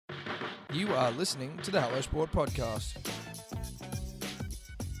You are listening to the Hello Sport Podcast.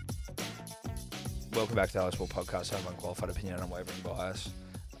 Welcome back to the Hello Sport Podcast, home unqualified opinion and unwavering bias.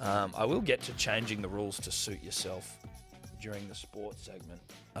 I will get to changing the rules to suit yourself during the sports segment.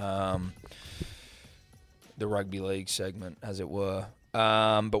 The rugby league segment, as it were.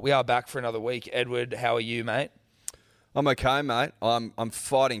 But we are back for another week. Edward, how are you, mate? I'm okay, mate. I'm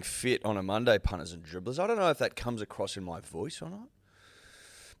fighting fit on a Monday, punters and dribblers. I don't know if that comes across in my voice or not,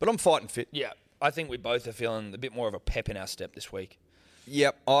 but I'm fighting fit. Yeah, I think we both are feeling a bit more of a pep in our step this week.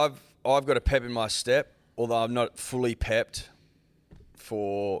 Yep, I've got a pep in my step, although I'm not fully pepped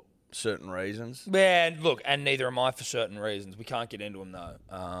for certain reasons. Man, look, and neither am I for certain reasons. We can't get into them, though.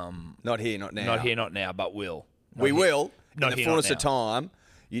 Not here, not now. Not here, not now, but will. We will. Not in the here, fullness not of time,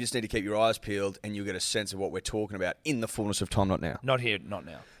 you just need to keep your eyes peeled and you'll get a sense of what we're talking about in the fullness of time, not now. Not here, not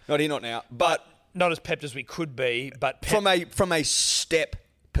now. Not here, not now. But not as pepped as we could be, but from a step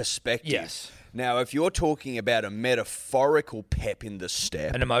perspective. Yes. Now, if you're talking about a metaphorical pep in the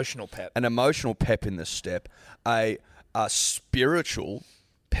step, an emotional pep, a spiritual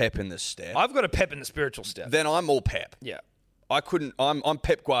pep in the step, I've got a pep in the spiritual step. then I'm all pep. Yeah. I'm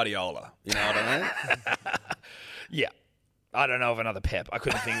Pep Guardiola. You know what I mean? Yeah. I don't know of another Pep. I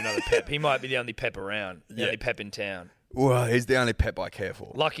couldn't think of another Pep. He might be the only Pep around, the only Pep in town. Well, he's the only Pep I care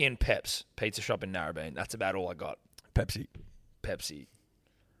for. Lucky and Pep's pizza shop in Narrabeen. That's about all I got. Pepsi.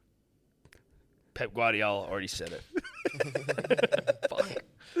 Pep Guardiola already said it.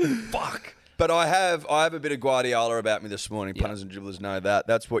 Fuck. But I have a bit of Guardiola about me this morning. Yeah. Punters and dribblers know that.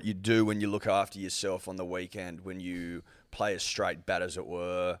 That's what you do when you look after yourself on the weekend, when you play a straight bat, as it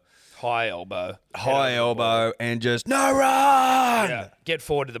were. High elbow, and just no run. Yeah. Get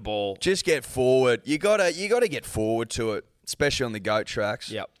forward to the ball. Just get forward. You gotta get forward to it, especially on the goat tracks.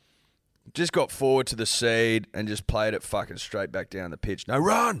 Yep. Just got forward to the seed and just played it fucking straight back down the pitch. No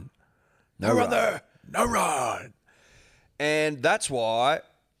run. No run there. No run. And that's why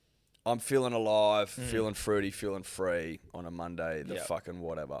I'm feeling alive, feeling fruity, feeling free on a Monday, the fucking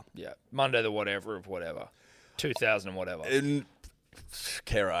whatever. Yeah. Monday the whatever of whatever. 2000 and whatever.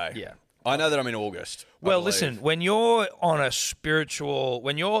 Kero. Yeah. I know that I'm in August. Well, listen, when you're on a spiritual,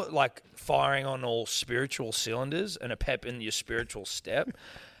 when you're like firing on all spiritual cylinders and a pep in your spiritual step,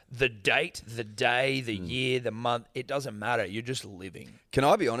 the date, the day, the year, the month, it doesn't matter. You're just living. Can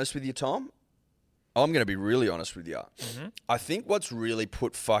I be honest with you, Tom? I'm going to be really honest with you. Mm-hmm. I think what's really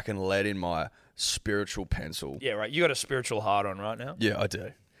put fucking lead in my spiritual pencil. Yeah, right. You got a spiritual heart on right now? Yeah, I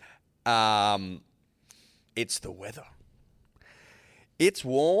do. It's the weather. It's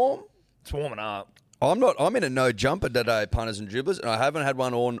warm. It's warming up. I'm in a no jumper today, punters and dribblers, and I haven't had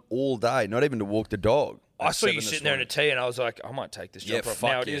one on all day, not even to walk the dog. I saw you sitting there in a tee, and I was like, I might take this jumper off.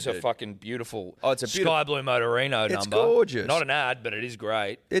 Now it is a fucking beautiful Sky Blue Motorino number. It's gorgeous. Not an ad, but it is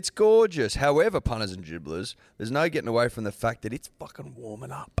great. It's gorgeous. However, punters and dribblers, there's no getting away from the fact that it's fucking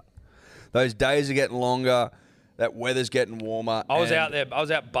warming up. Those days are getting longer. That weather's getting warmer. I was out there. I was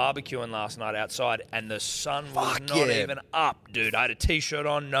out barbecuing last night outside, and the sun was not even up, dude. I had a t-shirt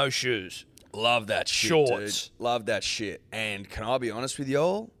on, no shoes. Love that shit, Shorts. dude. Love that shit. And can I be honest with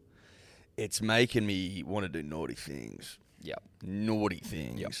y'all? It's making me want to do naughty things. Yep. Naughty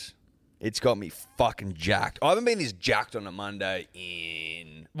things. Yep. It's got me fucking jacked. I haven't been this jacked on a Monday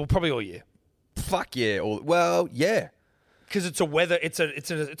in... Well, probably all year. Fuck yeah. Yeah. Because it's a weather, it's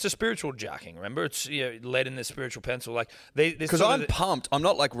a spiritual jacking. Remember, it's lead in the spiritual pencil. Like because I'm pumped. I'm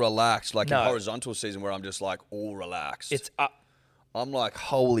not like relaxed, like No. in horizontal season where I'm just like all relaxed. It's up I'm like,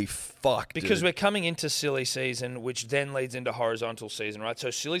 holy fuck, because dude. we're coming into silly season, which then leads into horizontal season, right? So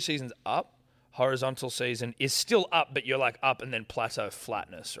silly season's up, horizontal season is still up, but you're like up and then plateau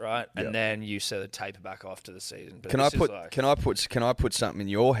flatness, right? Yep. And then you set the taper back off to the season. But Can I put something in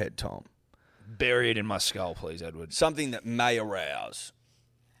your head, Tom? Bury it in my skull, please, Edward. Something that may arouse.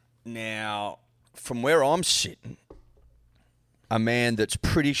 Now, from where I'm sitting, a man that's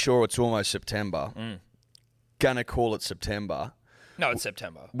pretty sure it's almost September, gonna call it September. No, it's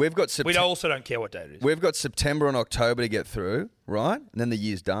September. We've got We also don't care what date it is. We've got September and October to get through, right? And then the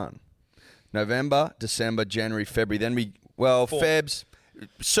year's done. November, December, January, February. Then Feb's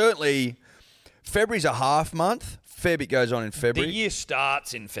certainly. February's a half month. Feb, it goes on in February. The year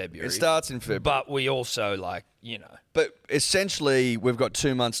starts in February. It starts in February. But we also, But essentially, we've got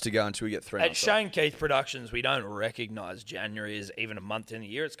 2 months to go until we get 3 At months. Shane Keith Productions, we don't recognise January as even a month in the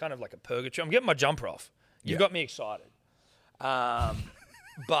year. It's kind of like a purgatory. I'm getting my jumper off. You've got me excited.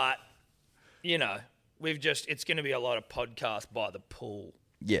 But, it's going to be a lot of podcasts by the pool.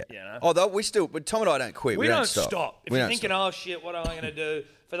 Yeah. You know? Although but Tom and I don't quit. We don't stop. If We you're don't thinking, stop. oh shit, what am I going to do?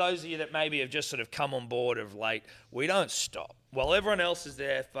 For those of you that maybe have just sort of come on board of late, we don't stop. While everyone else is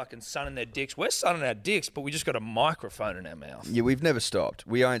there fucking sunning their dicks, we're sunning our dicks, but we just got a microphone in our mouth. Yeah, we've never stopped.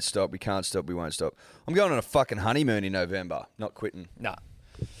 We won't stop. We can't stop. We won't stop. I'm going on a fucking honeymoon in November. Not quitting. Nah.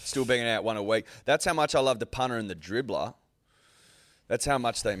 Still banging out one a week. That's how much I love the punter and the dribbler. That's how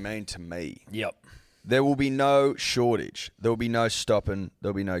much they mean to me. Yep. There will be no shortage. There will be no stopping.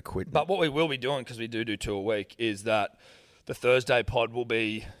 There will be no quitting. But what we will be doing, because we do 2 a week, is that the Thursday pod will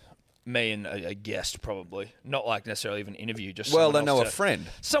be me and a guest, probably. Not like necessarily even an interview, just well, someone they know else a friend.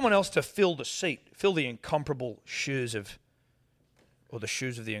 Someone else to fill the seat, fill the incomparable shoes of, or the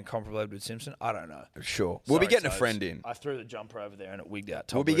shoes of the incomparable Edward Simpson. I don't know. Sure. We'll be Sorry, getting a Toes. friend in. I threw the jumper over there and it wigged out.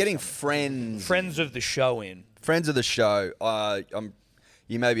 Tom We'll be Bruce getting something. friends. Friends of the show in. Friends of the show.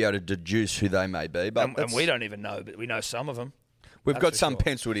 You may be able to deduce who they may be, but And we don't even know, but we know some of them. we've that's got for some sure.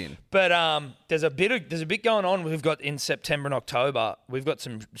 penciled in. But there's a bit going on. We've got in September and October. We've got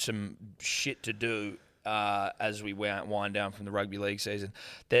some shit to do as we wind down from the rugby league season.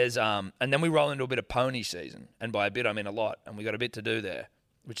 There's and then we roll into a bit of pony season, and by a bit I mean a lot. And we got a bit to do there,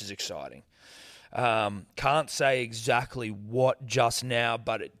 which is exciting. Can't say exactly what just now,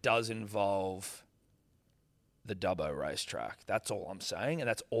 but it does involve the Dubbo racetrack. That's all I'm saying, and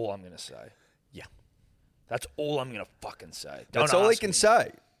that's all I'm going to say. Yeah. That's all I'm going to fucking say. That's all he can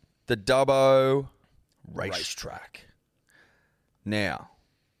say. The Dubbo racetrack. Now,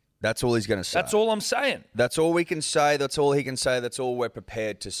 that's all he's going to say. That's all I'm saying. That's all we can say. That's all he can say. That's all we're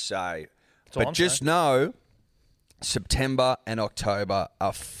prepared to say. all But I'm just saying. know, September and October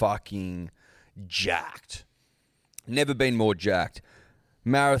are fucking jacked. Never been more jacked.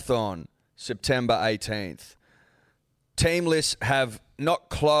 Marathon, September 18th. Team lists have not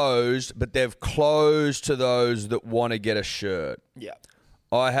closed, but they've closed to those that want to get a shirt. Yeah.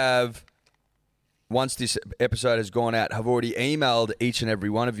 I have, once this episode has gone out, have already emailed each and every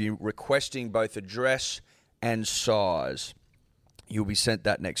one of you requesting both address and size. You'll be sent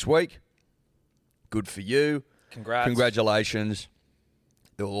that next week. Good for you. Congrats. Congratulations.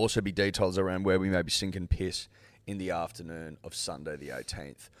 There will also be details around where we may be sinking piss in the afternoon of Sunday the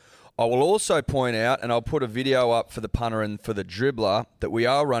 18th. I will also point out, and I'll put a video up for the punter and for the dribbler, that we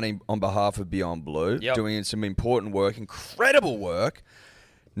are running on behalf of Beyond Blue, Yep. doing some important work, incredible work.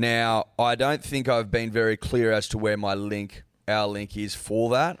 Now, I don't think I've been very clear as to where our link is for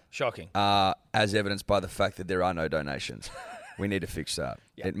that, Shocking. as evidenced by the fact that there are no donations. We need to fix that.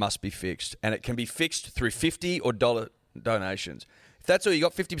 Yep. It must be fixed. And it can be fixed through $50 or dollar donations. If that's all you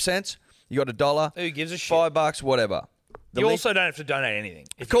got, 50 cents, you got $1. Who gives a shit? $5, whatever. The You link- also don't have to donate anything.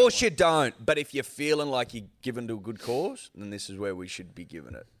 of course you don't. But if you're feeling like you're giving to a good cause, then this is where we should be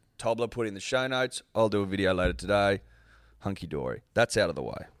giving it. Tobler put in the show notes. I'll do a video later today. Hunky dory. That's out of the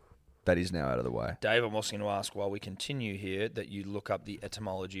way. That is now out of the way. Dave, I'm also going to ask while we continue here that you look up the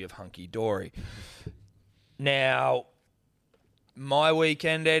etymology of hunky dory. Now, my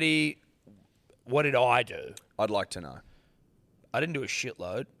weekend, Eddie, what did I do? I'd like to know. I didn't do a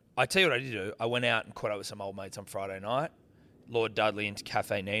shitload. I tell you what I did do. I went out and caught up with some old mates on Friday night. Lord Dudley into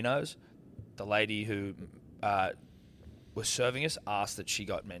Cafe Nino's. The lady who was serving us asked that she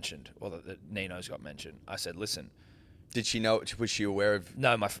got mentioned, or that Nino's got mentioned. I said, listen, Did she know? Was she aware of?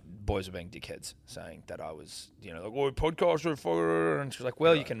 no, my boys were being dickheads, saying that I was, like, oh, podcaster, and she's like,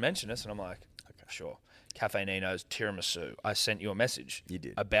 well, you can mention us, and I'm like, okay, sure. Cafe Nino's tiramisu. I sent you a message. You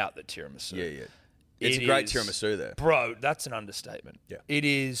did. About the tiramisu. Yeah. It's It a great is- tiramisu there. Bro, that's an understatement. Yeah. It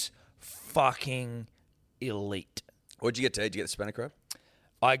is fucking elite. What'd you get to eat? Did you get the spanner crab?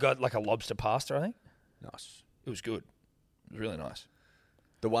 I got like a lobster pasta, I think. Nice. It was good. It was really nice.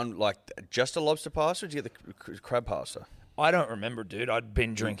 The one, like, just a lobster pasta, or did you get the crab pasta? I don't remember, dude. I'd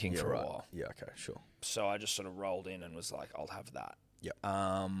been drinking for a while. Yeah, okay, sure. So I just sort of rolled in and was like, I'll have that. Yeah.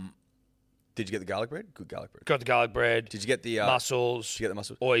 Did you get the garlic bread? Good garlic bread. Got the garlic bread. Did you get the mussels. Did you get the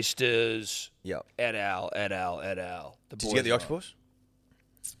mussels? Oysters. Yeah. Et al. The Did you get the boys octopus?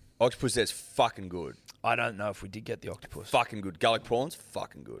 Octopus there's fucking good. I don't know if we did get the octopus. Fucking good. Garlic prawns,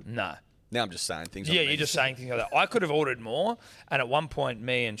 fucking good. No. Now I'm just saying things. Yeah, you're just saying things like that. I could have ordered more, and at one point,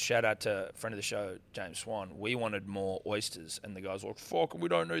 me and shout out to a friend of the show, James Swan, we wanted more oysters, and the guys were like, "Fuck, we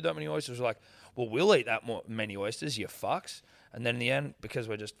don't need that many oysters." We're like, "Well, we'll eat that many oysters, you fucks." And then in the end, because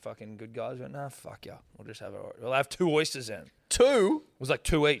we're just fucking good guys, we went, "Nah, fuck yeah, we'll have 2 oysters then." It 2? was like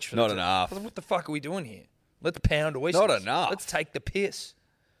 2 each. For Not the two. enough. What the fuck are we doing here? Let's pound oysters. Not enough. Let's take the piss.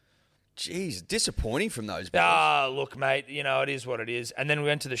 Jeez, disappointing from those boys. Ah, look, mate, it is what it is. And then we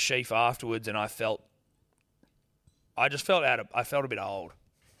went to the sheaf afterwards, and I felt a bit old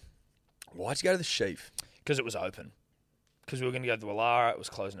Why'd you go to the sheaf? because it was open. because we were going to go to Wallara. It was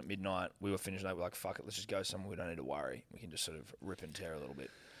closing at midnight. We were finishing up. We're like, fuck it, let's just go somewhere we don't need to worry. We can just sort of rip and tear a little bit.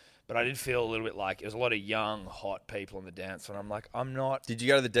 But I did feel a little bit like it was a lot of young, hot people on the dance floor. And I'm like, I'm not. Did you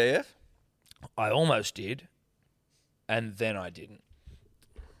go to the DF? I almost did, and then I didn't.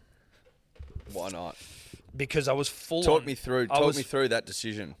 Why not? Because I was full Talk on. me through that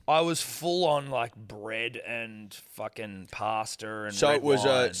decision. I was full on like bread and fucking pasta and So red it was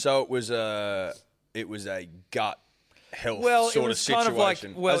wine. it was a gut health Well, it sort of was kind of like-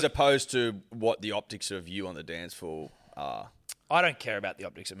 situation, well- as opposed to what the optics of you on the dance floor are. I don't care about the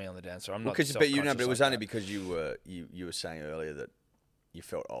optics of me on the dance floor. I'm not. But self-conscious it was like only that. because you were saying earlier that you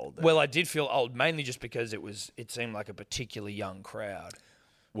felt old. Then. Well, I did feel old, mainly just because it seemed like a particularly young crowd,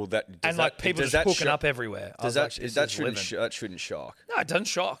 well, that and like people just hooking up everywhere. I was like, this is living. that shouldn't shock. No, it doesn't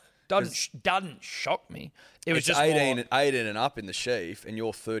shock. Doesn't shock me. It was It's just 18 more, 18 and up in the sheaf, and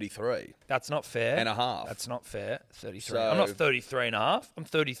you're 33 that's not fair. and a half. That's not fair. 33. So- I'm not 33 and a half. I'm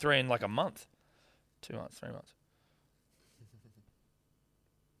 33 in like a month. 2 months, 3 months.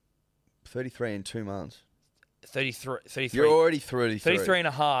 33 in 2 months. 33. You're already 33. 33 and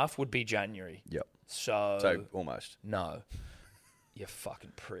a half would be January. Yep. So almost. no. You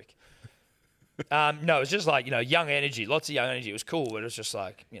fucking prick. No, it's just like, young energy, lots of young energy. It was cool, but it was just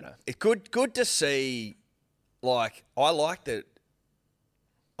like, It's good to see. Like, I like that.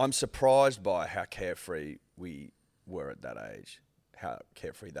 I'm surprised by how carefree we were at that age. How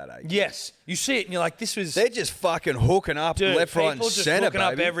carefree that age. yes, you see it and you're like, this was... They're just fucking hooking up Dude, left, right, and people just centre, hooking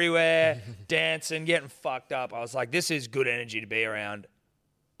up baby. everywhere, dancing, getting fucked up. I was like, this is good energy to be around.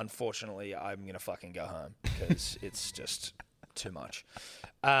 Unfortunately, I'm going to fucking go home because it's just too much.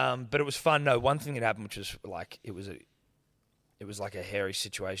 But it was fun. No, one thing that happened, which was like, it was like a hairy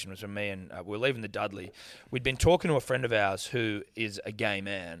situation, was when me and we were leaving the Dudley. We'd been talking to a friend of ours who is a gay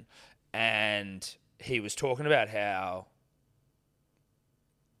man, and he was talking about how,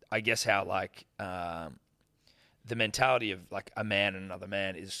 I guess how like the mentality of like a man and another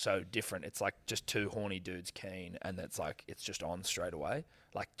man is so different. It's like just two horny dudes keen, and it's like it's just on straight away.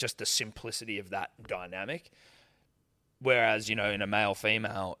 Like just the simplicity of that dynamic. Whereas, in a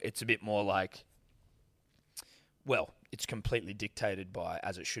male-female, it's a bit more like, well, it's completely dictated by,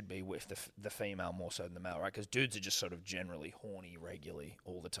 as it should be, with the female more so than the male, right? Because dudes are just sort of generally horny regularly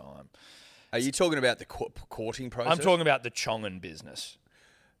all the time. Are you talking about the courting process? I'm talking about the chongin business.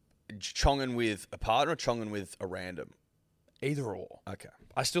 Chonging with a partner or chonging with a random? Either or. Okay.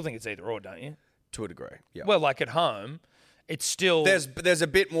 I still think it's either or, don't you? To a degree, yeah. Well, like at home, it's still... There's a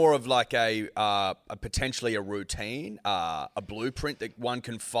bit more of like a potentially a routine, a blueprint that one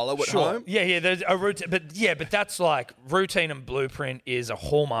can follow at home. Yeah, there's a routine, but that's like routine and blueprint is a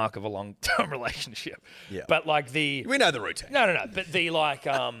hallmark of a long-term relationship. Yeah. But like the We know the routine. no, but the like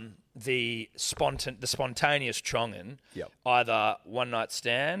the spontaneous chongin, Yep. either one night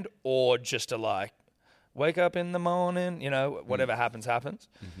stand or just a like wake up in the morning, whatever happens.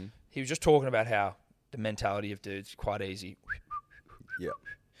 Mm-hmm. He was just talking about how the mentality of dudes quite easy.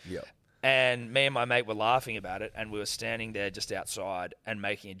 Yep. And me and my mate were laughing about it, and we were standing there just outside and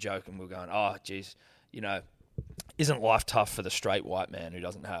making a joke, and we were going, oh, geez, isn't life tough for the straight white man who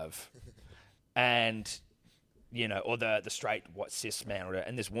doesn't have, and, or the straight cis man, or whatever.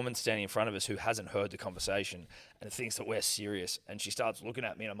 And this woman standing in front of us who hasn't heard the conversation and thinks that we're serious, and she starts looking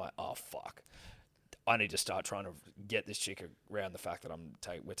at me, and I'm like, oh, fuck. I need to start trying to get this chick around the fact that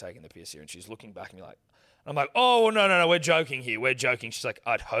we're taking the piss here. And she's looking back at me like, I'm like, oh, no, we're joking here. We're joking. She's like,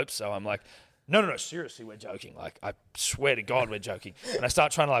 I'd hope so. I'm like, no, seriously, we're joking. Like, I swear to God, we're joking. And I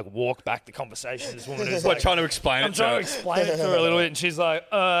start trying to like walk back the conversation. This woman is like, trying to explain I'm trying to explain it to her a little bit. And she's like,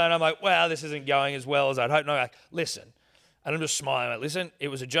 and I'm like, wow, this isn't going as well as I'd hope. No, like, listen. And I'm just smiling. Like, listen, it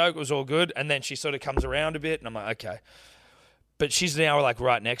was a joke. It was all good. And then she sort of comes around a bit. And I'm like, okay. But she's now like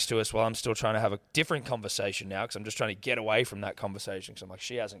right next to us while I'm still trying to have a different conversation now because I'm just trying to get away from that conversation because I'm like,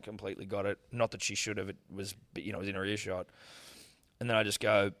 she hasn't completely got it. Not that she should have. It was, it was in her earshot. And then I just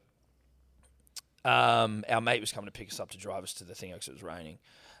go, our mate was coming to pick us up to drive us to the thing because it was raining.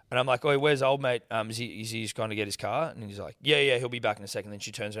 And I'm like, oh, where's old mate? Is he just going to get his car? And he's like, yeah, he'll be back in a second. Then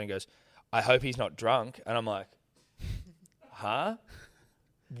she turns around and goes, I hope he's not drunk. And I'm like, huh?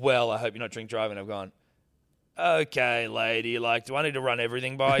 Well, I hope you're not drink driving. I've gone, okay, lady, like, do I need to run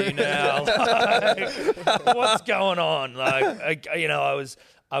everything by you now? Like, what's going on? Like,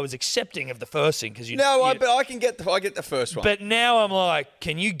 I was accepting of the first thing because but I get the first one. But now I'm like,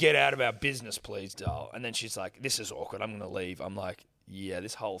 can you get out of our business, please, doll? And then she's like, this is awkward. I'm going to leave. I'm like, yeah,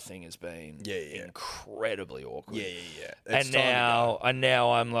 this whole thing has been incredibly awkward. Yeah. And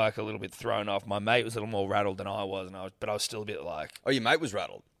now I'm like a little bit thrown off. My mate was a little more rattled than I was, but I was still a bit like, oh, your mate was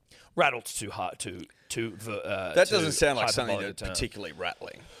rattled. Rattled's too hard to. That doesn't sound like something hyperbolic that's term. particularly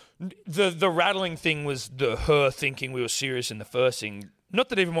rattling. The rattling thing was her thinking we were serious in the first thing. Not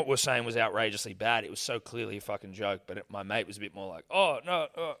that even what we were saying was outrageously bad. It was so clearly a fucking joke. But my mate was a bit more like, oh, no.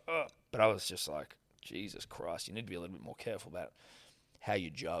 But I was just like, Jesus Christ, you need to be a little bit more careful about how you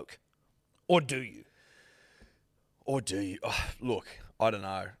joke. Or do you? Or do you? Oh, look, I don't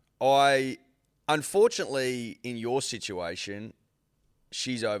know. Unfortunately, in your situation,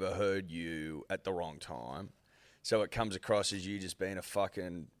 she's overheard you at the wrong time. So it comes across as you just being a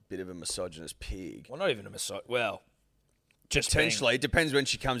fucking bit of a misogynist pig. Well, not even a well, just Potentially. It depends when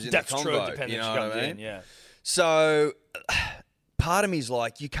she comes in the convo. That's true. Depends you know when she what comes I mean? in, yeah. So part of me's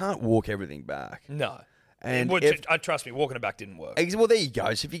like, you can't walk everything back. No. And trust me, walking it back didn't work. well, there you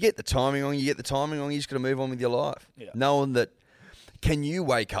go. So if you get the timing on, you get the timing on, you just got to move on with your life. Yeah. Knowing that, can you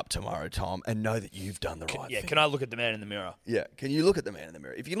wake up tomorrow, Tom, and know that you've done the right thing? Can I look at the man in the mirror? Yeah. Can you look at the man in the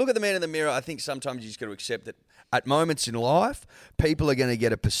mirror? If you look at the man in the mirror, I think sometimes you just got to accept that at moments in life, people are going to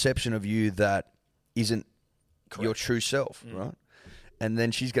get a perception of you that isn't your true self, right? And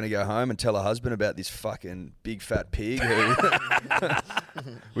then she's going to go home and tell her husband about this fucking big fat pig who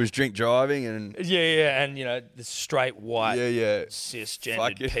was drink driving and Yeah, and the straight white,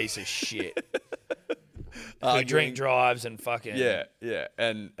 cisgendered Fuck piece of shit who arguing- drink drives and fucking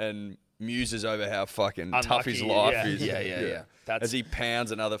and muses over how fucking tough Unlucky, his life yeah, is. yeah. That's As he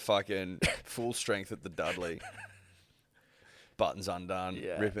pounds another fucking full strength at the Dudley. Buttons undone,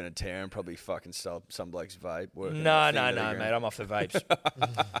 Yeah. ripping and tearing, probably fucking some bloke's vape. no, mate. I'm off the vapes.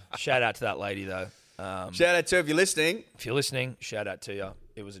 Shout out to that lady though. Shout out to her if you're listening. If you're listening, shout out to you.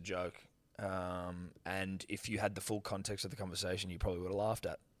 It was a joke. And if you had the full context of the conversation, you probably would have laughed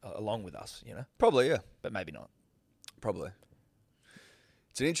at along with us, Probably, yeah. but maybe not. Probably.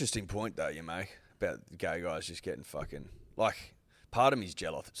 It's an interesting point, though, you make, about gay guys just getting fucking... Like, part of me's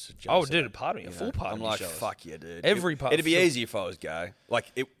jealous. Oh, dude, a part of me, a full part I'm of me like, jealous. fuck yeah, dude. Every part- It'd be easy if I was gay.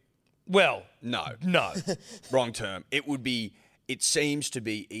 Like, Well, no. no. Wrong term. It seems to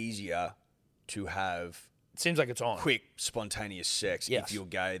be easier to have It seems like it's on. quick, spontaneous sex Yes. if you're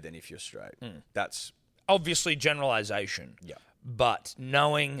gay than if you're straight. That's... Obviously, generalization. Yeah. But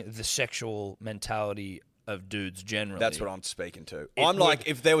knowing the sexual mentality of dudes generally. That's what I'm speaking to. It I'm like, would-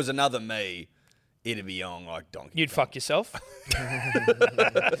 if there was another me, it'd be on like Donkey You'd fuck yourself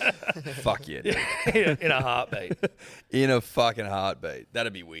Fuck yeah, dude. in a heartbeat. In a fucking heartbeat.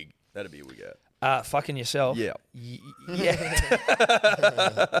 That'd be wig. That'd be a wig out. Fucking yourself. Yeah. Yeah.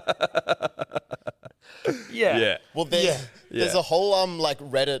 Yeah. Well, there's a whole like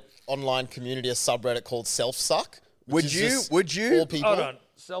Reddit online community, a subreddit called Self Suck. Would you? All people Hold on.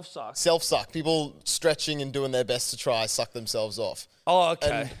 Self-suck. self suck. People stretching and doing their best to try suck themselves off. Oh, okay.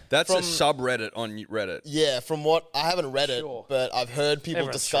 And That's a from- subreddit on Reddit. Yeah, from what I haven't read it, Sure. but I've heard people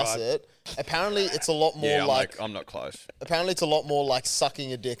Everyone's discuss tried. it. Apparently, it's a lot more Yeah, like I'm not close. apparently it's a lot more like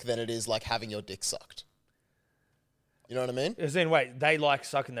sucking a dick than it is like having your dick sucked. You know what I mean? As in, wait, they like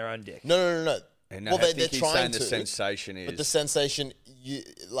sucking their own dick. No. And Well, I they're think he's trying saying to. the sensation is... But the sensation,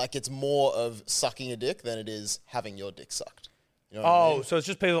 it's more of sucking a dick than it is having your dick sucked. You know what I mean? So it's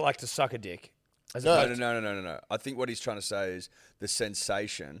just people that like to suck a dick. As No. opposed No. I think what he's trying to say is the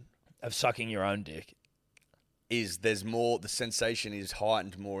sensation of sucking your own dick. is there's more... The sensation is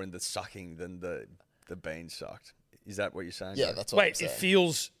heightened more in the sucking than the being sucked. Is that what you're saying? Yeah, bro? that's what I'm Wait, saying. it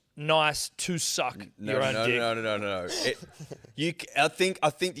feels nice to suck your own dick. No. I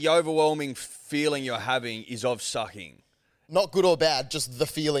think the overwhelming feeling you're having is of sucking. Not good or bad, just the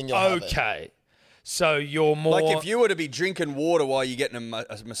feeling you're having. Okay. So you're more... Like if you were to be drinking water while you're getting a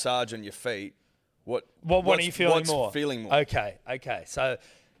massage on your feet, what What are you feeling what's more? feeling more? Okay. So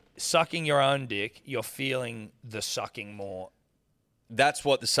sucking your own dick, you're feeling the sucking more. That's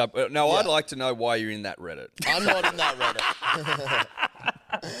what the sub... No, Yeah. I'd like to know why you're in that Reddit. I'm not in that Reddit.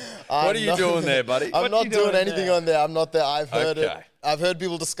 What are you doing there, buddy? I'm What not you doing doing anything there? on there. I'm not there. I've heard it. Okay. I've heard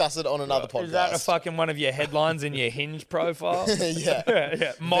people discuss it on another podcast. Is that a fucking one of your headlines in your Hinge profile? Yeah.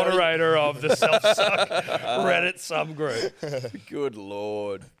 Yeah. Moderator of the self-suck Reddit subgroup. Good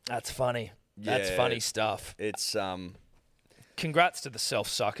Lord. That's funny. That's Yeah. funny stuff. It's, Congrats to the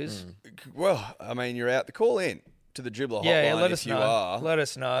self-suckers. well, I mean, you're out. Call in to the Dribbler hotline Yeah, let if us you know. are. Let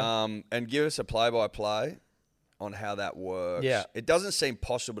us know. And give us a play-by-play on how that works. Yeah. It doesn't seem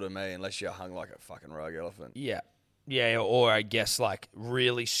possible to me unless you're hung like a fucking rogue elephant. Yeah, or I guess like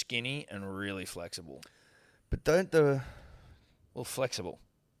really skinny and really flexible. But don't the... Well, flexible.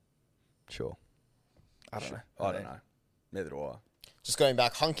 Sure. I don't know. I don't know. Neither do I. Just going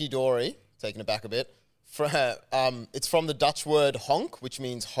back, hunky dory, taking it back a bit. It's from the Dutch word honk, which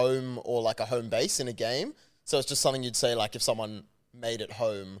means home or like a home base in a game. So it's just something you'd say like if someone made it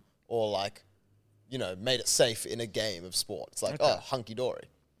home or like, made it safe in a game of sport. It's like, oh, hunky-dory.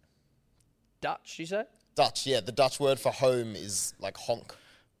 Dutch, you say? Dutch, yeah. The Dutch word for home is like honk.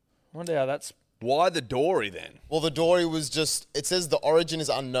 I wonder how that's... Why the dory then? Well, the dory was just, it says the origin is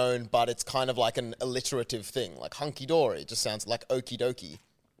unknown, but it's kind of like an alliterative thing. Like hunky-dory just sounds like okie dokie,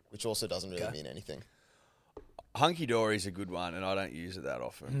 which also doesn't really mean anything. Hunky dory is a good one, and I don't use it that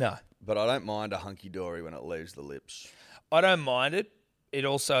often. No. But I don't mind a hunky dory when it leaves the lips. I don't mind it. It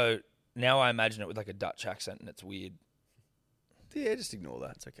also... Now I imagine it with like a Dutch accent and it's weird. Yeah, just ignore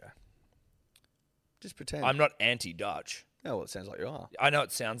that. It's okay. Just pretend. I'm not anti-Dutch. Oh, well, it sounds like you are. I know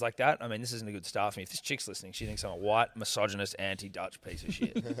it sounds like that. I mean, this isn't a good start for me. If this chick's listening, she thinks I'm a white, misogynist, anti-Dutch piece of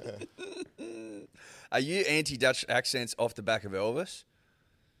shit. Are you anti-Dutch accents off the back of Elvis?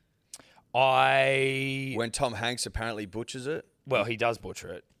 When Tom Hanks apparently butchers it? Well, he does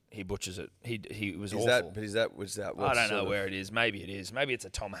butcher it. He butchers it. He was awful. Was that? I don't know where it is. Maybe it is. Maybe it's a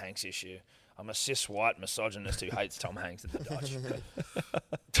Tom Hanks issue. I'm a cis white misogynist who hates Tom Hanks and the Dutch.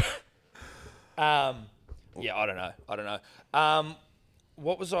 Yeah, I don't know.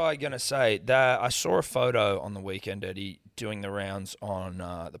 What was I going to say? I saw a photo on the weekend, Eddie, doing the rounds on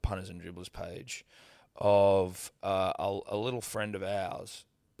the Punters and Dribblers page of a little friend of ours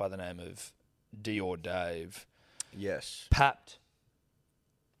by the name of Dior Dave. Yes. Papped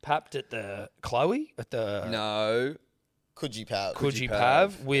at the Chloe at the No. Coogee Pav. Coogee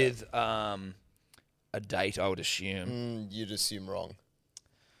Pav with a date, I would assume. You'd assume wrong.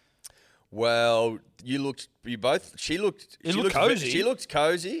 Well, she looked cozy. She looked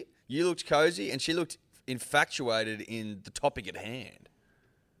cozy. You looked cozy, and she looked infatuated in the topic at hand.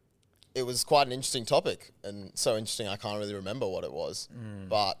 It was quite an interesting topic, and so interesting I can't really remember what it was.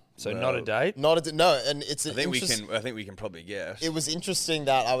 But So not a date? no, and it's I think we can probably guess. It was interesting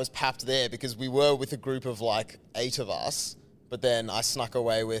that I was papped there because we were with a group of like 8 of us, but then I snuck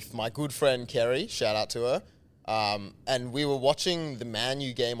away with my good friend Kerry, shout out to her, and we were watching the Man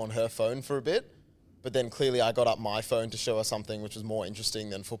U game on her phone for a bit, but then clearly I got up my phone to show her something which was more interesting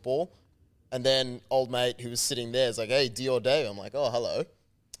than football, and then old mate who was sitting there is like, hey, Dior Dave. I'm like, oh, hello,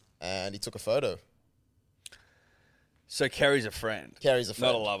 and he took a photo. So Kerry's a friend. Kerry's a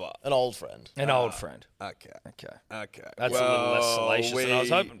friend. Not a lover. An old friend. An old friend. Okay. Okay. That's a little less salacious than I was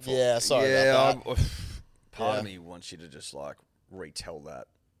hoping for. Yeah, sorry about that. Part of me wants you to just like retell that.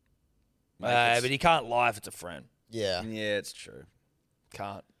 But he can't lie if it's a friend. Yeah. Yeah, it's true.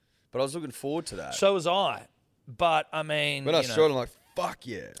 Can't. But I was looking forward to that. So was I. But, I mean, when I saw it, I'm like, fuck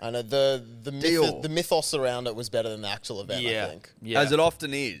yeah. I know the mythos around it was better than the actual event, I think. Yeah. As it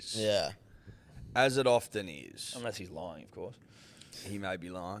often is. Yeah. As it often is. Unless he's lying, of course. He may be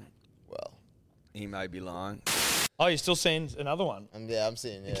lying. Well. He may be lying. Oh, you're still seeing another one? I'm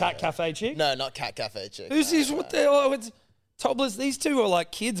seeing, yeah. Cat Cafe chick? No, not Cat Cafe chick. Who's this? What the hell? It's Toddlers. These two are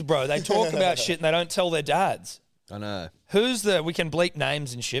like kids, bro. They talk about shit and they don't tell their dads. I know. Who's we can bleep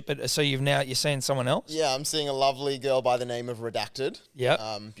names and shit, but so you're seeing someone else? Yeah, I'm seeing a lovely girl by the name of Redacted.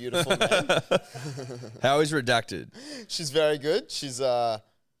 Yeah. Beautiful name. How is Redacted? She's very good. She's So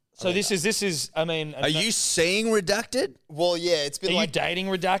this is. I mean, Are you seeing Redacted? well, yeah, it's been Are like you dating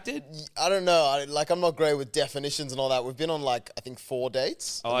Redacted? I don't know. I'm not great with definitions and all that. We've been on I think 4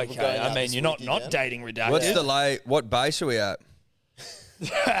 dates. Oh, and we're okay. going I out mean, this you're not week again. dating Redacted. What's what base are we at?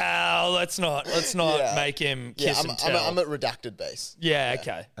 Well, let's not Yeah. make him Yeah, kiss and tell. I'm at Redacted base. Yeah.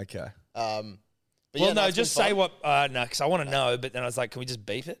 Okay. Okay. But Well, yeah, no, it's been just say fun. what. No, because I want to know. But then I was like, can we just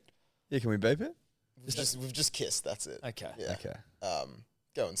beef it? Yeah, can we beep it? We've just kissed. That's it. Okay. Yeah. Okay.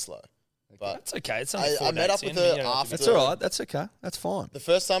 Going slow. But That's okay. It's only 4 I met dates up with in, her you don't have to after. That's all right. That's okay. That's fine. The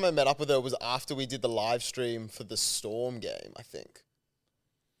first time I met up with her was after we did the live stream for the Storm game, I think.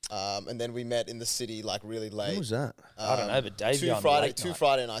 And then we met in the city really late. What was that? I don't know, but Dave, Two you're on Friday, late two night.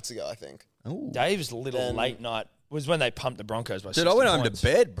 Friday nights ago, I think. Ooh. Dave's little Then- late night was when they pumped the Broncos by Dude, I 60 went home points. to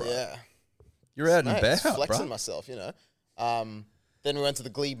bed, bro. Yeah. You're out and Mate, about, just flexing bro. myself, Then we went to the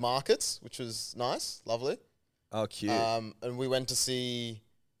Glebe Markets, which was nice, lovely. Oh, cute. And we went to see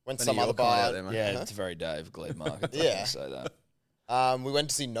Plenty some of other your kind bar. out there, mate. Yeah, it's very Dave Glebe Market. Yeah. Yeah, say that. We went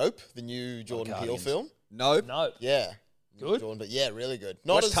to see Nope, the new Jordan Peele Cardigans. film. Nope. No, Yeah. Good? Jordan, but yeah, really good.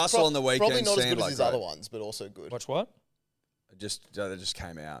 Watched Hustle on the Probably weekend, not as good Sandlot, as his right? other ones, but also good. watch what? They just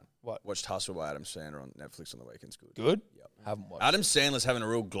came out. What? Watched Hustle by Adam Sandler on Netflix on the weekend's good. Good. Haven't watched. Adam Sandler's having a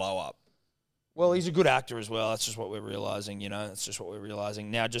real glow up. Well, he's a good actor as well. That's just what we're realizing. That's just what we're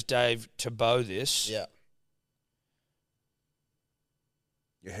realizing now. Just Dave, to bow this. Yeah.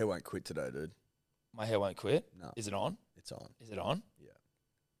 Your hair won't quit today, dude. My hair won't quit. No. Is it on? It's on. Is it on? Yeah.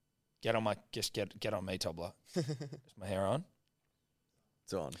 Get on me, Tobler. Is my hair on?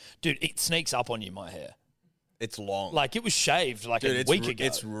 It's on. Dude, it sneaks up on you, my hair. It's long. Like, it was shaved like Dude, a it's week ago.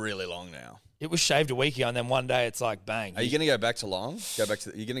 It's really long now. It was shaved a week ago, and then one day it's like, bang. Are you going to go back to long? Go back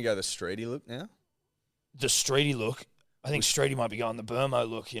to. You're going to go the streety look now? The streety look. I think Streety might be going the Burmo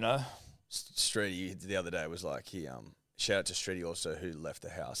look, you know? Streety the other day was like shout out to Streety also who left the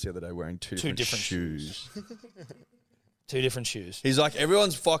house the other day wearing two different different shoes. 2 different shoes. He's like,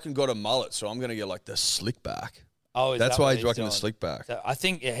 everyone's fucking got a mullet, so I'm going to get like the slick back. Oh, is That's that why what he's rocking the doing? slick back. So I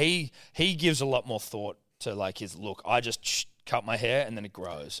think he gives a lot more thought to like his look. I just cut my hair and then it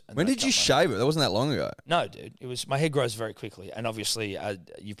grows. And When then I did you cut my- shave it? That wasn't that long ago. No, dude. It was my hair grows very quickly, and obviously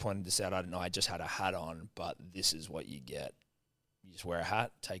you pointed this out. I don't know. I just had a hat on, but this is what you get. You just wear a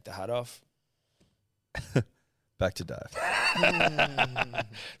hat, take the hat off. Back to Dave.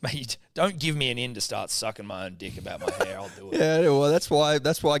 Mate, don't give me an in to start sucking my own dick about my hair. I'll do it. Yeah, well, that's why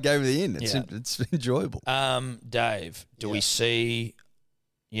I gave it the in. Yeah. It's enjoyable. Dave, do we see?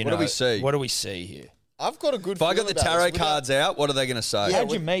 What do we see? What do we see here? I've got a good. If I got feeling the about tarot this without- cards out, what are they going to say? Yeah,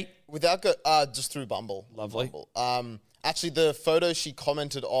 How'd you meet? Without just through Bumble. Lovely. Bumble. Actually, the photo she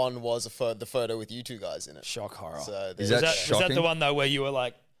commented on was the photo with you two guys in it. Shock horror. So Is there's- that was that shocking? the one though where you were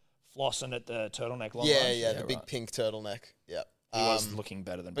like flossing at the turtleneck long yeah, lunch? yeah, the big right. pink turtleneck. Yeah. He was looking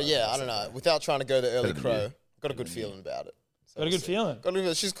better than. But both yeah, of us I don't that know. day. Without trying to go the early Better than crow, you. got a good feeling about it. So Got a we'll good see. feeling. Got a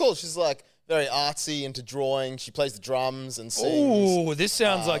good, she's cool. She's like very artsy, into drawing. She plays the drums and sings. Ooh, this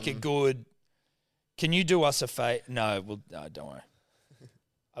sounds like a good. Can you do us a favor? No, don't worry.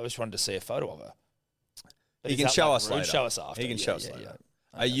 I just wanted to see a photo of her. But He is can that, show like, us rude? later. Show us after. He can Yeah, show us yeah, later.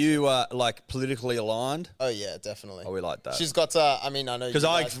 yeah. Are you like politically aligned? Oh yeah, definitely. Oh, we like that. She's got. I mean, I know you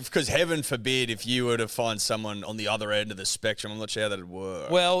guys- Because heaven forbid if you were to find someone on the other end of the spectrum, I'm not sure how that'd work.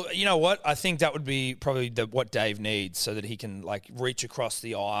 Well, you know what? I think that would be probably what Dave needs, so that he can like reach across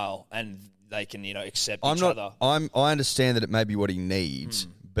the aisle and they can accept each other. I understand that it may be what he needs,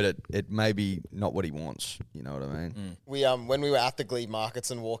 but it may be not what he wants. You know what I mean? we when we were at the Glebe markets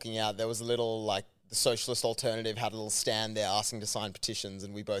and walking out, there was a little like the Socialist Alternative had a little stand there asking to sign petitions,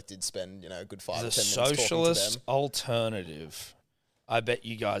 and we both did spend a good 5 The or 10 minutes talking to socialist them. alternative. I bet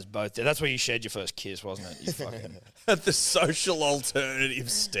you guys both did. That's where you shared your first kiss, wasn't it? You fucking. At the social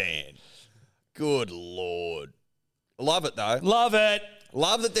alternative stand. Good Lord. Love it, though. Love it.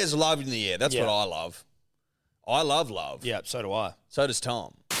 Love that there's love in the air. That's Yeah. what I love. I love love. Yeah, so do I. So does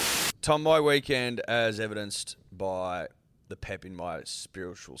Tom. Tom, my weekend, as evidenced by the pep in my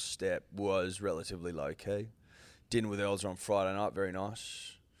spiritual step, was relatively low-key. Dinner with Elza on Friday night, very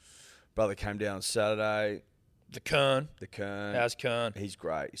nice. Brother came down on Saturday. The Kern. The Kern. How's Kern? He's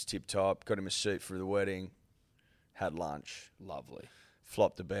great. He's tip-top. Got him a suit for the wedding. Had lunch. Lovely.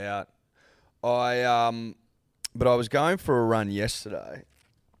 Flopped about. But I was going for a run yesterday,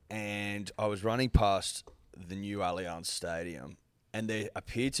 and I was running past the new Allianz Stadium, and there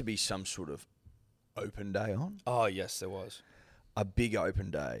appeared to be some sort of open day on. Oh, yes, there was. A big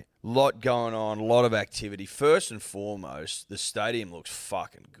open day. Lot going on, a lot of activity. First and foremost, the stadium looks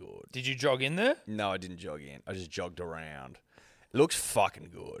fucking good. Did you jog in there? No, I didn't jog in. I just jogged around. It looks fucking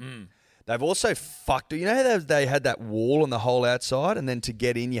good. They've also fucked. You know how they had that wall on the whole outside, and then to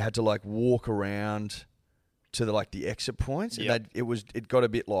get in, you had to like walk around to the exit points. And Yep. it got a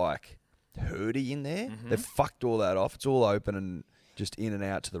bit like herdy in there. They fucked all that off. It's all open and just in and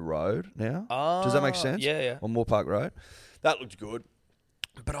out to the road now. Does that make sense? Yeah, yeah. On Moore Park Road. That looked good.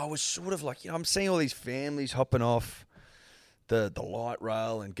 But I was sort of like, I'm seeing all these families hopping off the light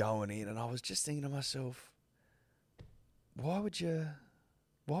rail and going in, and I was just thinking to myself, why would you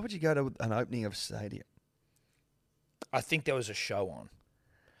go to an opening of a stadium? I think there was a show on.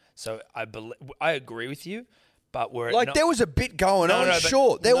 So I agree with you, but we're Like, there was a bit going on, but-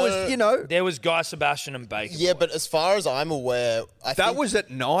 sure. There was, There was Guy Sebastian and Baker. Yeah, Boy. but as far as I'm aware, I that think, was at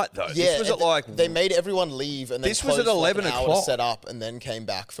night, though. yeah, This was at like... they made everyone leave and then This was closed at for like 11 an hour o'clock. to set up, and then came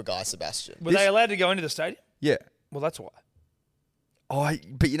back for Guy Sebastian. Were they allowed to go into the stadium? Yeah. Well, that's why.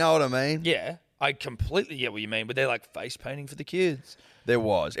 But you know what I mean? Yeah, I completely get what you mean. But they're like face painting for the kids. There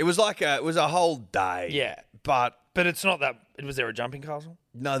was. It was like it was a whole day. Yeah, But but it's not that. Was there a jumping castle?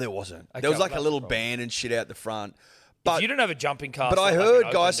 no, there wasn't. Okay, There was well, like a that's little the problem. band and shit out the front. If But you don't have a jumping castle, I like heard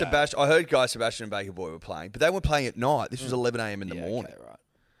an Guy open day- Sebastian. I heard Guy Sebastian and Baker Boy were playing, but they weren't playing at night. This was 11 a.m. in the Yeah, morning. okay, right.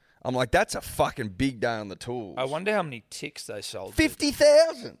 I'm like, that's a fucking big day on the tools. I wonder how many ticks they sold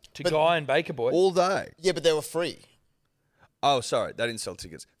 50,000 to Guy and Baker Boy. all day. Yeah, but they were free. Oh, sorry, they didn't sell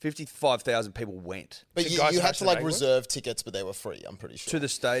tickets. 55,000 people went But To you, Guy you had to Sebastian like Baker? reserve tickets, but they were free. I'm pretty sure. to the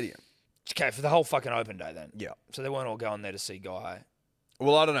stadium. Okay, for the whole fucking open day then. Yeah. So they weren't all going there to see Guy.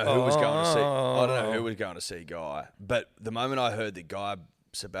 Well, I don't know who was going to see. I don't know Oh. who was going to see Guy. But the moment I heard that Guy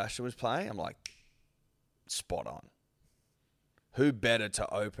Sebastian was playing, I'm like, spot on. who better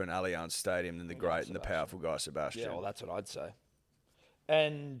to open Allianz Stadium than the great and the powerful Guy Sebastian? Yeah, well, that's what I'd say.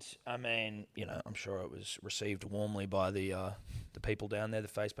 And I mean, I'm sure it was received warmly by the people down there, the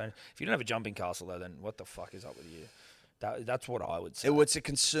face paint. If you don't have a jumping castle though, then what the fuck is up with you? That's what I would say. It's a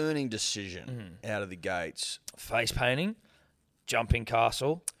concerning decision out of the gates. Face painting, jumping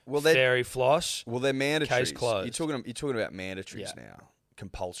castle, Well, fairy floss. Well, they're mandatories. Case closed. You're talking about mandatories now,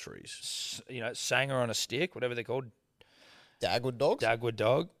 compulsories. Sanger on a stick, whatever they're called, Dagwood dogs? Dagwood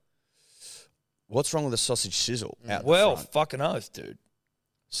dog. What's wrong with the sausage sizzle? Out the Well, front? fucking oath, dude.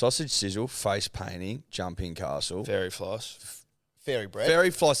 Sausage sizzle, face painting, jumping castle. Fairy floss. Fairy bread? Fairy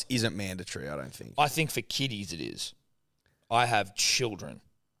floss isn't mandatory, I don't think. I think for kiddies it is. I have children.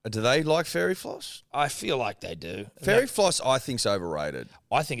 Do they like fairy floss? I feel like they do. Fairy floss, I think's overrated.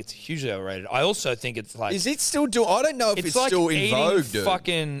 I think it's hugely overrated. I also think it's like Is it still doing? I don't know if it's like still in eating vogue,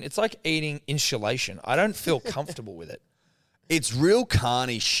 dude. It's like eating insulation. I don't feel comfortable with it. It's real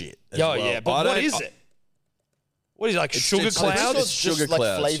carny shit. As Oh well. yeah, I but what don't- is it? What is it, like sugar it's- clouds? it's Just sugar like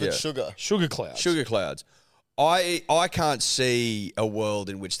clouds, flavored yeah. sugar. Sugar clouds. Sugar clouds. I can't see a world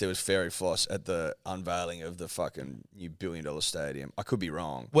in which there was fairy floss at the unveiling of the fucking new $1 billion stadium. I could be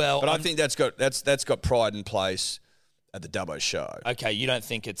wrong. Well, but I I'm- think that's got pride in place at the Dubbo show. Okay, you don't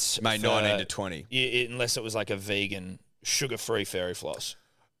think it's May for- 19 to 20. unless it was like a vegan, sugar-free fairy floss.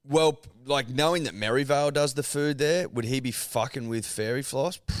 Well, like knowing that Merivale does the food there, would he be fucking with fairy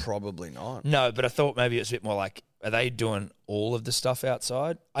floss? Probably not. No, but I thought maybe it's a bit more like, are they doing all of the stuff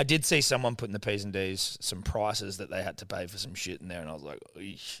outside? I did see someone putting the P's and D's, some prices that they had to pay for some shit in there, and I was like,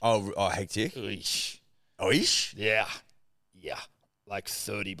 eesh, Oh, hectic. eesh. Oish? Yeah, like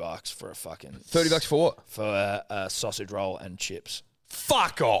 $30 for a fucking $30 for what? for a sausage roll and chips.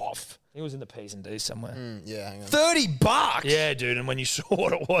 Fuck off. It was in the P's and D's somewhere. Yeah, hang on. $30? Yeah, dude. And when you saw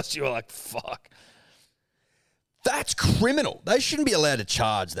what it was, you were like, "Fuck." That's criminal. They shouldn't be allowed to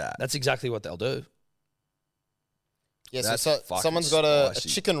charge that. That's exactly what they'll do. Yeah, That's so fucking someone's got a spicy.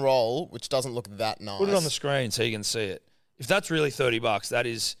 chicken roll, which doesn't look that nice. Put it on the screen so you can see it. If that's really $30, that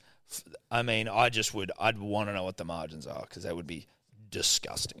is. I mean, I'd want to know what the margins are because that would be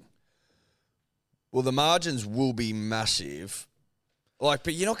disgusting. Well, the margins will be massive. Like,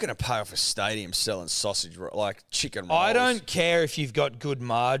 but you're not going to pay off a stadium selling sausage, like chicken rolls. I don't care if you've got good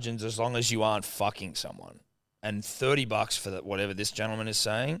margins as long as you aren't fucking someone. And $30 for whatever this gentleman is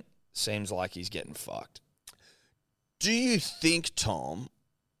saying seems like he's getting fucked. Do you think, Tom,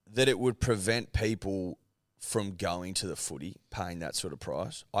 that it would prevent people from going to the footy, paying that sort of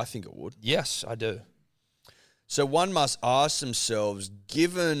price? I think it would. Yes, I do. So one must ask themselves,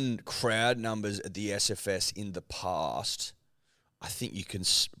 given crowd numbers at the SFS in the past, I think you can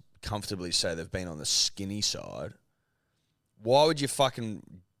comfortably say they've been on the skinny side. Why would you fucking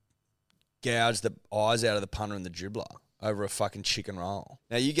gouge the eyes out of the punter and the dribbler over a fucking chicken roll?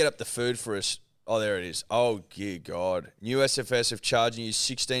 Now you get up the food for us. Oh, there it is. Oh, dear God. New SFS have charging you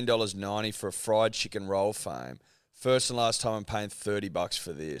 $16.90 for a fried chicken roll fame. First and last time I'm paying $30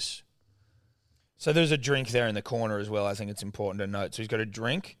 for this. So there's a drink there in the corner as well. I think it's important to note. So he's got a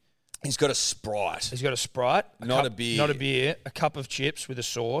drink. He's got a Sprite. He's got a Sprite. Not a beer. Not a beer. A cup of chips with a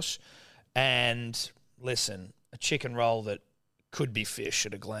sauce. And, listen, a chicken roll that could be fish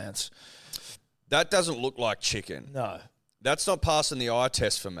at a glance. That doesn't look like chicken. No. That's not passing the eye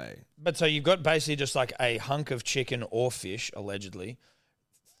test for me. But so you've got basically just like a hunk of chicken or fish, allegedly,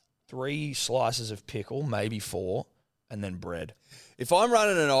 3 slices of pickle, maybe 4, and then bread. If I'm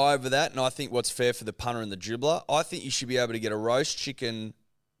running an eye over that and I think what's fair for the punter and the dribbler, I think you should be able to get a roast chicken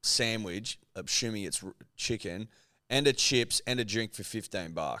sandwich, assuming it's chicken, and a chips and a drink for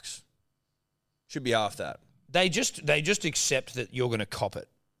 $15. Should be half that. They just accept that you're going to cop it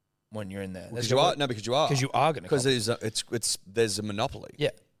when you're in there. Because you are. No, because you are. Because you are going to cop Because it. there's a monopoly. Yeah.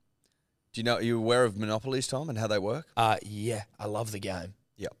 Do you know? Are you aware of monopolies, Tom, and how they work? Yeah. I love the game.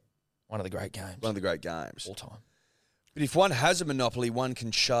 Yep. One of the great games. One of the great games. All time. But if one has a monopoly, one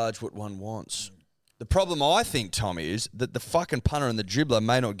can charge what one wants. The problem, I think, Tom, is that the fucking punter and the dribbler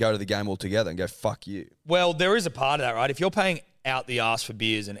may not go to the game altogether and go, fuck you. Well, there is a part of that, right? If you're paying out the arse for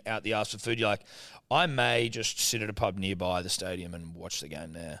beers and out the arse for food, you're like, I may just sit at a pub nearby the stadium and watch the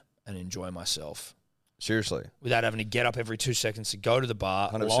game there and enjoy myself Seriously. without having to get up every 2 seconds to go to the bar,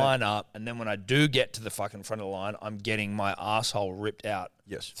 100%. line up, and then when I do get to the fucking front of the line, I'm getting my asshole ripped out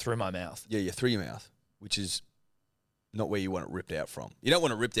Yes. through my mouth. Yeah, through your mouth, which is not where you want it ripped out from. You don't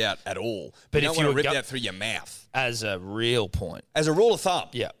want it ripped out at all. But you if don't want you it ripped were out through your mouth. As a real point. As a rule of thumb.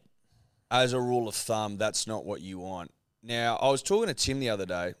 Yeah. As a rule of thumb, that's not what you want. Now, I was talking to Tim the other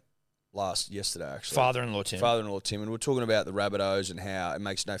day, yesterday actually. Father-in-law Tim. Father-in-law Tim, and we're talking about the Rabbitohs and how it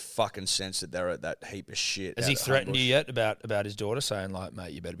makes no fucking sense that they're at that heap of shit. Has he threatened you yet about his daughter, saying like,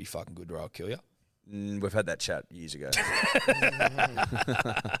 mate, you better be fucking good or I'll kill you? We've had that chat years ago.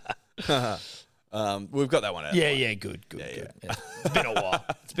 We've got that one out. Yeah, good. Yeah.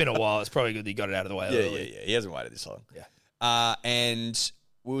 It's been a while. It's probably good that you got it out of the way early. Yeah. He hasn't waited this long. Yeah. And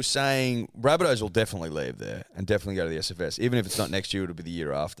we were saying Rabbitohs will definitely leave there and definitely go to the SFS. Even if it's not next year, it'll be the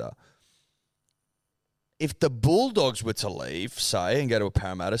year after. If the Bulldogs were to leave, say, and go to a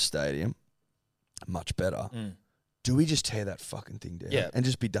Parramatta stadium, much better. Do we just tear that fucking thing down and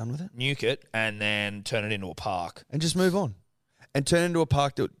just be done with it? Nuke it and then turn it into a park. And just move on. And turn it into a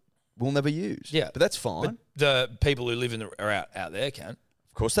park that we'll never use. Yeah. But that's fine. But the people who live are out there can.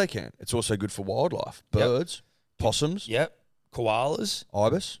 Of course they can. It's also good for wildlife. Birds, possums. Yep. Koalas.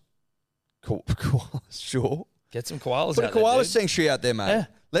 Ibis. Koalas, sure. Get some koalas Put out a there, koala dude. sanctuary out there, mate. Yeah.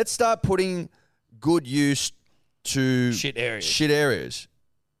 Let's start putting good use to Shit areas. Shit areas.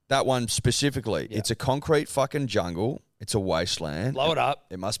 That one specifically. Yeah. It's a concrete fucking jungle. It's a wasteland. Blow it up.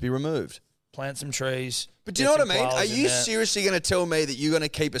 It must be removed. Plant some trees. But do you know what I mean? Are you seriously going to tell me that you're going to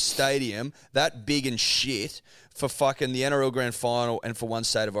keep a stadium that big and shit for fucking the NRL Grand Final and for one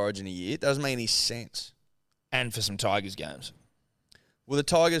State of Origin a year? It doesn't make any sense. And for some Tigers games. Well, the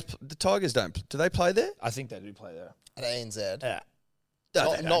Tigers don't. Do they play there? I think they do play there. At ANZ. Yeah.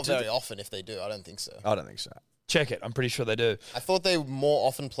 Not very often if they do. I don't think so. I don't think so. Check it. I'm pretty sure they do. I thought they more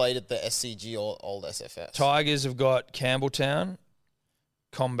often played at the SCG or old SFS. Tigers have got Campbelltown,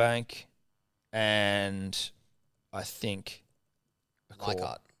 Combank, and I think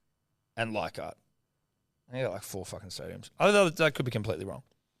Leichhardt. And Leichhardt. They got like 4 fucking stadiums. Although that could be completely wrong.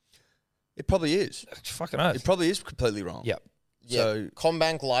 It probably is. Fucking oath. It probably is completely wrong. Yep. Yeah, So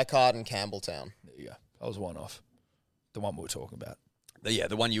Combank, Leichhardt, and Campbelltown. There you go. I was one off. The one we were talking about.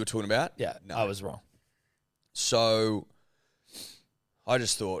 the one you were talking about? Yeah, No. I was wrong. So I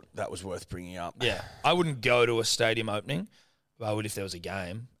just thought that was worth bringing up. Yeah, I wouldn't go to a stadium opening, but I would if there was a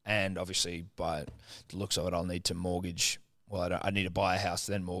game. And obviously, by the looks of it, I'll need to mortgage. Well, I need to buy a house,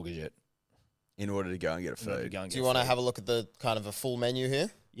 then mortgage it. In order to go and get a food. Do you want to have a look at the kind of a full menu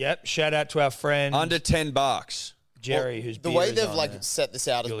here? Yep. Shout out to our friend Under $10. Jerry, Well, who's the way they've set this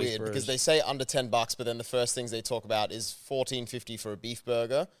out is Gillies weird Brews. because they say under $10, but then the first things they talk about is $14.50 for a beef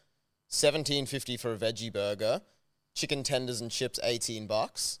burger, $17.50 for a veggie burger, chicken tenders and chips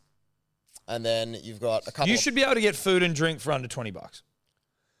 $18, and then you've got a couple. You should be able to get food and drink for under $20.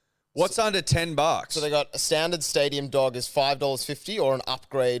 What's under $10? So they got a standard stadium dog is $5.50 or an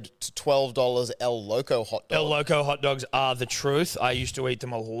upgrade to $12 El Loco hot dog. El Loco hot dogs are the truth. I used to eat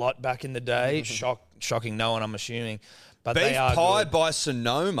them a lot back in the day. Shocking no one, I'm assuming. But Beef they are pie good. by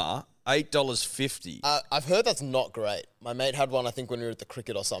Sonoma, $8.50. I've heard that's not great. My mate had one, I think, when we were at the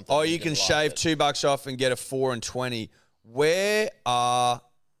cricket or something. Oh, He you can didn't shave like it. $2 off and get a 4 and 20. Where are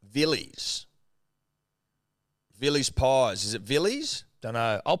Villies? Villies pies. Is it Villies? Don't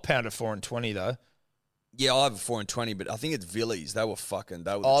know. I'll pound a 4 and 20 though. Yeah, I'll have a 4 and 20, but I think it's Villies. They were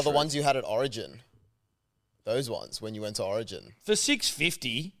The truth. ones you had at Origin. Those ones when you went to Origin. For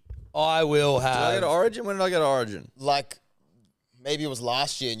 $6.50, I will Did I have. go to Origin? When did I go to Origin? Like, maybe it was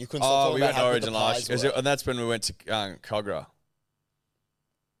last year and you couldn't stop Oh, talking we about went to how good Origin the last pies year. were. And that's when we went to Cogra.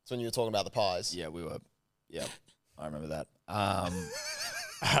 That's when you were talking about the pies. Yeah, we were. Yeah, I remember that.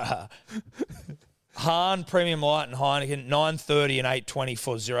 Hahn Premium Light and Heineken, $9.30 and $8.20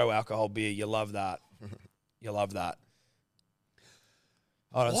 for zero alcohol beer. You love that. You love that.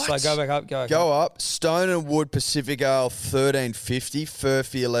 All right, so What? go back up. Go. Go up. Stone and Wood Pacific Ale, $13.50.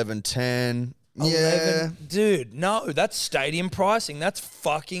 Furphy, $11.10. Yeah. Dude, no, that's stadium pricing. That's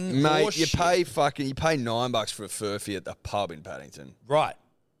fucking Mate, you horseshit. pay $9 for a Furphy at the pub in Paddington. Right.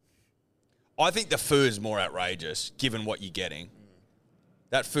 I think the food's more outrageous, given what you're getting.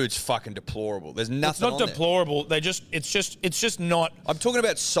 That food's fucking deplorable. There's nothing It's not on there. deplorable. It's just not. I'm talking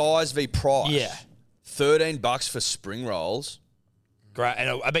about size v price. Yeah. $13 for spring rolls. Great,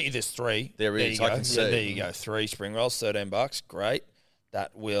 and I bet you there's 3. There is, you I go. can see. There you go. 3 spring rolls, $13. Great.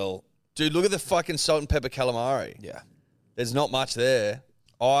 That will. Dude, look at the fucking salt and pepper calamari. Yeah. There's not much there.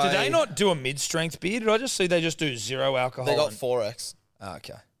 Did they not do a mid-strength beer? Did I just see they just do zero alcohol? They got and- 4X. Oh,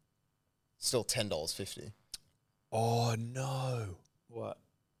 okay. Still $10.50. Oh, no. What?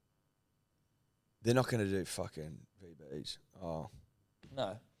 They're not going to do fucking VBs. Oh.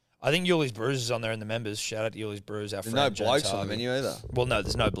 No. I think Yuli's Brews is on there in the members. Shout out to Yuli's Brews, our There's friend no James blokes on the Harvey. menu either. Well, no,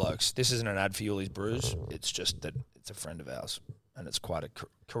 there's no blokes. This isn't an ad for Yuli's Brews. It's just that it's a friend of ours, and it's quite a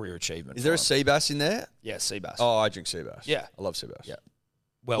career achievement. Is there a for him. Seabass in there? Yeah, Seabass. Oh, I drink Seabass. Yeah. I love Seabass. Yeah.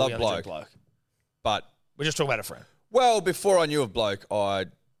 Well, love we only drink bloke. bloke. But, We're just talking about a friend. well, before I knew of bloke, I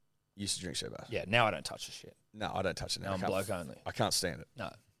Used to drink sea bass. Yeah, now I don't touch the shit. No, I don't touch it now. Now I'm I can't- bloke only. I can't stand it. No.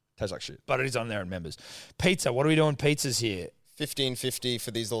 Tastes like shit. But it is on there in members. Pizza, what are we doing pizzas here? $15.50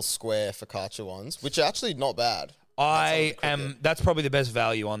 for these little square focaccia ones, which are actually not bad. That's probably the best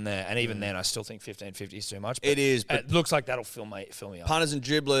value on there. And even then, I still think $15.50 is too much. But It is, but it looks like that'll fill me up. punters and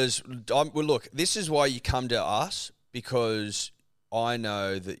dribblers, well, look, this is why you come to us, because I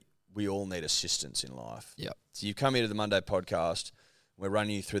know that we all need assistance in life. Yep. So you come here to the Monday podcast, we're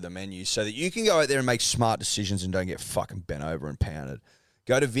running you through the menu so that you can go out there and make smart decisions and don't get fucking bent over and pounded.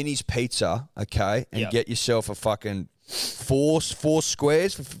 Go to Vinny's Pizza, okay, and Yep. get yourself a fucking four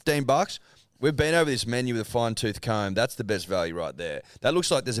squares for $15. We've been over this menu with a fine-tooth comb. That's the best value right there. That looks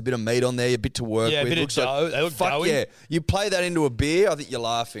like there's a bit of meat on there, a bit to work Yeah, a with. bit of Looks like, dough. They look fuck doughy. yeah. You play that into a beer, I think you're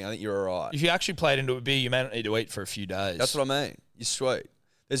laughing. I think you're all right. If you actually played into a beer, you may not need to eat for a few days. That's what I mean. You're sweet.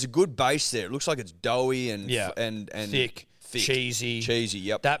 There's a good base there. It looks like it's doughy and Yeah. and thick, cheesy. Cheesy,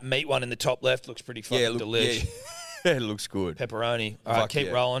 yep. That meat one in the top left looks pretty fucking delish. Yeah, it looks good. Pepperoni. All right, Fuck keep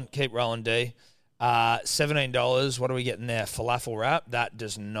yeah. rolling. Keep rolling, D. $17. What are we getting there? Falafel wrap. That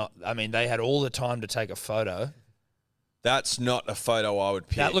does not. I mean, they had all the time to take a photo. That's not a photo I would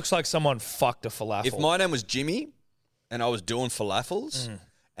pick. That looks like someone fucked a falafel. If my name was Jimmy and I was doing falafels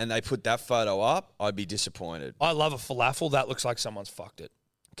and they put that photo up, I'd be disappointed. I love a falafel. That looks like someone's fucked it.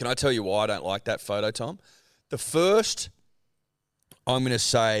 Can I tell you why I don't like that photo, Tom? The first, I'm going to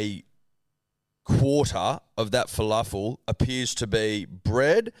say, quarter of that falafel appears to be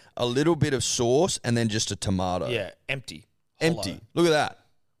bread, a little bit of sauce, and then just a tomato. Yeah, empty. Empty. Hollow. Look at that.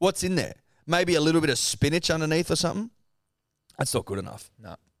 What's in there? Maybe a little bit of spinach underneath or something? That's not good enough.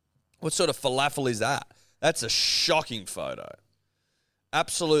 No. What sort of falafel is that? That's a shocking photo.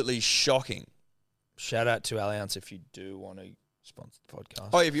 Absolutely shocking. Shout out to Allianz if you do want to sponsor the podcast.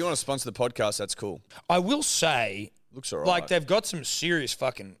 Oh, if you want to sponsor the podcast, that's cool. I will say, Looks all right. like, they've got some serious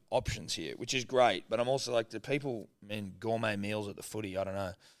fucking options here, which is great. But I'm also like, the people in gourmet meals at the footy, I don't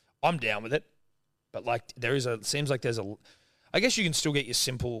know. I'm down with it. But, like, seems like there's I guess you can still get your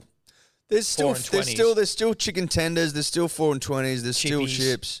simple. There's still 4 and 20s. there's still chicken tenders, there's still 4 and 20s, there's still Chippies.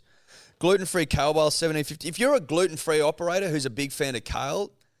 chips. Gluten-free kale bowl, $17.50. If you're a gluten-free operator who's a big fan of kale,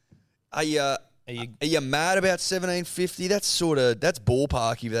 are you mad about $17.50? That's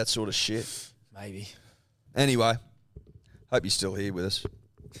ballparky for that sort of shit. Maybe. Anyway, hope you're still here with us.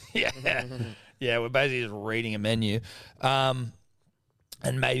 Yeah. Yeah, we're basically just reading a menu.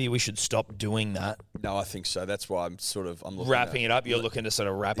 And maybe we should stop doing that. No, I think so. That's why I'm looking Wrapping it up. You're looking to sort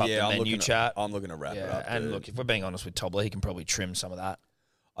of wrap up the menu chat. I'm looking to wrap it up. And dude. look, if we're being honest with Tobler, he can probably trim some of that.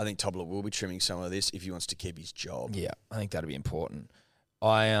 I think Tobler will be trimming some of this if he wants to keep his job. Yeah, I think that'd be important.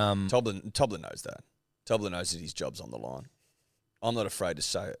 Tobler knows that. Tobler knows that his job's on the line. I'm not afraid to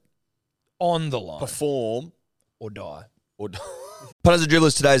say it. On the line. Perform Or die. or Punters and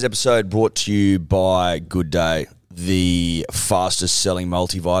Dribblers, today's episode brought to you by Good Day, the fastest selling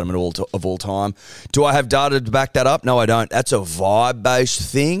multivitamin of all time. Do I have data to back that up? No, I don't. That's a vibe-based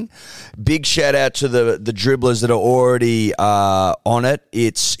thing. Big shout out to the dribblers that are already on it.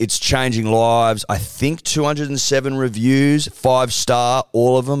 It's changing lives. I think 207 reviews, 5-star,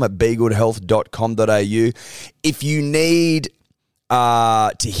 all of them at begoodhealth.com.au. If you need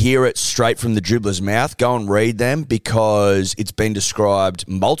to hear it straight from the dribbler's mouth, go and read them because it's been described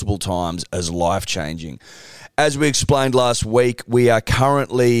multiple times as life-changing. As we explained last week, we are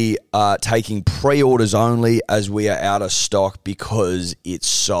currently taking pre-orders only as we are out of stock because it's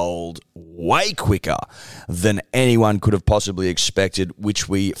sold way quicker than anyone could have possibly expected, which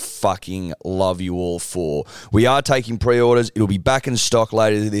we fucking love you all for. We are taking pre-orders. It'll be back in stock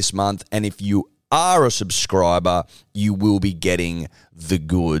later this month, and if you are a subscriber, you will be getting the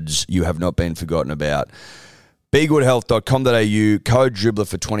goods. You have not been forgotten about. BeGoodHealth.com.au, code Dribbler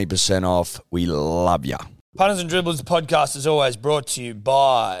for 20% off. We love ya. Punters and Dribblers, the podcast is always brought to you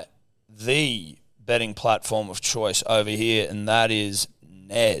by the betting platform of choice over here, and that is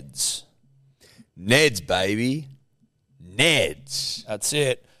Neds. Neds, baby. Neds. That's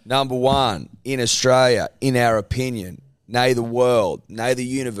it. Number one in Australia, in our opinion. Nay the world, nay the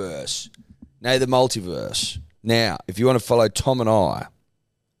universe, nay the multiverse. Now, if you want to follow Tom and I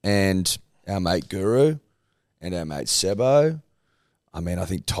and our mate Guru and our mate Sebo, I mean, I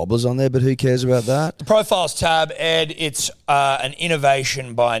think Tobler's on there, but who cares about that? The Profiles tab, Ed, it's an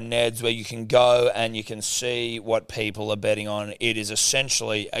innovation by Neds where you can go and you can see what people are betting on. It is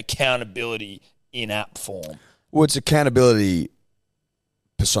essentially accountability in app form. Well, it's accountability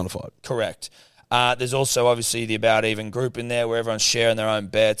personified. Correct. There's also obviously the About Even group in there where everyone's sharing their own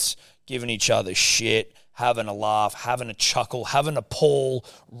bets, giving each other shit, having a laugh, having a chuckle, having a Paul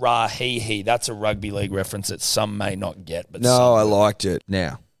Rahihi. That's a rugby league reference that some may not get. But No, I liked it.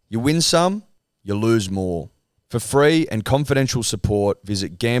 Now, You win some, you lose more. For free and confidential support,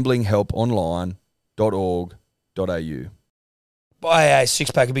 visit gamblinghelponline.org.au. Buy a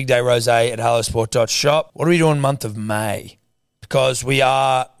 6-pack of Big Day Rosé at hellosport.shop. What are we doing month of May? Because we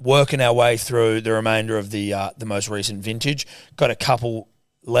are working our way through the remainder of the most recent vintage. Got a couple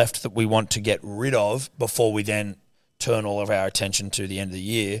left that we want to get rid of before we then turn all of our attention to the end of the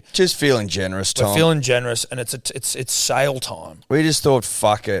year. Just feeling generous, Tom. We're feeling generous, and it's sale time. We just thought,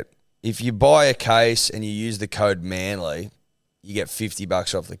 fuck it. If you buy a case and you use the code MANLY, you get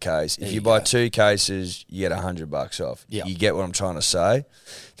 $50 off the case. If you buy 2 cases, you get $100 off. Yep. You get what I'm trying to say?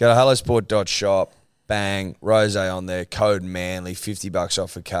 Go to hellosport.shop, bang, rosé on there, code MANLY, $50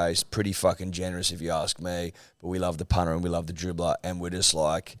 off a case. Pretty fucking generous if you ask me. But we love the punter and we love the dribbler, and we're just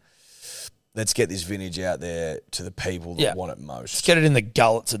like, let's get this vintage out there to the people that want it most. Let's get it in the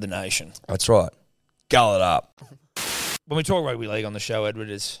gullets of the nation. That's right. Gull it up. When we talk rugby league on the show, Edward,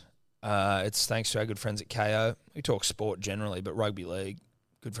 it's thanks to our good friends at KO. We talk sport generally, but rugby league,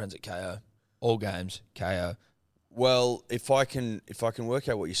 good friends at KO. All games, KO. Well, if I can work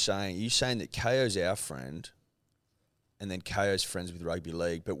out what you're saying, are you saying that KO's our friend and then KO's friends with rugby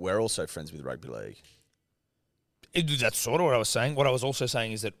league, but we're also friends with rugby league? That's sort of what I was saying. What I was also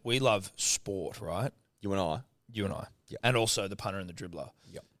saying is that we love sport, right? You and I? You and I. Yep. And also the punter and the dribbler.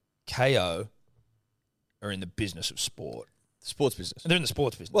 Yep. KO are in the business of sport. Sports business. They're in the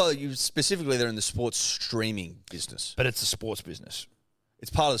sports business. Well, they're in the sports streaming business. But it's the sports business. It's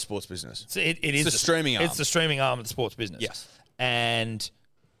part of the sports business. It is the streaming arm. It's the streaming arm of the sports business. Yes. And,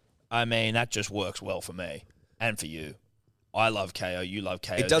 I mean, that just works well for me and for you. I love KO. You love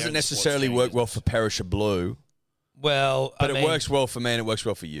KO. It doesn't necessarily work well for Perisher Blue. Well, but it works well for me and it works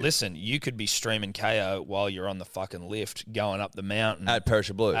well for you. Listen, you could be streaming KO while you're on the fucking lift going up the mountain. At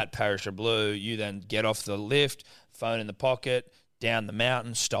Perisher Blue. At Perisher Blue. You then get off the lift, phone in the pocket, down the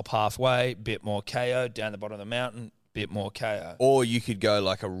mountain, stop halfway, bit more KO, down the bottom of the mountain, bit more KO. Or you could go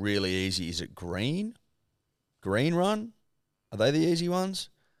like a really easy, is it green? Green run? Are they the easy ones?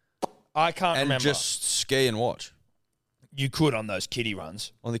 I can't remember. And just ski and watch. You could on those kiddie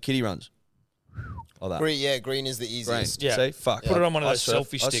runs. On the kiddie runs. Like that. Green is the easiest. Green. Yeah. See? Fuck. Put it on one of those surf.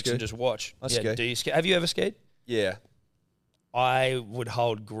 selfie sticks and just watch. I ski. Do you ski? Have you ever skied? Yeah. I would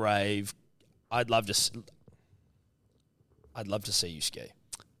hold grave. I'd love to see you ski.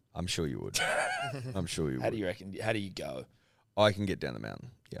 I'm sure you would. I'm sure you would. How do you reckon? How do you go? I can get down the mountain.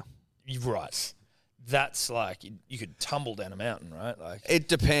 Yeah. You're right. That's like you could tumble down a mountain, right? Like it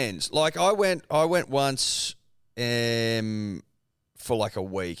depends. Like I went once for like a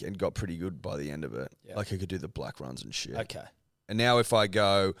week and got pretty good by the end of it. Yeah. Like I could do the black runs and shit. Okay. And now if I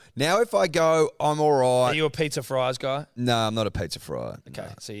go, I'm all right. Are you a pizza fries guy? No, I'm not a pizza fryer. Okay, no.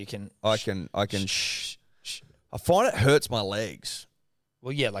 so you can. I can. I find it hurts my legs.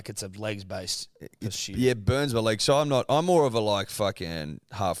 Well, yeah, like it's a legs based pursuit. Yeah, it burns my legs. So I'm more of a like fucking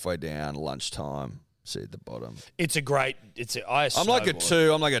halfway down lunchtime. See at the bottom. I'm like a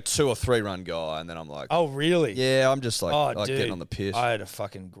 2 or 3 run guy, and then I'm like, oh really? Yeah, I'm just like, dude, getting on the piss. I had a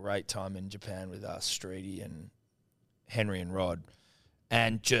fucking great time in Japan with Streety and Henry and Rod,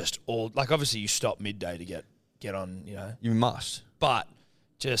 and just all like obviously you stop midday to get on, you know. You must, but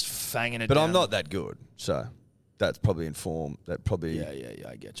just fanging it. But down. I'm not that good, so that's probably yeah,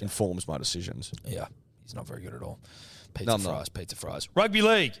 I get you. Informs my decisions. Yeah, he's not very good at all. Pizza fries. Rugby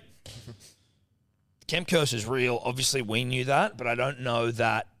league. Kemp curse is real. Obviously, we knew that, but I don't know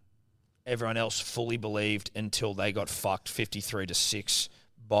that everyone else fully believed until they got fucked 53-6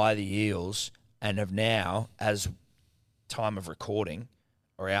 by the Eels and have now, as time of recording,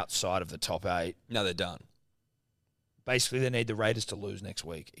 are outside of the top 8. No, they're done. Basically, they need the Raiders to lose next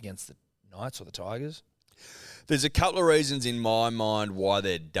week against the Knights or the Tigers. There's a couple of reasons in my mind why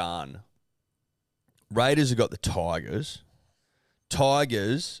they're done. Raiders have got the Tigers.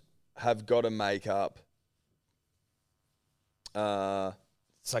 Tigers have got to make up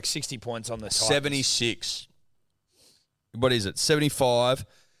it's like 60 points on the Titans. 76. What is it? 75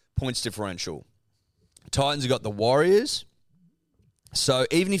 points differential. Titans have got the Warriors. So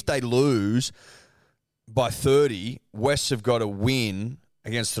even if they lose by 30, Wests have got to win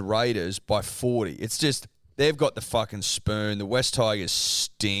against the Raiders by 40. It's just, they've got the fucking spoon. The West Tigers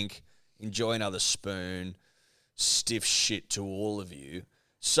stink. Enjoy another spoon. Stiff shit to all of you.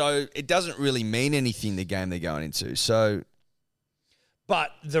 So it doesn't really mean anything, the game they're going into.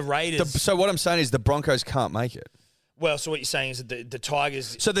 But the Raiders... So what I'm saying is the Broncos can't make it. Well, so what you're saying is that the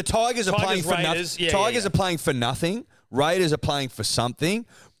Tigers... So the Tigers are playing for nothing. Tigers are playing for nothing. Raiders are playing for something.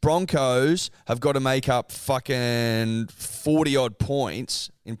 Broncos have got to make up fucking 40-odd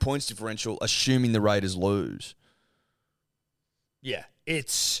points in points differential, assuming the Raiders lose. Yeah.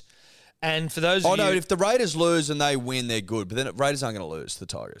 it's and for those. Oh of no! you, If the Raiders lose and they win, they're good. But then Raiders aren't going to lose to the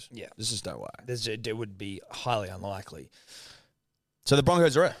Tigers. Yeah. There's just no way. it would be highly unlikely. So the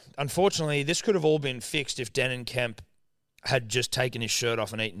Broncos are out. Unfortunately, this could have all been fixed if Denon Kemp had just taken his shirt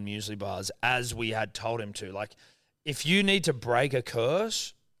off and eaten muesli bars as we had told him to. Like, if you need to break a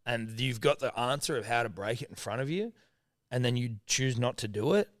curse and you've got the answer of how to break it in front of you, and then you choose not to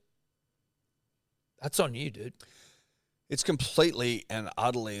do it, that's on you, dude. It's completely and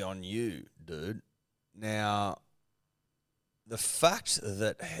utterly on you, dude. Now, the fact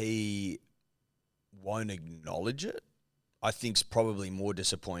that he won't acknowledge it, I think, is probably more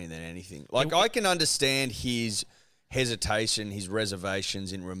disappointing than anything. Like, I can understand his hesitation, his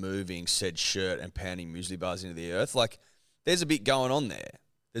reservations in removing said shirt and pounding muesli bars into the earth. Like, there's a bit going on there.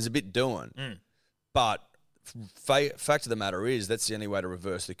 There's a bit doing. But fact of the matter is, that's the only way to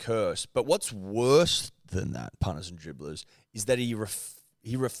reverse the curse. But what's worse than that, punters and dribblers, is that he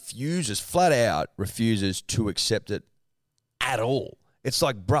refuses, flat out refuses to accept it at all. It's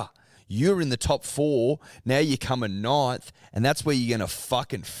like, bruh, you're in the top 4, now you come in 9th, and that's where you're going to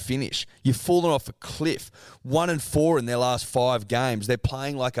fucking finish. You've fallen off a cliff. 1-4 in their last 5 games. They're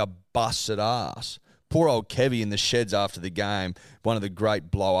playing like a busted ass. Poor old Kevy in the sheds after the game, one of the great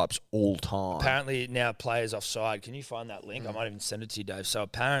blow-ups all time. Apparently now players offside. Can you find that link? I might even send it to you, Dave. So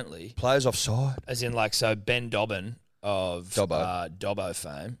apparently, Players offside. as in like, so Ben Dobbin of Dobbo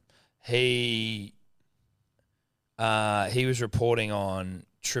fame, he was reporting on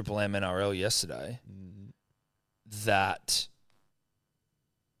Triple M NRL yesterday that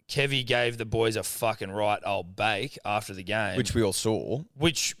Kevy gave the boys a fucking right old bake after the game, Which we all saw.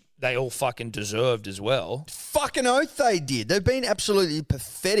 which they all fucking deserved as well. Fucking oath they did. They've been absolutely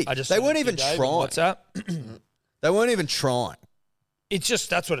pathetic. They weren't even trying. What's up? They weren't even trying. It's just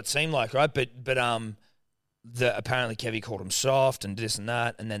that's what it seemed like, right? But apparently Kevy called him soft and this and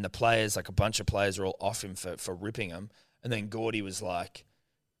that, and then the players, like a bunch of players, are all off him for ripping him, and then Gordy was like,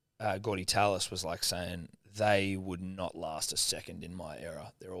 Gordy Tallis was like saying they would not last a second in my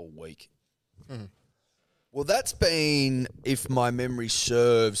era. They're all weak. Well, that's been, if my memory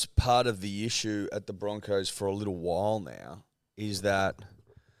serves, part of the issue at the Broncos for a little while now, is that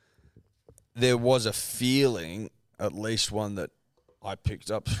there was a feeling, at least one that I picked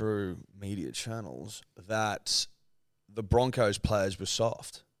up through media channels, that the Broncos players were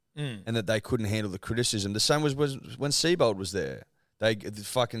soft and that they couldn't handle the criticism. The same was when Seabold was there. They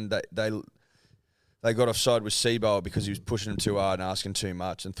got offside with Seabold because he was pushing them too hard and asking too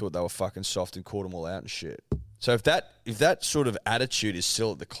much and thought they were fucking soft and called them all out and shit. So if that sort of attitude is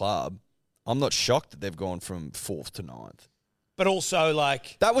still at the club, I'm not shocked that they've gone from 4th to 9th. But also,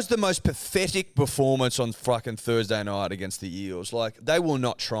 like, That was the most pathetic performance on fucking Thursday night against the Eels. Like, they were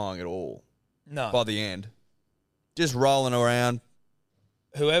not trying at all no. by the end. Just rolling around.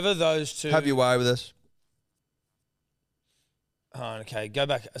 Whoever those two... Have your way with us. Oh, okay, go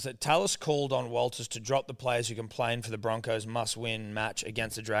back. So Tallis called on Walters to drop the players who complained for the Broncos' must-win match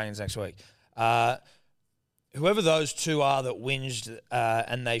against the Dragons next week. Whoever those two are that whinged,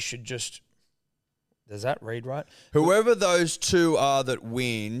 and they should just... Does that read right? Whoever those two are that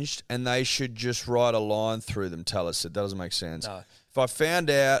whinged, and they should just write a line through them, tell us. It doesn't make sense. No. If I found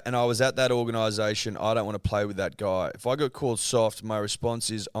out and I was at that organisation, I don't want to play with that guy. If I got called soft, my response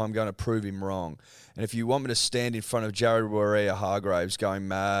is I'm going to prove him wrong. And if you want me to stand in front of Jared Warrior-Hargraves going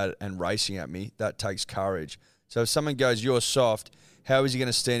mad and racing at me, that takes courage. So if someone goes, you're soft, how is he going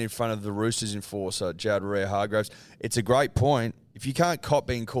to stand in front of the Roosters enforcer, Jared Warrior-Hargraves? It's a great point. If you can't cop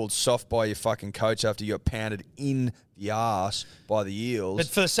being called soft by your fucking coach after you got pounded in the arse by the Eels. But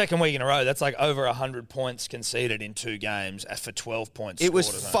for the second week in a row, that's like over 100 points conceded in 2 games for 12 points. It was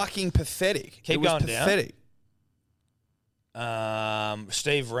scored, fucking pathetic. Keep it was going pathetic. down.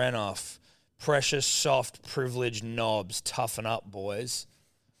 Steve Renoff. Precious, soft, privileged knobs. Toughen up, boys.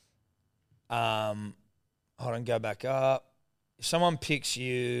 Hold on, go back up. If someone picks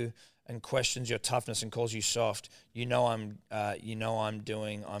you and questions your toughness and calls you soft, you know what I'm doing. You know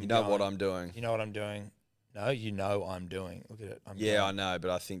what I'm doing. You know what I'm doing. No, you know I'm doing. Look at it. Yeah, I know,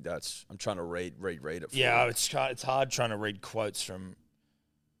 but I think I'm trying to read it for Yeah, you. it's hard trying to read quotes from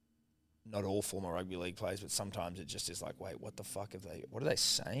not all former rugby league players, but sometimes it just is like, wait, what the fuck what are they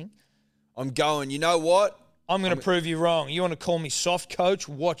saying? I'm going, you know what? I'm going to prove you wrong. You want to call me soft, coach?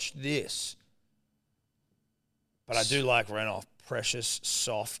 Watch this. But I do like Renoff. Precious,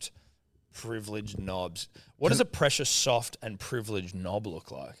 soft, privileged knobs. What does a precious, soft, and privileged knob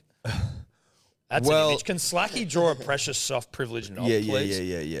look like? That's an image. Can Slacky draw a precious, soft, privileged knob, please?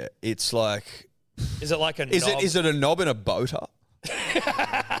 Yeah. It's like... Is it like a knob? Is it a knob in a boater?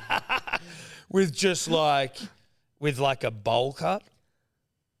 With just like... With like a bowl cut?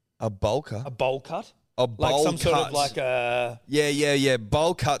 A bowl cut? A bowl cut? A Like bowl some sort of cut. like a... Yeah.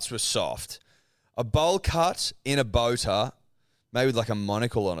 Bowl cuts were soft. A bowl cut in a boater, maybe with like a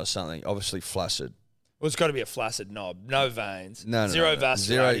monocle on or something, obviously flaccid. Well, it's got to be a flaccid knob. No veins. No. Zero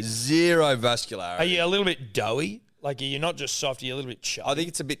vascularity. Zero vascularity. Are you a little bit doughy? Like, are you not just soft, you're a little bit chubby? I think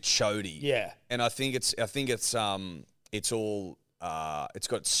it's a bit chody. Yeah. And I think it's all it's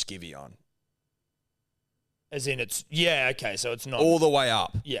got skivvy on. As in it's... Yeah, okay, so it's not... All the way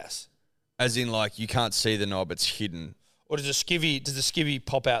up. Yes. As in, like, you can't see the knob, it's hidden. Or does the skivvy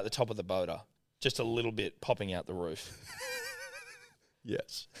pop out the top of the boater? Just a little bit popping out the roof.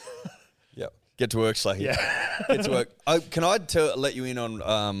 Yes. Yep. Get to work, Slacky. Yeah. Get to work. Can I let you in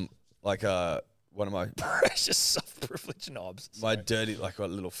on one of my Precious soft privilege knobs. my dirty a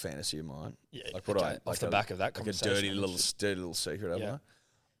little fantasy of mine? Yeah, Like what okay, I off the back of that like a conversation. dirty little secret. Yeah.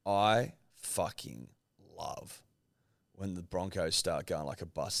 I fucking love when the Broncos start going like a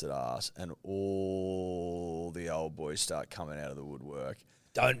busted ass and all the old boys start coming out of the woodwork.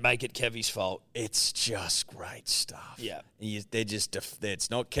 Don't make it Kevy's fault. It's just great stuff. Yeah. They're just, it's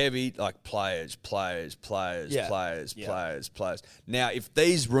not Kevy, like players. Yeah. Now, if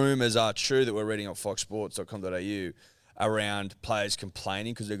these rumours are true that we're reading on foxsports.com.au around players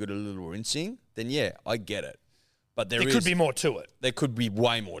complaining because they've got a little rinsing, then yeah, I get it. But There could be more to it. There could be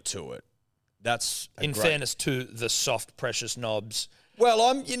way more to it. That's In fairness to the soft, precious knobs.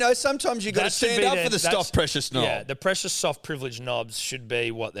 Well, sometimes you got to That should stand be up their- for the that's- soft, precious knob. Yeah, the precious, soft, privileged knobs should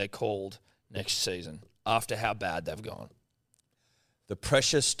be what they're called next season after how bad they've gone. The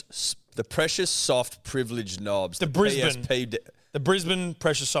precious, soft, privileged knobs. The Brisbane. PSP, The Brisbane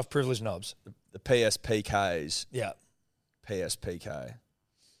precious, soft, privileged knobs. the PSPKs. Yeah. PSPK.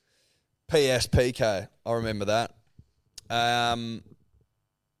 I remember that.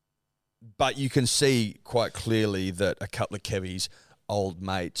 But you can see quite clearly that a couple of Kevy's old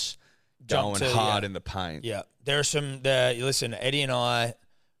mates Jumped going to, hard yeah. in the paint. Yeah. There are some, listen, Eddie and I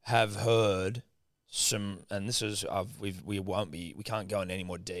have heard some, and this is, we can't go into any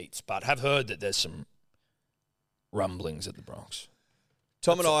more deets, but have heard that there's some rumblings at the Bronx.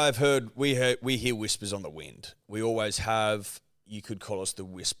 Tom and I have heard, we hear whispers on the wind. We always have. You could call us the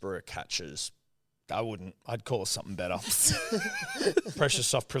whisperer catchers. I wouldn't. I'd call us something better. Precious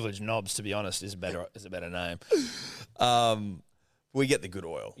soft privileged knobs, to be honest, is a better name. We get the good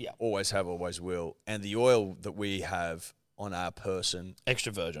oil. Yeah. Always have, always will. And the oil that we have on our person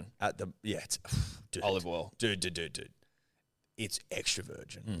Extra virgin. it's dude, Olive oil. Dude. It's extra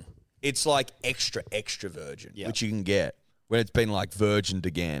virgin. It's like extra virgin, Yeah. which you can get when it's been like virgined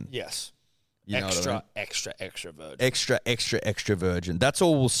again. Yes. You know what I mean? Extra virgin. Extra virgin. That's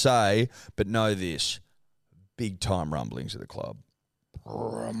all we'll say, but know this. Big time rumblings at the club.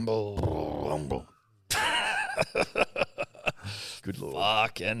 Rumble. Good lord.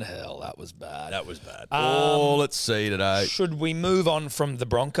 Fucking hell, that was bad. That was bad. Let's see today. Should we move on from the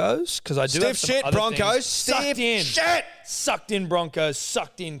Broncos? Because I do Stiff have some shit, other Broncos. things. Sucked Stiff in. shit. Sucked in Broncos.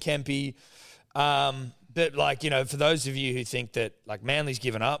 Sucked in Kempy. But, like, for those of you who think that, like, Manly's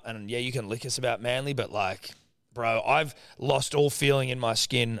given up, and, yeah, you can lick us about Manly, but, like, bro, I've lost all feeling in my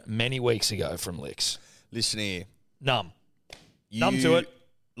skin many weeks ago from licks. Listen here. Numb to it.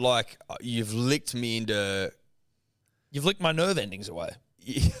 Like, you've licked me into... You've licked my nerve endings away.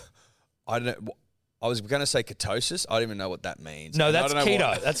 I don't know. I was going to say ketosis. I don't even know what that means. No, And I that's don't know keto.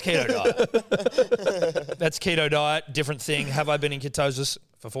 what- That's keto diet. That's keto diet. Different thing. Have I been in ketosis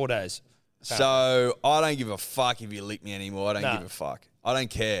for 4 days? So I don't give a fuck if you lick me anymore. I don't Nah. give a fuck. I don't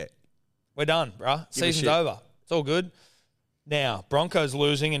care. We're done, bruh. Give a Season's shit. over. It's all good. Now, Broncos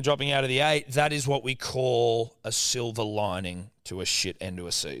losing and dropping out of the 8, that is what we call a silver lining to a shit end to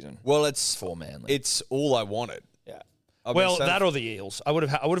a season Well, it's for Manly. it's all I wanted. Yeah. I've Well, been saying- that or the Eels. I would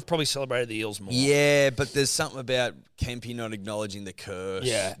have probably celebrated the Eels more. Yeah, but there's something about Kempy not acknowledging the curse.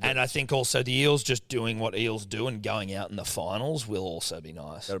 Yeah, and I think also the Eels just doing what Eels do and going out in the finals will also be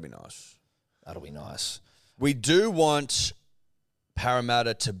nice. That'll be nice. That'll be nice. We do want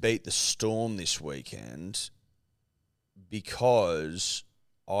Parramatta to beat the Storm this weekend because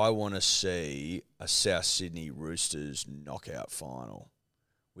I want to see a South Sydney Roosters knockout final,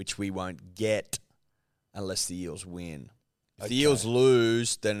 which we won't get unless the Eels win. If the Eels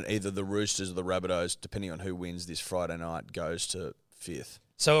lose, then either the Roosters or the Rabbitohs, depending on who wins this Friday night, goes to 5th.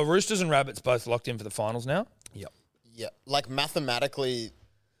 So are Roosters and Rabbits both locked in for the finals now? Yep. Yeah, like mathematically,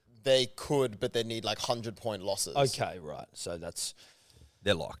 they could, but they need like 100-point losses. Okay, right. So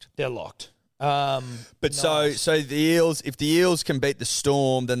They're locked. they're locked. But Nice. so the Eels, if the Eels can beat the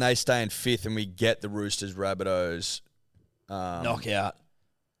Storm, then they stay in 5th, and we get the Roosters, Rabbitohs, knockout.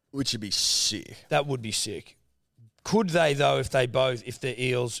 which would be sick. That would be sick. Could they though? If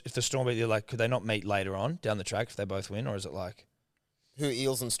the Storm beat, like, could they not meet later on down the track if they both win, or is it like Who,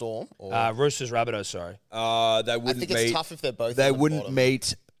 Eels and Storm? Or? Roosters, Rabbitohs? Sorry, They wouldn't I think it's tough if they're both. They on the wouldn't bottom.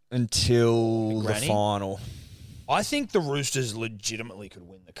 meet until the Granny? final. I think the Roosters legitimately could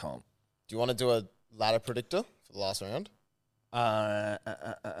win the comp. Do you want to do a ladder predictor for the last round? How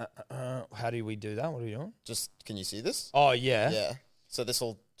do we do that? What are we doing? Just can you see this? Oh yeah. Yeah. So this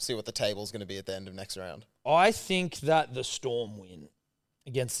will see what the table's going to be at the end of next round. I think that the Storm win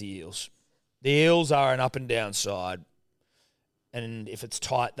against the Eels. The Eels are an up and down side, and if it's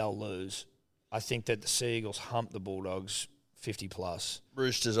tight, they'll lose. I think that the Sea Eagles hump the Bulldogs 50 plus.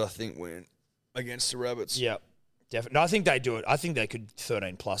 Roosters, I think, win against the Rabbits. Yep, definitely. No, I think they do it. I think they could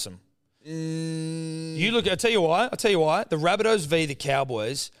 13 plus them. You look. I'll tell you why. The Rabbitohs v the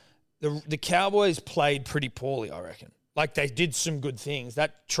Cowboys. The Cowboys played pretty poorly, I reckon. Like, they did some good things.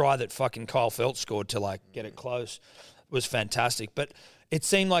 That try that fucking Kyle Feldt scored to, like, get it close was fantastic. But it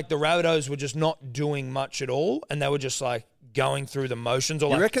seemed like the Rabbitohs were just not doing much at all, and they were just, like, going through the motions. Or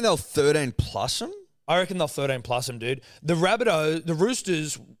You like, reckon they'll 13 plus them? I reckon they'll 13 plus them, dude. The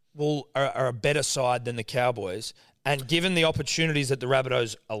Roosters are a better side than the Cowboys, and given the opportunities that the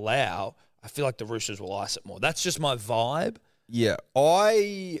Rabbitohs allow, I feel like the Roosters will ice it more. That's just my vibe. Yeah.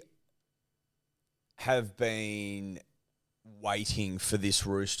 I have been waiting for this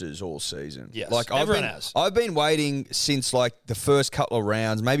Roosters all season. Yes, like everyone has. I've been waiting since like the first couple of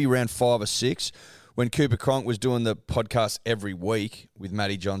rounds, maybe round 5 or 6, when Cooper Cronk was doing the podcast every week with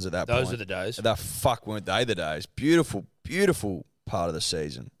Matty Johns at that point. Those are the days. The fuck weren't they the days? Beautiful, beautiful part of the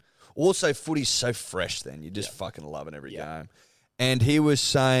season. Also, footy's so fresh then. You're just fucking loving every game. And he was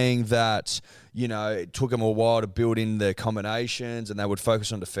saying that, you know, it took him a while to build in the combinations and they would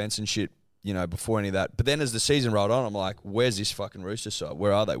focus on defence and shit, you know, before any of that. But then as the season rolled on, I'm like, where's this fucking Rooster side?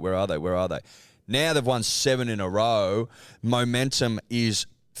 Where are they? Where are they? Where are they? Now they've won 7 in a row. Momentum is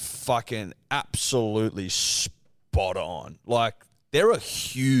fucking absolutely spot on. Like, they're a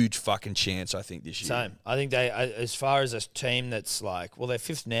huge fucking chance, I think, this year. Same. I think they, as far as a team that's like, well, they're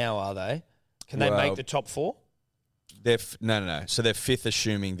 5th now, are they? Can they Well, make the top 4? They're no. So they're 5th,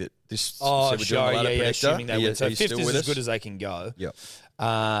 assuming that this. Oh, so we're doing sure. the ladder Yeah, predictor. assuming they Are you- win. So are you 5th still is with as us? good as they can go. Yep.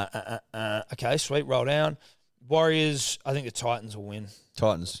 Okay, sweet. Roll down. Warriors, I think the Titans will win.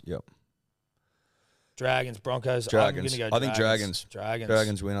 Titans. Yep. Dragons, Broncos. Dragons. I'm gonna go I think Dragons.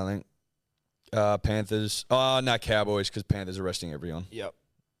 Dragons win, I think. Panthers. Oh, no, Cowboys, because Panthers are resting everyone. Yep.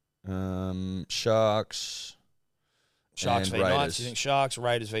 Sharks. Sharks and v Raiders. Knights. You think Sharks?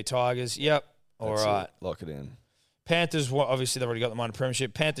 Raiders v Tigers. Yep. All That's right. it. Lock it in. Panthers, well, obviously they've already got them on the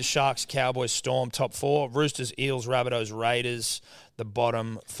premiership. Panthers, Sharks, Cowboys, Storm, top 4. Roosters, Eels, Rabbitohs, Raiders, the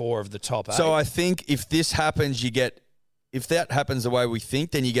bottom 4 of the top 8. So I think if this happens, if that happens the way we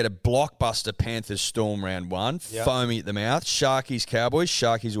think, then you get a blockbuster Panthers Storm round 1, Yep. foamy at the mouth. Sharkies, Cowboys.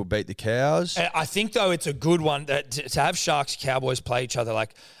 Sharkies will beat the Cows. I think, though, it's a good one that to have Sharks, Cowboys play each other.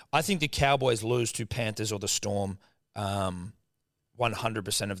 Like, I think the Cowboys lose to Panthers or the Storm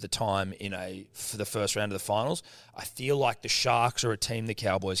 100% of the time for the first round of the finals. I feel like the Sharks are a team the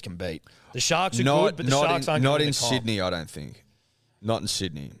Cowboys can beat. The Sharks are good, but the Sharks aren't not good in Sydney, I don't think. Not in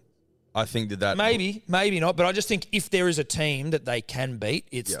Sydney. I think that Maybe not. But I just think if there is a team that they can beat,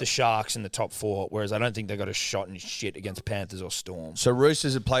 it's the Sharks in the top 4. Whereas I don't think they got a shot in shit against Panthers or Storm. So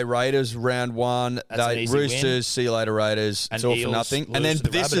Roosters would play Raiders round 1. That's an easy Roosters, win. see you later, Raiders. And It's all for Eels nothing. lose And then to the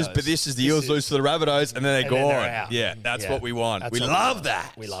this is Rabbitohs. the Eels lose to the Rabbitohs, and then they're And then gone. they're out. Yeah, that's Yeah. what we want. That's We what love want.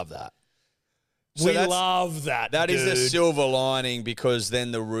 that. We love that. So we that's- love that. That is the dude. silver lining, because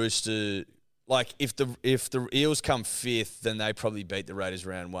then the Rooster, like if the Eels come 5th, then they probably beat the Raiders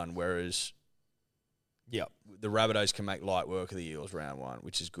round 1, whereas Yep. the Rabbitohs can make light work of the Eels round 1,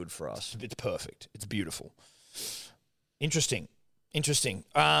 which is good for us. It's perfect. It's beautiful. Interesting.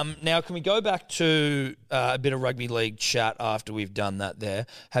 Now, can we go back to a bit of rugby league chat after we've done that there?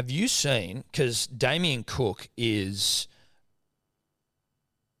 Have you seen, because Damien Cook he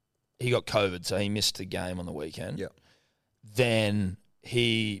got COVID, so he missed the game on the weekend. Yep. Then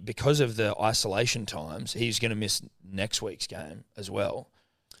because of the isolation times, he's going to miss next week's game as well.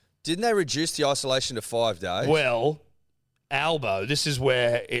 Didn't they reduce the isolation to 5 days? Well, Albo, this is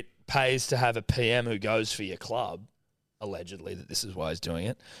where it pays to have a PM who goes for your club, allegedly that this is why he's doing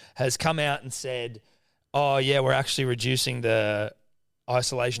it, has come out and said, oh, yeah, we're actually reducing the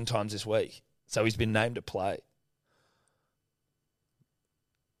isolation times this week. So he's been named to play.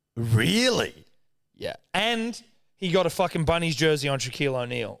 Really? Yeah. And he got a fucking Bunnies jersey on Shaquille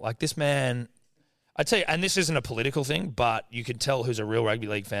O'Neal. Like, this man, I tell you, and this isn't a political thing, but you can tell who's a real rugby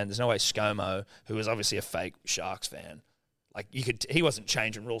league fan. There's no way ScoMo, who is obviously a fake Sharks fan, Like he wasn't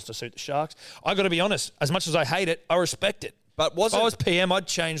changing rules to suit the Sharks. I got to be honest. As much as I hate it, I respect it. But If I was PM, I'd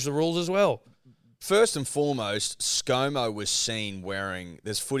change the rules as well. first and foremost, ScoMo was seen wearing.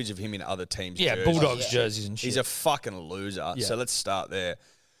 There's footage of him in other teams' Yeah, jerseys. Bulldogs jerseys and shit. He's a fucking loser. Yeah. So let's start there.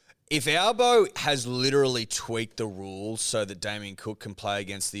 If Albo has literally tweaked the rules so that Damien Cook can play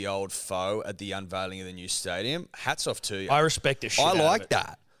against the old foe at the unveiling of the new stadium, hats off to you. I respect the shit I out of like it.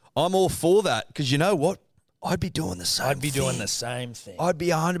 that. I'm all for that because you know what? I'd be doing the same I'd be doing thing. the same thing. I'd be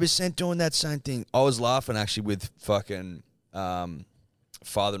 100% doing that same thing. I was laughing actually with fucking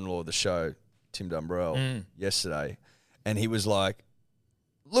father-in-law of the show, Tim Dumbrell, yesterday. And he was like,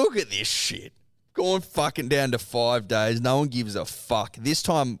 look at this shit. Going fucking down to 5 days. No one gives a fuck. This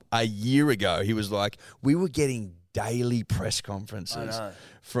time a year ago, he was like, we were getting daily press conferences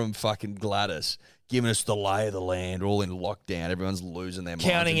from fucking Gladys, giving us the lay of the land, all in lockdown. Everyone's losing their minds.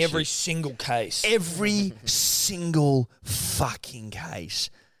 Counting and every shit. single case. Every single fucking case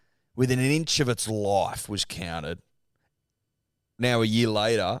within an inch of its life was counted. Now, a year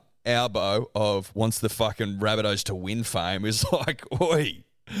later, Albo of wants the fucking Rabbitohs to win fame is like, oi,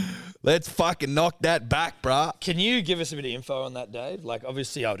 let's fucking knock that back, bruh. Can you give us a bit of info on that, Dave? Like,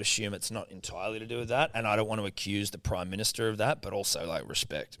 obviously, I would assume it's not entirely to do with that, and I don't want to accuse the Prime Minister of that, but also, like,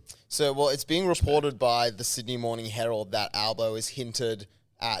 respect. So, well, it's being reported by the Sydney Morning Herald that Albo has hinted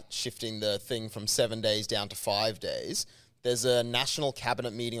at shifting the thing from 7 days down to 5 days. There's a national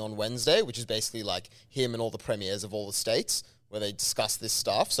cabinet meeting on Wednesday, which is basically like him and all the premiers of all the states where they discuss this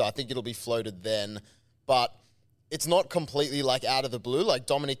stuff. So I think it'll be floated then. But it's not completely like out of the blue. Like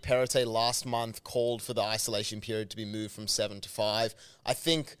Dominic Perrottet last month called for the isolation period to be moved from 7 to 5. I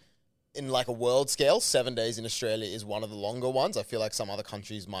think in like a world scale, 7 days in Australia is one of the longer ones. I feel like some other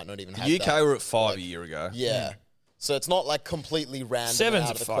countries might not even have The UK that. were at 5 a year ago. Yeah. So it's not like completely random Seven's out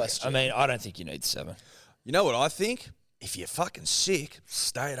a of the fuck. question. I mean, I don't think you need 7. You know what I think? If you're fucking sick,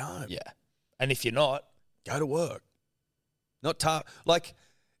 stay at home. Yeah. And if you're not, Go to work. Not tough. Like,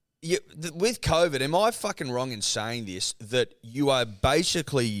 with COVID, am I fucking wrong in saying this? That you are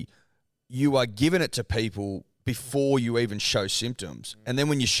giving it to people before you even show symptoms. And then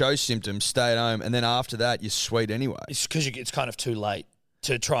when you show symptoms, stay at home. And then after that, you're sweet anyway. it's because it's kind of too late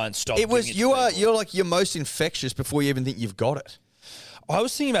to try and stop. It was, giving to people. you're like, you're most infectious before you even think you've got it. I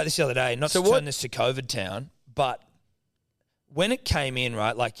was thinking about this the other day, not So to what- turn this to COVID town, but when it came in,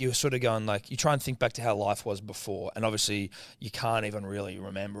 right, like you were sort of going, like, you try and think back to how life was before, and obviously you can't even really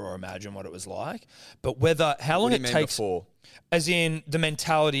remember or imagine what it was like. But how long What do it you mean takes, before? as in the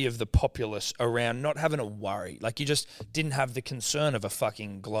mentality of the populace around not having to worry, like you just didn't have the concern of a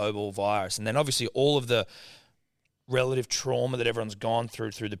fucking global virus, and then obviously all of the relative trauma that everyone's gone through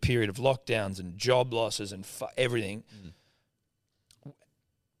the period of lockdowns and job losses and everything.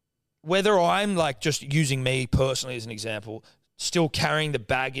 Whether I'm like just using me personally as an example, still carrying the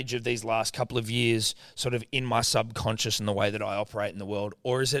baggage of these last couple of years sort of in my subconscious and the way that I operate in the world,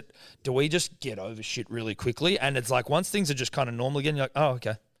 or do we just get over shit really quickly? And it's like once things are just kind of normal again, you're like, oh,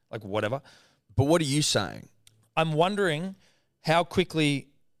 okay, like whatever. But what are you saying? I'm wondering how quickly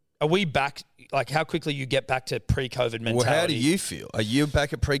are we back, like how quickly you get back to pre-COVID mentality. Well, how do you feel? Are you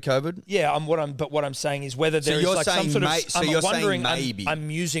back at pre-COVID? Yeah, what I'm saying is whether there is you're like some saying sort of. so I'm you're saying wondering. maybe. I'm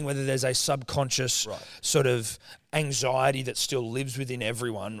musing whether there's a subconscious sort of anxiety that still lives within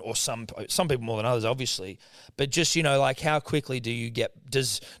everyone, or some people more than others, obviously. But just like how quickly do you get?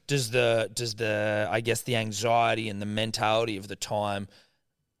 Does the I guess the anxiety and the mentality of the time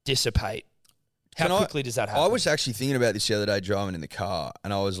dissipate? How quickly does that happen? I was actually thinking about this the other day driving in the car,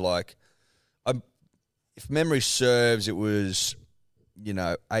 and I was like, if memory serves, it was,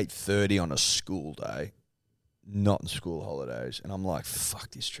 8:30 on a school day, not in school holidays, and I'm like,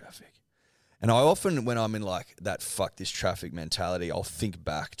 fuck this traffic. And I often, when I'm in like that fuck this traffic mentality, I'll think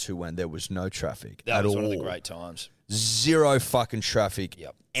back to when there was no traffic that at was all. one of the great times. Zero fucking traffic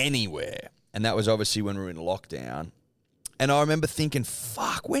Yep. anywhere. And that was obviously when we were in lockdown. And I remember thinking,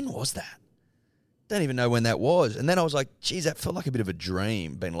 fuck, when was that? Don't even know when that was. And then I was like, geez, that felt like a bit of a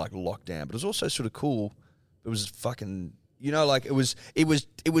dream being like locked down. But it was also sort of cool. It was fucking, like it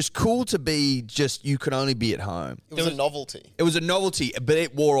was cool to be just, you could only be at home. it was a novelty. It was a novelty, but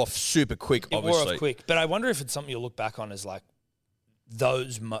it wore off super quick, It obviously. wore off quick. But I wonder if it's something you'll look back on as like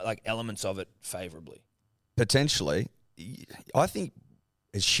those like elements of it favorably. Potentially. I think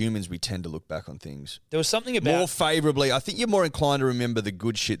as humans, we tend to look back on things There was something about more favorably. I think you're more inclined to remember the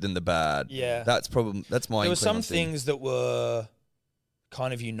good shit than the bad. Yeah. That's my there were some inkling on things that were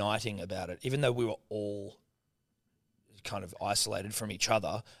kind of uniting about it, even though we were all kind of isolated from each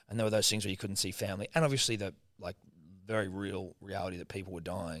other, and there were those things where you couldn't see family, and obviously the like very real reality that people were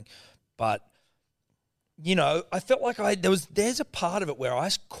dying. But you know, I felt like there's a part of it where I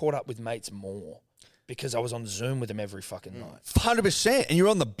caught up with mates more because I was on Zoom with them every fucking night. 100%. And you're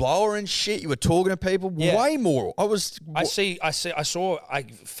on the blower and shit. You were talking to people Yeah. way more.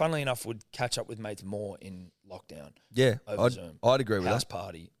 Funnily enough, would catch up with mates more in lockdown. Yeah, Over Zoom. I'd agree with House that.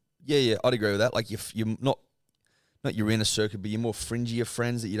 party. Yeah, I'd agree with that. Like you're not your inner circle, but you're more fringier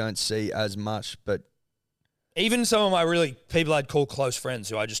friends that you don't see as much. But Even some of my people I'd call close friends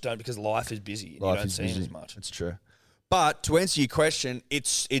who I just don't because life is busy and you don't see them as much. It's true. But to answer your question,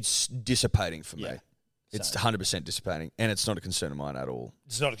 it's dissipating for me. Yeah, It's same. 100% dissipating, and it's not a concern of mine at all.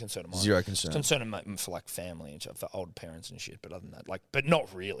 It's not a concern of mine. Zero concern. It's a concern of mine for like family and stuff, for old parents and shit. But other than that, but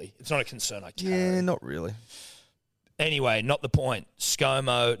not really. It's not a concern I carry. Yeah, not really. Anyway, not the point.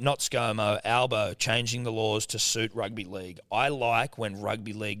 Albo changing the laws to suit rugby league. I like when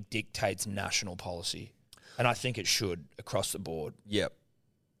rugby league dictates national policy, and I think it should across the board. Yep.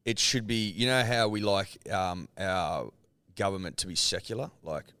 It should be, you know how we like our government to be secular,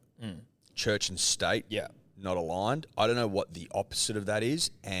 like church and state, Yeah. not aligned. I don't know what the opposite of that is,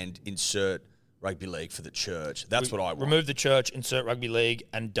 and insert rugby league for the church. That's what I want. Remove the church, insert rugby league,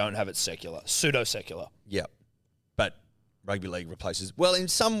 and don't have it secular. Pseudo-secular. Yep. But rugby league replaces. Well, in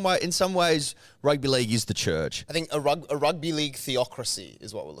some ways, rugby league is the church. I think a rugby league theocracy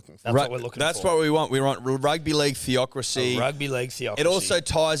is what we're looking for. That's what we're looking for. That's what we want. We want rugby league theocracy. A rugby league theocracy. It also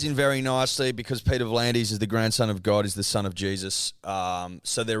ties in very nicely because Peter V'landys is the grandson of God, is the son of Jesus.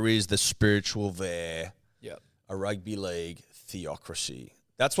 So there is the spiritual there. Yep. A rugby league theocracy.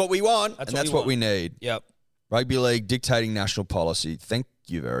 That's what we want, That's and what that's we what want. we need. Yep. Rugby league dictating national policy. Thank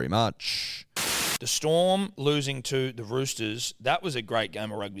you very much. The Storm losing to the Roosters, that was a great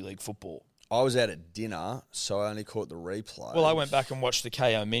game of rugby league football. I was out at dinner, so I only caught the replay. Well, I went back and watched the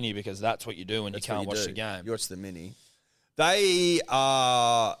KO mini because that's what you do when That's you what can't watch do. the game. You watch the mini. They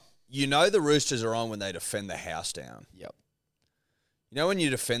are, the Roosters are on when they defend the house down. Yep. You know when you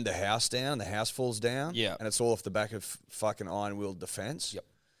defend the house down, the house falls down? Yeah. And it's all off the back of fucking iron-willed defence? Yep.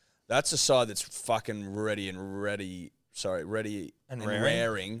 That's a side that's fucking ready and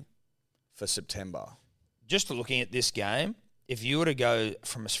raring for September. Just looking at this game, if you were to go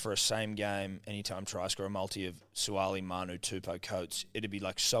for a same game, anytime try score, a multi of Suwali, Manu, Tupou, Coates, it'd be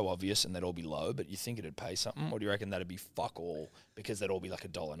like so obvious and they'd all be low, but you think it'd pay something? Or do you reckon that'd be fuck all because they'd all be like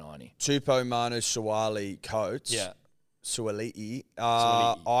 $1.90? Tupou, Manu, Suwali, Coates. Yeah. Suali'i.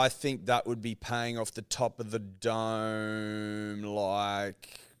 Suali'i. I think that would be paying off the top of the dome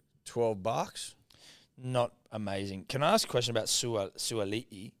like $12. Not amazing. Can I ask a question about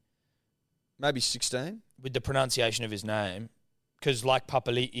Suali'i Maybe 16. with the pronunciation of his name? Because like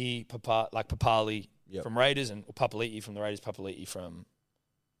Papali'i, Papali Yep. from Raiders and Papali'i from the Raiders, Papali'i from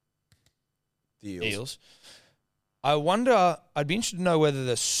The Eels. I wonder, I'd be interested to know whether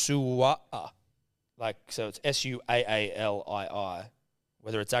the Sua'a, so it's Suaallii,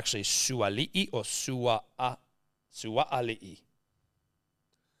 whether it's actually Suali'i or Sua'ali'i.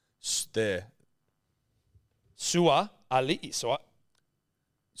 There. Sua'ali'i.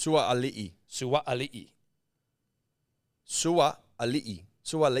 Suali'i. Sua'ali'i. Suali'i.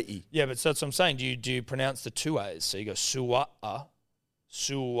 Suali'i. Yeah, but so that's what I'm saying. Do you pronounce the two A's? So you go Sua'a,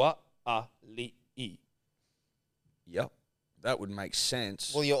 Sua'ali'i. Yep. That would make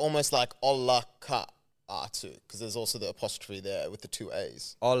sense. Well, you're almost like Olaka too, because there's also the apostrophe there with the two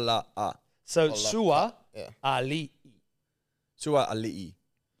A's. Ola'a. So Olaka, yeah. Sua'ali'i. Suali'i.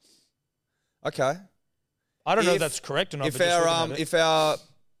 Okay. I don't know if If- that's correct or not. If but just looking our at it. if our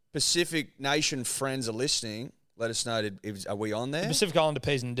Pacific Nation friends are listening, let us know. Are we on there? Pacific Islander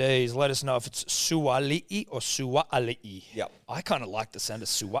P's and D's, let us know if it's Suali'i or Sua'ali'i. Yep. I kind of like the sound of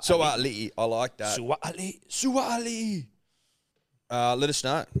Sua'ali'i. Suali'i. I like that. Sua'ali'i. Let us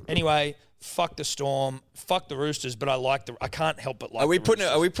know. Anyway, fuck the Storm, fuck the Roosters, but I can't help but like Are we the putting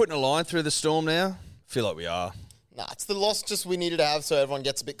Roosters. Are we putting a line through the Storm now? Feel like we are. Nah, it's the loss just we needed to have so everyone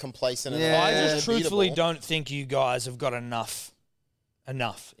gets a bit complacent. Yeah. I And just truthfully beatable. don't think you guys have got enough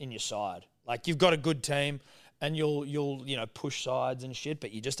in your side. Like you've got a good team and you'll push sides and shit,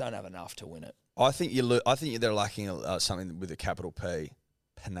 but you just don't have enough to win it. I think they're lacking something with a capital P,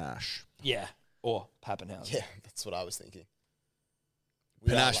 panache. Yeah. Or Pappenhausen. Yeah, that's what I was thinking. We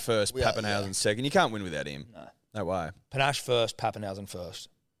Panache are- first, we are- Pappenhausen yeah. second. You can't win without him. No. No way. Panache first, Pappenhausen first.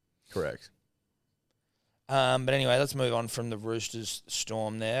 Correct. But anyway, let's move on from the Roosters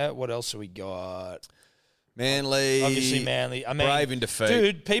Storm there. What else have we got? Manly. Obviously, Manly. I mean, Brave in defeat.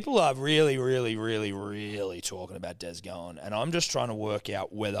 Dude, people are really, really, really, really talking about Des going, and I'm just trying to work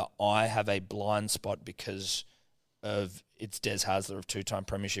out whether I have a blind spot because of it's Des Hasler of two-time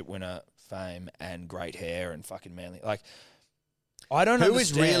premiership winner fame and great hair and fucking Manly. Like, I don't Who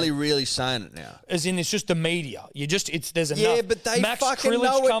is understand. really saying it now? As in, it's just the media. There's enough. Yeah, but they Max fucking Krilich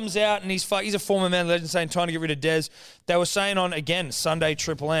know it. comes out and he's a former Man Legend saying trying to get rid of Des. They were saying on, again, Sunday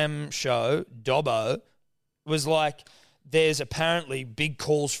Triple M show, Dobbo, was like, there's apparently big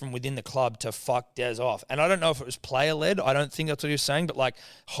calls from within the club to fuck Des off. And I don't know if it was player-led. I don't think that's what he was saying, but like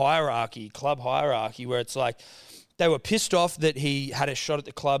hierarchy, club hierarchy, where it's like they were pissed off that he had a shot at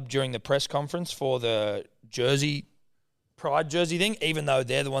the club during the press conference for the Pride jersey thing, even though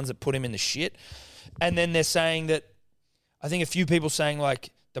they're the ones that put him in the shit. And then they're saying that, I think a few people saying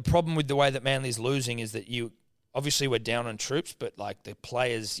like the problem with the way that Manly's losing is that you, obviously we're down on troops, but like the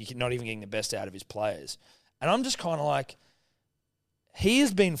players, you're not even getting the best out of his players. And I'm just kind of like, he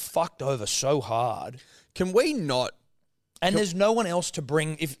has been fucked over so hard. Can we not? And there's no one else to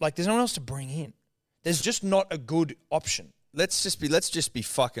bring, there's no one else to bring in. There's just not a good option. Let's just be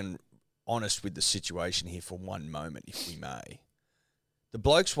fucking honest with the situation here for one moment, if we may. The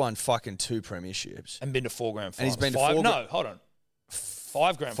bloke's won fucking 2 premierships. And been to 4 grand finals. And he's been to five, 4 No, hold on.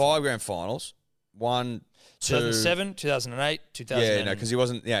 5 grand 5 grand finals. 1, 2. 2007, 2008, 2000. Yeah, no, because he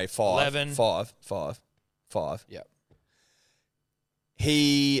wasn't, 5. 11. 5. Yeah.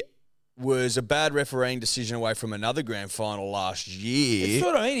 He was a bad refereeing decision away from another grand final last year. That's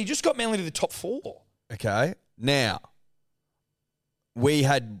what I mean. He just got Manly to the top 4. Okay. Now, we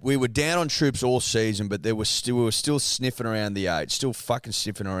were down on troops all season, but we were still sniffing around the 8, still fucking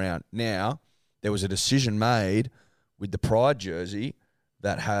sniffing around. Now, there was a decision made with the Pride jersey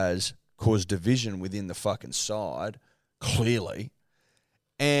that has caused division within the fucking side, clearly.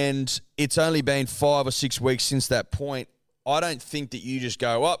 And it's only been 5 or 6 weeks since that point. I don't think that you just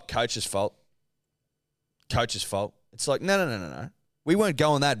go, up, coach's fault. Coach's fault. It's like, no. We weren't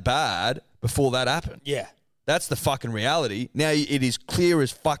going that bad before that happened. Yeah. That's the fucking reality. Now it is clear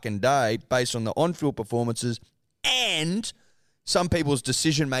as fucking day based on the on-field performances and some people's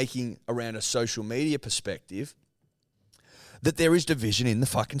decision-making around a social media perspective that there is division in the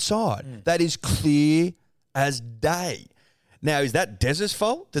fucking side. That is clear as day. Now, is that Dez's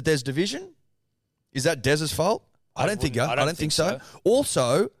fault that there's division? Is that Dez's fault? I don't think so.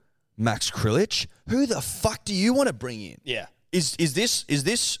 Also, Max Krilich, who the fuck do you want to bring in? Yeah. Is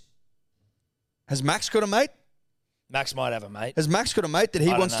this has Max got a mate? Max might have a mate. Has Max got a mate that he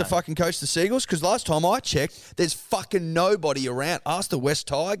I don't wants to know. fucking coach the Seagulls? Because last time I checked, there's fucking nobody around. Ask the West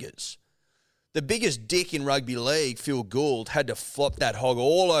Tigers. The biggest dick in rugby league, Phil Gould, had to flop that hog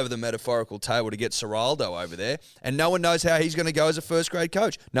all over the metaphorical table to get Serraldo over there. And no one knows how he's going to go as a first-grade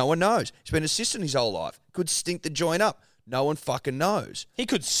coach. No one knows. He's been assistant his whole life. Could stink the joint up. No one fucking knows. He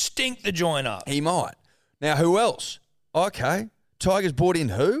could stink the joint up. He might. Now, who else? Okay. Tigers brought in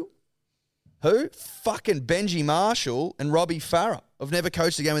who? Who? Fucking Benji Marshall and Robbie Farah. Have never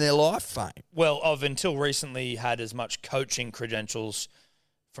coached a game in their life, fame. Well, I've until recently had as much coaching credentials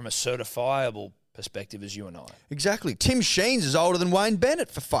from a certifiable perspective as you and I. Exactly. Tim Sheens is older than Wayne Bennett,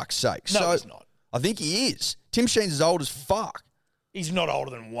 for fuck's sake. No, he's not. I think he is. Tim Sheens is old as fuck. He's not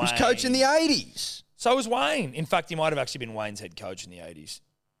older than Wayne. He was coach in the 80s. So was Wayne. In fact, he might have actually been Wayne's head coach in the 80s.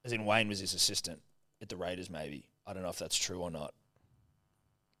 As in Wayne was his assistant at the Raiders, maybe. I don't know if that's true or not.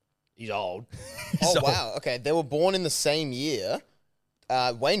 He's old. Oh, wow. Okay, they were born in the same year.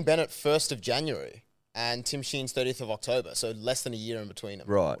 Wayne Bennett, 1st of January, and Tim Sheen's 30th of October, so less than a year in between them.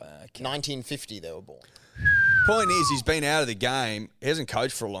 Right. 1950 they were born. Point is, he's been out of the game. He hasn't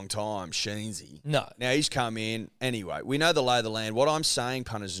coached for a long time, Sheensy. No. Now, he's come in. Anyway, we know the lay of the land. What I'm saying,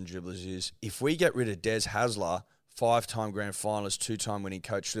 punters and dribblers, is if we get rid of Des Hasler, 5-time grand finalist, 2-time winning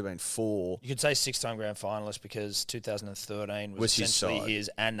coach, should have been 4. You could say 6-time grand finalist because 2013 was Was his essentially side. his,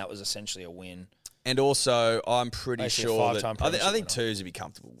 and that was essentially a win. And also, I'm pretty Basically a sure that 5-time I think premiership Twos would be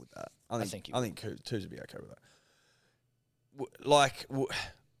comfortable with that. I think he think Twos would be okay with that.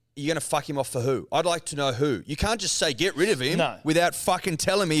 You're going to fuck him off for who? I'd like to know who. You can't just say get rid of him without fucking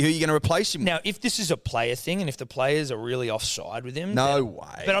telling me who you're going to replace him with. Now, if this is a player thing and if the players are really offside with him... No then-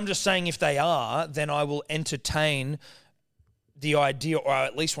 way. But I'm just saying if they are, then I will entertain the idea, or I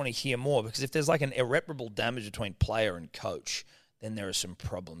at least want to hear more, because if there's like an irreparable damage between player and coach, then there are some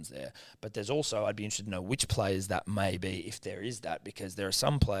problems there. But there's also, I'd be interested to know which players that may be, if there is that, because there are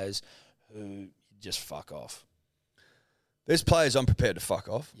some players who just fuck off. There's players I'm prepared to fuck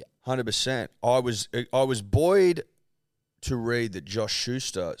off. Yeah. 100%. I was buoyed to read that Josh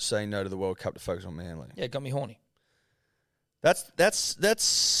Schuster saying no to the World Cup to focus on Manly. Yeah, it got me horny. That's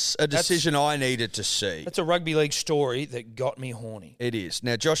a decision I needed to see. That's a rugby league story that got me horny. It is.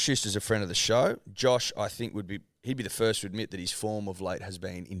 Now, Josh Schuster's a friend of the show. Josh, I think, he'd be the first to admit that his form of late has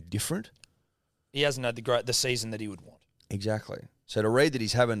been indifferent. He hasn't had the season that he would want. Exactly. So to read that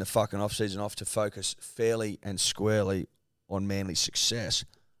he's having the fucking off-season off to focus fairly and squarely on Manly's success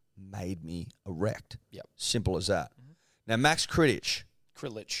made me erect. Yep. Simple as that. Now, Max Krilich,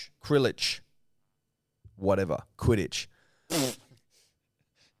 whatever, Quidditch.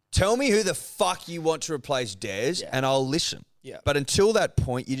 Tell me who the fuck you want to replace Des, and I'll listen. Yeah. But until that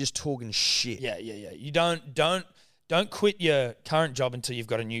point, you're just talking shit. Yeah. You don't quit your current job until you've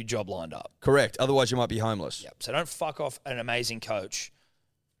got a new job lined up. Correct. Otherwise, you might be homeless. Yep. So don't fuck off an amazing coach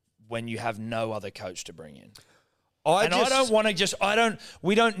when you have no other coach to bring in. I don't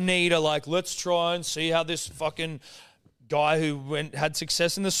we don't need a let's try and see how this fucking guy who had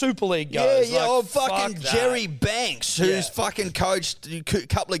success in the Super League goes. Fucking Jerry Banks, who's fucking coached a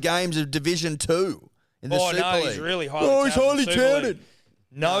couple of games of Division 2 in the Super League. He's really highly talented.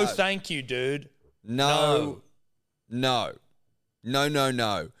 No, thank you, dude. No.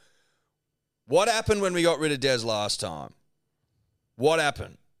 What happened when we got rid of Des last time? What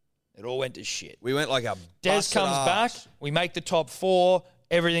happened? It all went to shit. We went like a Des busted comes ass. back. We make the top 4.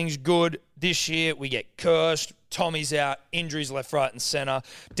 Everything's good. This year, we get cursed. Tommy's out. Injuries left, right, and centre.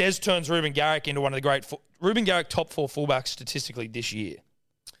 Des turns Ruben Garrick into one of the great... Ruben Garrick, top 4 fullbacks statistically this year.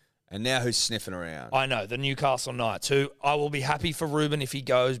 And now who's sniffing around? I know, the Newcastle Knights, who I will be happy for Ruben if he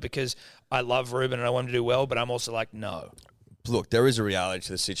goes because I love Ruben and I want him to do well, but I'm also like, no. Look, there is a reality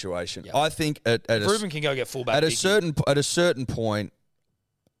to the situation. Yep. I think at Ruben can go get fullback. at a certain point,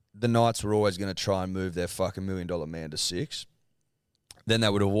 the Knights were always going to try and move their fucking $1 million man to 6. Then they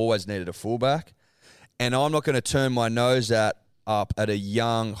would have always needed a fullback. And I'm not going to turn my nose up at a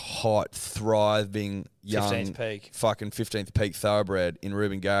young, hot, thriving, young 15th peak. fucking 15th peak thoroughbred in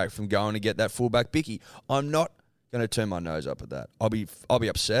Ruben Garrick from going to get that fullback Bicky. I'm not going to turn my nose up at that. I'll be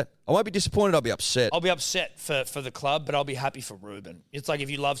upset. I won't be disappointed. I'll be upset. I'll be upset for the club, but I'll be happy for Ruben. It's like if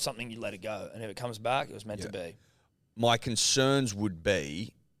you love something, you let it go. And if it comes back, it was meant to be. My concerns would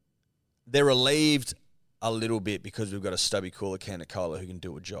be they're relieved a little bit because we've got a stubby cooler Canicola who can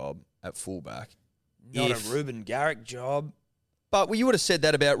do a job at fullback. Not a Ruben Garrick job. But you would have said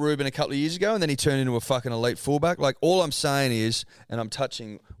that about Ruben a couple of years ago, and then he turned into a fucking elite fullback. Like, all I'm saying is, and I'm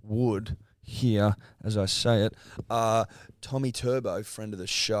touching wood here as I say it, Tommy Turbo, friend of the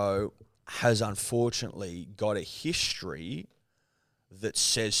show, has unfortunately got a history that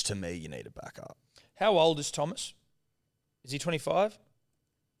says to me you need a backup. How old is Thomas? Is he 25?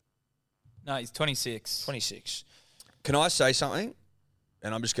 No, he's 26. 26. Can I say something?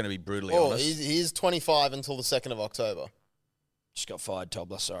 And I'm just going to be brutally honest. He's 25 until the 2nd of October. Just got fired,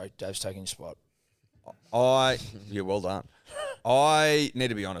 Tobler. Sorry, Dave's taking your spot. Yeah, well done. I need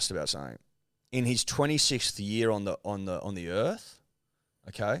to be honest about something. In his 26th year on the earth,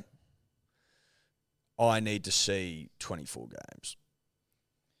 okay, I need to see 24 games.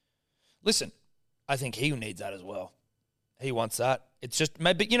 Listen, I think he needs that as well. He wants that. It's just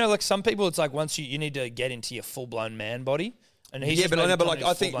maybe like some people, it's like once you need to get into your full blown man body. And he's I think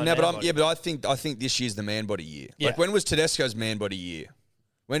this year's the man body year. Yeah. Like, when was Tedesco's man body year?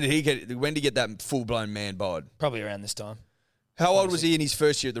 When did he get that full blown man bod? Probably around this time. How old was he in his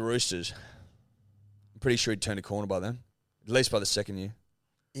first year at the Roosters? I'm pretty sure he'd turned a corner by then. At least by the second year.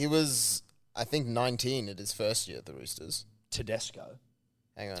 He was, I think, 19 at his first year at the Roosters. Tedesco.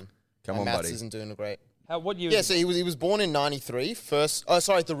 Hang on. Come My on, maths buddy. isn't doing great. What year? Yeah, so he was born in 93.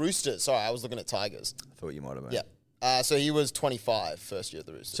 The Roosters. Sorry, I was looking at Tigers. I thought you might have been. Yeah. So he was 25 first year at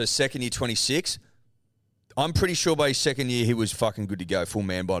the Roosters. So second year, 26. I'm pretty sure by his second year, he was fucking good to go, full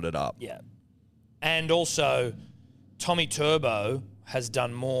man bodied up. Yeah. And also, Tommy Turbo has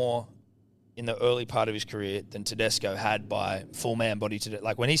done more in the early part of his career than Tedesco had by full man body today.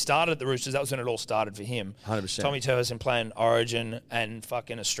 Like when he started at the Roosters, that was when it all started for him. 100%. Tommy Turbo's been playing Origin and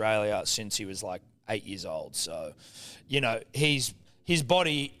fucking Australia since he was like 8 years old. So, his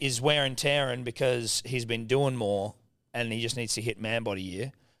body is wear and tearing because he's been doing more and he just needs to hit man body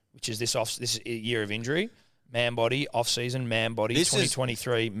year, which is this year of injury. Man body, off-season, man body,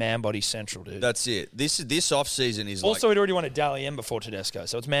 2023, man body central, dude. That's it. This off-season is also, he'd already won a Dally M before Tedesco,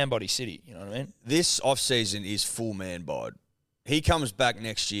 so it's man body city, you know what I mean? This off-season is full man bod. He comes back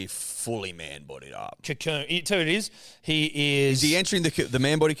next year fully man bodied up. Cocoon. It is. He is... Is he entering the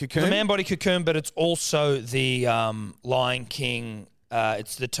man body cocoon? The man body cocoon, but it's also the Lion King...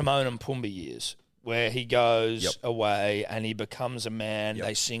 it's the Timon and Pumbaa years where he goes away and he becomes a man.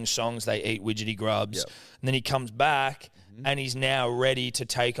 They sing songs, they eat widgety grubs. And then he comes back and he's now ready to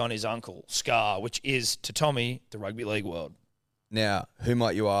take on his uncle, Scar, which is, to Tommy, the rugby league world. Now, who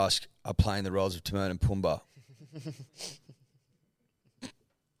might you ask are playing the roles of Timon and Pumbaa?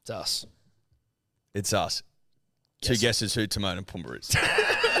 It's us. It's us. Yes. Two guesses who Timon and Pumbaa is.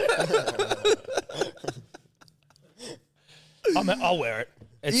 I'll wear it.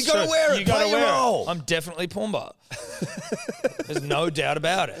 You gotta wear it. You gotta Play your wear role. it. I'm definitely Pumbaa. There's no doubt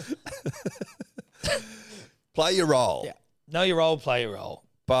about it. Play your role. Yeah. Know your role, play your role.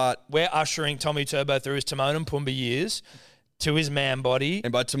 But, We're ushering Tommy Turbo through his Timon and Pumbaa years to his man body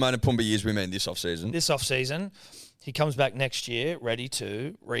and by Timon and Pumbaa years, we mean this off-season. this off-season. He comes back next year ready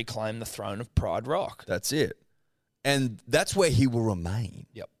to reclaim the throne of Pride Rock. That's it. And that's where he will remain.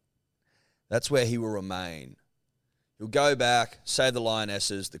 Yep. That's where he will remain. He'll go back, save the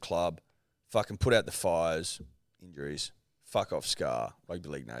Lionesses, the club, fucking put out the fires, injuries, fuck off Scar, rugby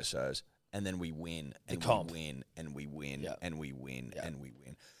league no shows, and then we win, and we win, and we win, and we win, and we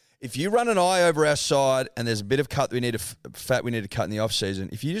win. If you run an eye over our side and there's a bit of fat we need to cut in the off season,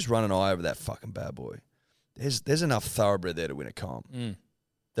 if you just run an eye over that fucking bad boy, there's enough thoroughbred there to win a comp.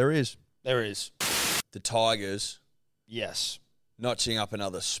 There is. There is. The Tigers Yes. notching up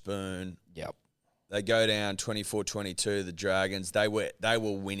another spoon. Yep. They go down 24-22, the Dragons. They were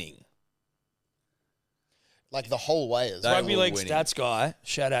winning. Like the whole way as They well. Rugby were league winning. stats guy,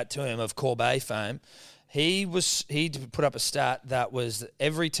 shout out to him of Corbet fame. He put up a stat that was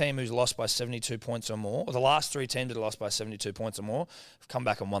every team who's lost by 72 points or more, or the last three teams that have lost by 72 points or more, have come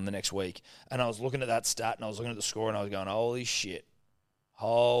back and won the next week. And I was looking at that stat and I was looking at the score and I was going, holy shit.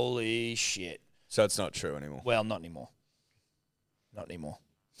 Holy shit. So it's not true anymore. Well, not anymore. Not anymore.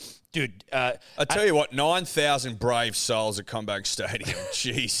 Dude, I tell you what, 9,000 brave souls at Combank Stadium.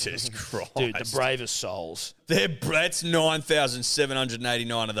 Jesus Christ. dude, the bravest souls. That's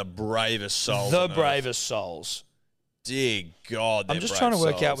 9,789 of the bravest souls. The on earth. bravest souls. Dear God, I'm they're just brave trying to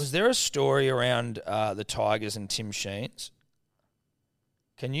work out, souls. was there a story around the Tigers and Tim Sheens?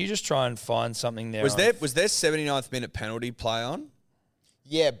 Can you just try and find something there? Was there 79th minute penalty play on?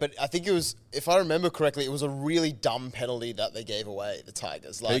 Yeah, but I think it was, if I remember correctly, it was a really dumb penalty that they gave away, the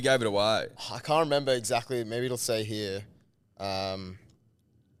Tigers. Who Like, gave it away? I can't remember exactly. Maybe it'll say here. Yeah,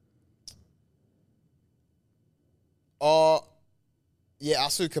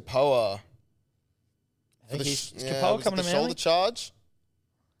 Asu Kapoa. I think is was Kapoa it coming the to shoulder Manly? charge?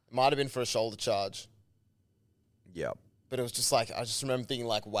 It might have been for a shoulder charge. Yep. But it was just like, I just remember thinking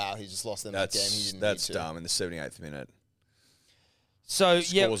like, wow, he just lost them that game. He didn't That's need to. dumb in the 78th minute. So,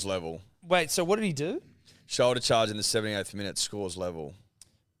 yeah. Scores level. Wait, so what did he do? Shoulder charge in the 78th minute, scores level.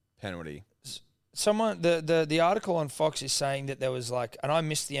 Penalty. Someone, the article on Fox is saying that there was like, and I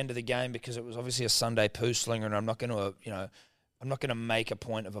missed the end of the game because it was obviously a Sunday poo slinger, and I'm not going to, I'm not going to make a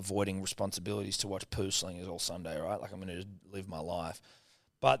point of avoiding responsibilities to watch poo slingers all Sunday, right? Like I'm going to live my life.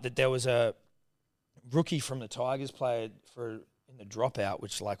 But that there was a rookie from the Tigers played in the dropout,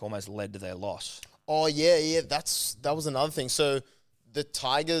 which like almost led to their loss. Oh yeah, that was another thing. So the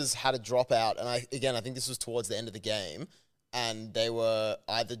Tigers had a dropout, and I think this was towards the end of the game, and they were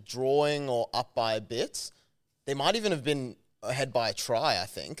either drawing or up by a bit. They might even have been ahead by a try, I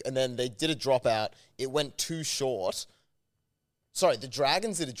think, and then they did a dropout. It went too short. Sorry, the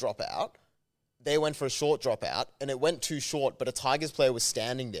Dragons did a dropout. They went for a short dropout, and it went too short, but a Tigers player was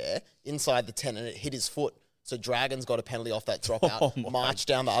standing there inside the 10, and it hit his foot. So Dragons got a penalty off that dropout, marched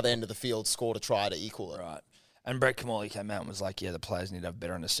down the other end of the field, scored a try to equal it. Right. And Brett Kamali came out and was like, yeah, the players need to have a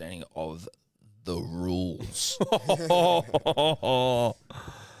better understanding of the rules.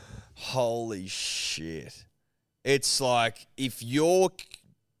 Holy shit. It's like if your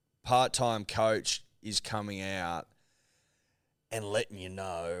part-time coach is coming out and letting you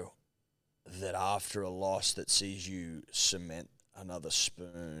know that after a loss that sees you cement another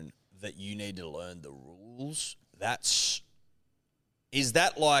spoon, that you need to learn the rules, is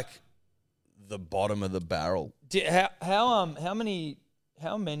that like the bottom of the barrel? How many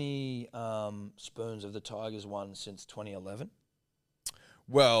spoons have the Tigers won since 2011?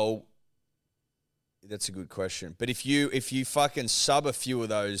 Well, that's a good question. But if you fucking sub a few of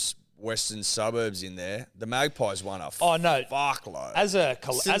those western suburbs in there, the Magpies won a fuckload. As a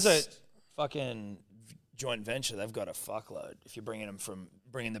fucking joint venture, they've got a fuckload. If you're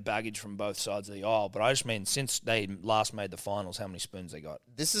bringing the baggage from both sides of the aisle, but I just mean since they last made the finals, how many spoons they got?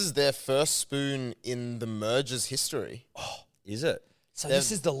 This is their first spoon in the merger's history. Is it? So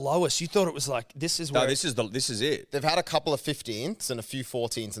this is the lowest. You thought it was like this is where No, this is it. They've had a couple of 15ths and a few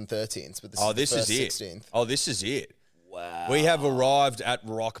 14s and 13s, but this is the first 16th. Oh, this is it. Wow. We have arrived at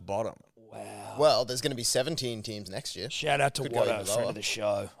rock bottom. Wow. Well, there's going to be 17 teams next year. Shout out to Could go Watto, even friend lower. of the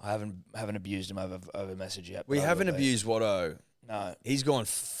show. I haven't abused him over message yet. We but I haven't will be. abused Watto. No. He's gone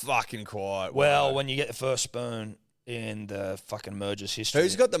fucking quiet. Well, Watto. when you get the first spoon in the fucking mergers history,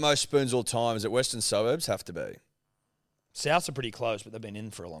 Who's got the most spoons all time? Is it Western Suburbs? Have to be. Souths are pretty close, but they've been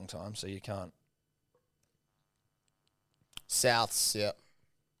in for a long time, so you can't. Souths, yeah.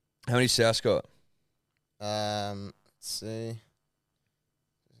 How many Souths got? Let's see.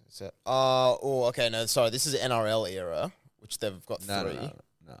 Okay. No, sorry. This is NRL era, which they've got No, three.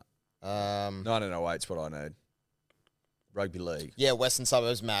 no. 1908's what I need. Rugby league. Yeah, Western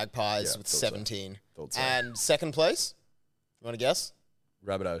Suburbs Magpies Yeah, with thought so. 17. Thought so. And second place? You want to guess?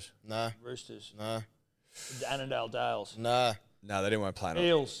 Rabbitohs. No, Roosters. no, The Annandale Dales. no. No, they didn't want to play it.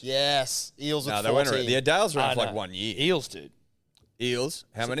 Eels. Yes, Eels with No, they 14. weren't. The Dales were Ah, on for like no. 1 year. Eels, dude. Eels.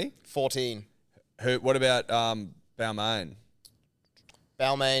 How many? 14. What about Balmain?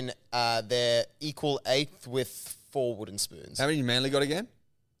 Balmain, they're equal 8th with 4 wooden spoons. How many Manly got again?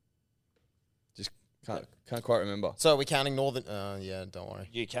 Just can't quite remember. So are we counting Northern? Yeah, don't worry.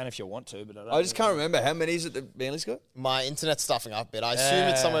 You can if you want to, but I don't. I just can't remember. How many is it that Manly's got? My internet's stuffing up a bit. I assume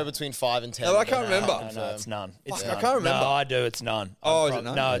it's somewhere between 5 and 10. No, I but can't don't know remember. how to No, confirm. it's none. It's Fuck, none. I can't remember. No, I do. It's none. Oh, I'm is it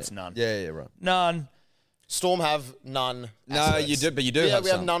none? No, Yeah. it's none. Yeah, right. None. Storm have none. No, asterisks. you do, but you do Yeah, have we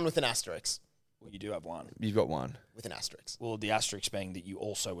some. have none with an asterisk. Well, you do have one. You've got one. With an asterisk. Well, the asterisk being that you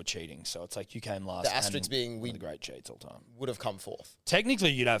also were cheating. So it's like you came last. The asterisk and being one we- of the great cheats all time. Would have come fourth.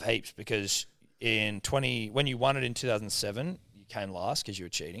 Technically, you'd have heaps because when you won it in 2007, you came last because you were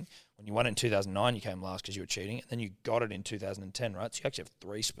cheating. When you won it in 2009, you came last because you were cheating, and then you got it in 2010, right? So you actually have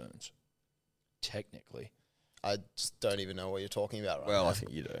 3 spoons, technically. I just don't even know what you're talking about right Well, now. I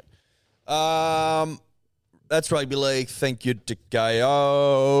think you do. That's rugby league. Thank you to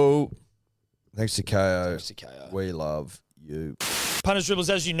KO. Thanks to KO. Thanks to KO. We love you. Punters, Dribblers,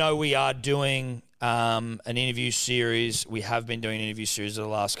 as you know, we are doing an interview series. We have been doing an interview series over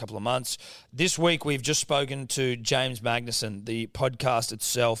the last couple of months. This week, we've just spoken to James Magnuson. The podcast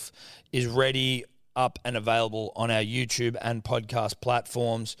itself is ready, up and available on our YouTube and podcast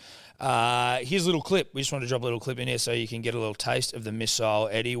platforms. Here's a little clip. We just want to drop a little clip in here so you can get a little taste of the Missile.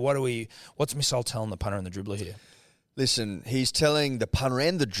 Eddie, what's Missile telling the punter and the dribbler here? Listen, he's telling the punter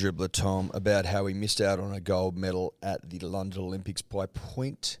and the dribbler, Tom, about how he missed out on a gold medal at the London Olympics by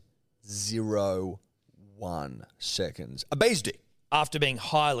 0.01 seconds. A bee's dick. After being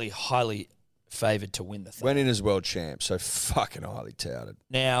highly, highly favoured to win the thing. Went in as world champ, so fucking highly touted.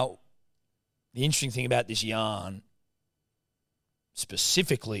 Now, the interesting thing about this yarn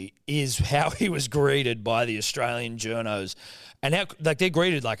specifically is how he was greeted by the Australian journos, and how they're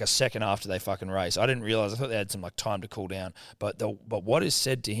greeted like a second after they fucking race. I didn't realize. I thought they had some like time to cool down, but what is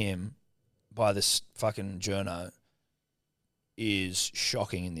said to him by this fucking journo is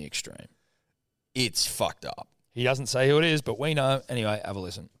shocking in the extreme. It's fucked up. He doesn't say who it is, but we know. Anyway, have a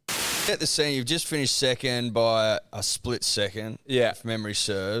listen. At the scene, you've just finished second by a split second. Yeah. If memory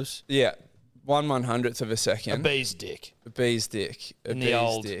serves. Yeah. 1/100th of a A second. bee's dick A bee's dick. A in the bee's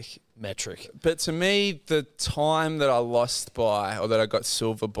old dick. metric. But to me, the time that I lost by or that I got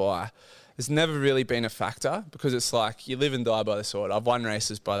silver by has never really been a factor because it's like you live and die by the sword. I've won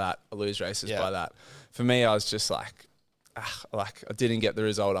races by that. I lose races Yeah. by that. For me, I was just like I didn't get the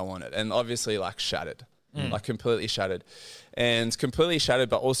result I wanted. And obviously like shattered. Like completely shattered. And completely shattered,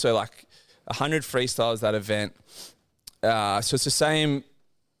 but also like 100 freestyles that event. So it's the same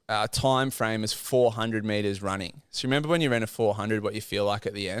time frame as 400 meters running. So remember when you ran a 400, what you feel like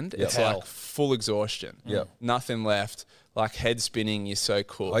at the end? It's Hell. like full exhaustion. Yep. Nothing left. Like head spinning. You're so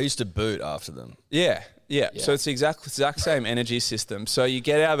cool. I used to boot after them. Yeah. So it's the exact same energy system. So you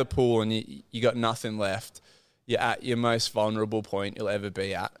get out of the pool and you got nothing left. You're at your most vulnerable point you'll ever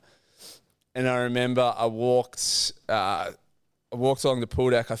be at. And I remember I walked along the pool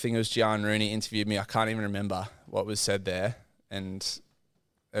deck. I think it was Gian Rooney interviewed me. I can't even remember what was said there. And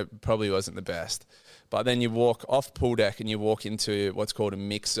it probably wasn't the best. But then you walk off pool deck and you walk into what's called a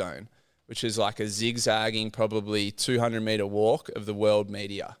mix zone, which is like a zigzagging, probably 200-meter walk of the world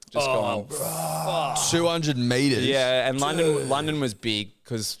media. Just going, 200 meters. yeah. And London was big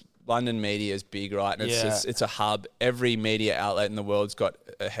because London media is big, right? And Yeah. it's a hub. Every media outlet in the world's got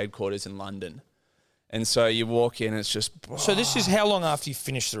a headquarters in London. And so you walk in, it's just So this is how long after you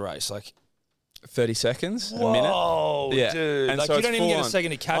finish the race? Like 30 seconds, a minute. Whoa, Yeah. dude. And Like, so you it's don't even get a full on.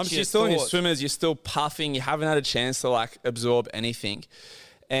 second to catch You're your still in your thoughts. swimmers, you're still puffing, you haven't had a chance to like absorb anything.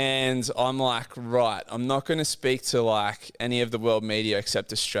 And I'm like, right, I'm not going to speak to like any of the world media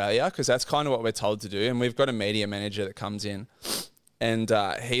except Australia because that's kind of what we're told to do. And we've got a media manager that comes in and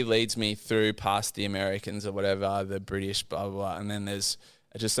he leads me through past the Americans or whatever, the British, blah, blah, blah. And then there's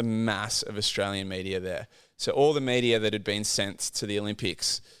just a mass of Australian media there. So all the media that had been sent to the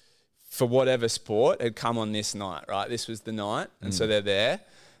Olympics for whatever sport had come on this night, right? This was the night. And so they're there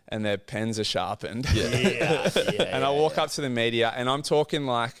and their pens are sharpened. And I walk up to the media and I'm talking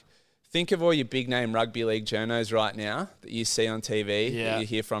like, think of all your big name rugby league journos right now that you see on TV, Yeah. that you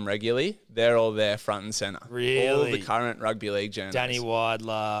hear from regularly. They're all there front and centre. Really? All the current rugby league journos. Danny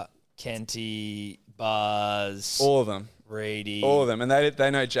Widler, Kenty, Buzz. All of them. Reedy. All of them, and they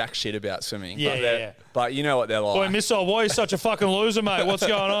know jack shit about swimming. Yeah, but yeah, they're- yeah. But you know what they're like. Boy, Missile, why are you such a fucking loser, mate? What's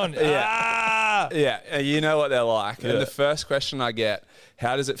going on? Yeah. Ah! Yeah, you know what they're like. Yeah. And the first question I get,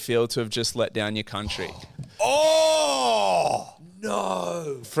 how does it feel to have just let down your country? Oh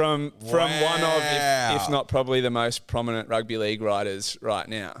No. From one of, Wow. if not probably the most prominent rugby league writers right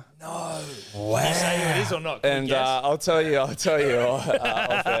now. Can you say who it is or not? Can And you guess? I'll tell you off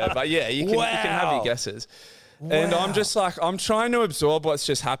air. But yeah, you can have Wow. your guesses. And I'm just like, I'm trying to absorb what's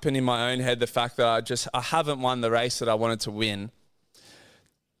just happened in my own head. The fact that I haven't won the race that I wanted to win.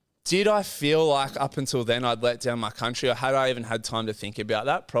 Did I feel like up until then I'd let down my country, or had I even had time to think about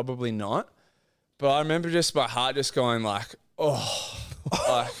that? Probably not. But I remember just my heart just going like,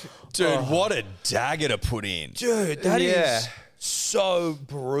 dude, what a dagger to put in. Dude, that is yeah. so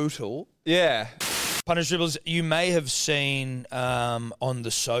brutal. yeah. Punters Dribblers, you may have seen on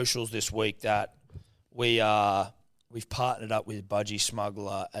the socials this week that we've partnered up with Budgie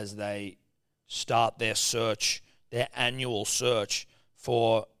Smuggler as they start their annual search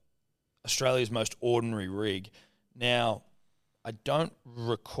for Australia's most ordinary rig. Now, I don't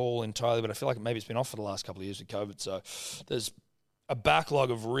recall entirely, but I feel like maybe it's been off for the last couple of years with COVID. So there's a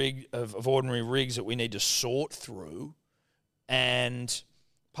backlog of ordinary rigs that we need to sort through, and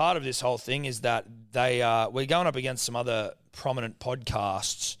part of this whole thing is that we're going up against some other prominent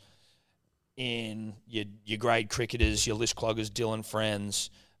podcasts in your grade cricketers, your list cloggers, Dylan Friends,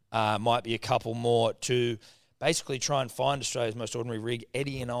 might be a couple more to basically try and find Australia's most ordinary rig.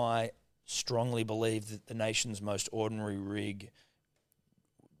 Eddie and I strongly believe that the nation's most ordinary rig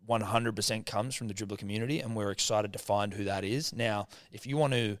 100% comes from the dribbler community, and we're excited to find who that is. Now, if you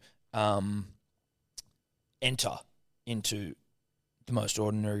want to enter into the most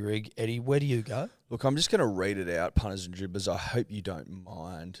ordinary rig, Eddie, where do you go? Look, I'm just going to read it out, punters and dribblers. I hope you don't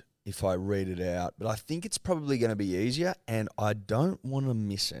mind if I read it out, but I think it's probably going to be easier, and I don't want to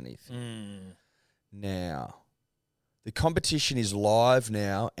miss anything. Now, the competition is live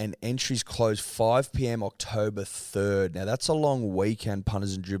now, and entries close 5 p.m. October 3rd. Now, that's a long weekend,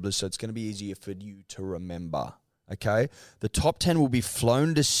 punters and dribblers, so it's going to be easier for you to remember, okay? The top 10 will be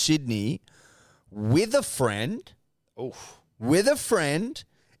flown to Sydney with a friend. With a friend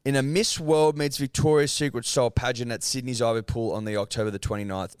in a Miss World meets Victoria's Secret style pageant at Sydney's Ivy Pool on the October the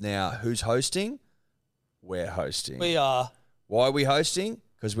 29th. Now, who's hosting? We're hosting. We are. Why are we hosting?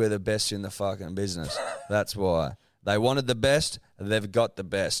 Because we're the best in the fucking business. That's why. They wanted the best. They've got the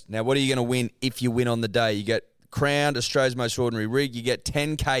best. Now, what are you going to win if you win on the day? You get crowned Australia's most ordinary rig. You get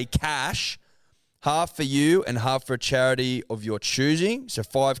 10K cash, half for you and half for a charity of your choosing. So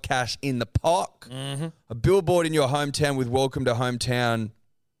 5 cash in the pot. Mm-hmm. A billboard in your hometown with welcome to hometown,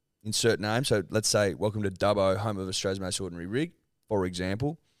 insert name. So let's say welcome to Dubbo, home of Australia's most ordinary rig, for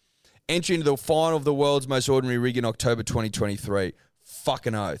example. Entry into the final of the world's most ordinary rig in October 2023.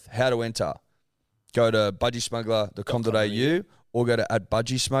 Fucking oath. How to enter? Go to budgiesmuggler.com.au or go to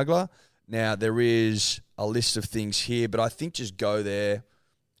 @budgiesmuggler. Now, there is a list of things here, but I think just go there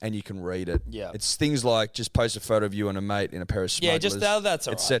and you can read it. Yeah. It's things like just post a photo of you and a mate in a pair of smugglers. Yeah, just that's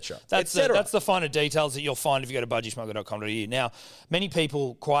all right. etc. That's the finer details that you'll find if you go to budgiesmuggler.com.au. Now, many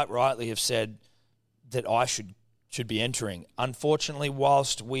people quite rightly have said that I should be entering. Unfortunately,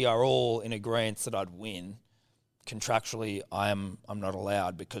 whilst we are all in agreement that I'd win, contractually I'm not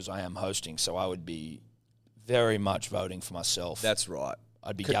allowed because I am hosting, so I would be very much voting for myself. That's right.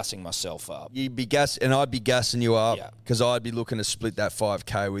 I'd be gassing myself up. You'd be and I'd be gassing you up Yeah. because I'd be looking to split that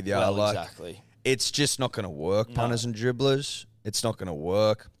 5K with you. Well, exactly. It's just not going to work, punters and dribblers. It's not going to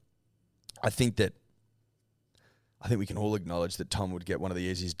work. I think we can all acknowledge that Tom would get one of the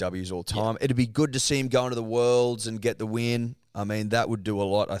easiest W's all time. It'd be good to see him go into the Worlds and get the win. I mean, that would do a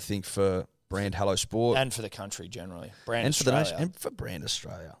lot, I think, for brand Hello Sport. And for the country generally. Brand and Australia. for the nation, and for brand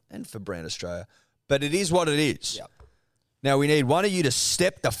Australia. And for brand Australia. But it is what it is. Yep. Now, we need one of you to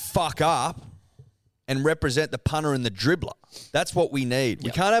step the fuck up and represent the punter and the dribbler. That's what we need.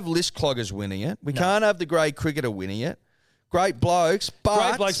 We can't have list cloggers winning it. We can't have the grade cricketer winning it. Great blokes,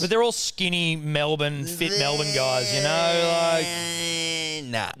 but they're all skinny fit Melbourne guys, you know?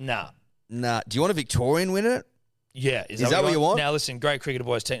 Nah. Do you want a Victorian winning it? Yeah. Is that what you want? Now, listen, great cricketer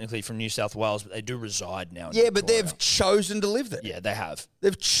boys technically from New South Wales, but they do reside now in Yeah, but Victoria. they've chosen to live there. Yeah, they have.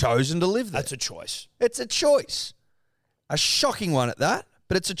 They've chosen to live there. That's a choice. It's a choice. A shocking one at that,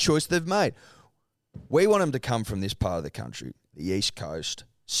 but it's a choice they've made. We want them to come from this part of the country, the East Coast.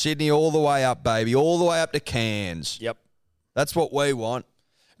 Sydney all the way up, baby, all the way up to Cairns. Yep. That's what we want.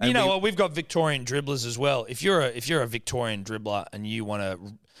 And You know what? We've got Victorian dribblers as well. If you're a Victorian dribbler and you want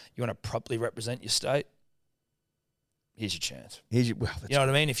to properly represent your state, here's your chance. Here's your, well, that's You know what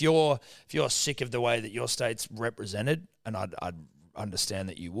I mean? If you're sick of the way that your state's represented, and I'd understand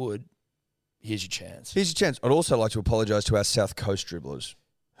that you would, here's your chance. Here's your chance. I'd also like to apologise to our South Coast dribblers,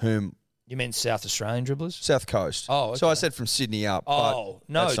 whom You mean South Australian dribblers? South Coast. Oh, So I okay. said from Sydney up. Oh, but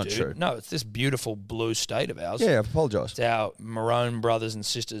no, that's not dude. true. No, it's this beautiful blue state of ours. Yeah, I apologise. It's our maroon brothers and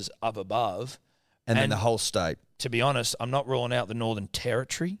sisters up above. And then and- the whole state. To be honest, I'm not ruling out the Northern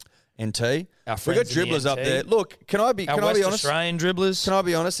Territory. NT. Our We got friends in the dribblers up NT. there. Look, can I be Our can I West be honest? Australian dribblers Can I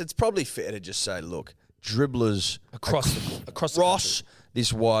be honest? It's probably fair to just say, look, dribblers across the country. across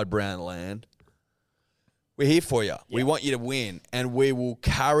this wide brown land. We're here for you. We want you to win, and we will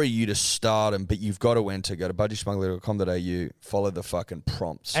carry you to stardom. But you've got to enter. Go to budgiesmuggler.com.au. Follow the fucking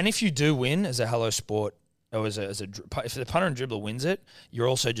prompts. And if you do win as a Hello Sport, or if the punter and dribbler wins it, you're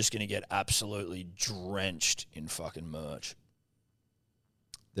also just going to get absolutely drenched in fucking merch.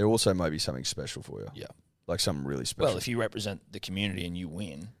 There also might be something special for you. Yeah. Like something really special. Well, if you represent the community and you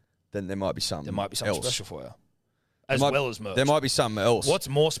win, then there might be something. there might be something else. special for you, as There might- well as merch. There might be something else. What's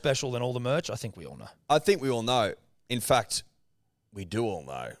more special than all the merch? I think we all know. I think we all know. In fact, we do all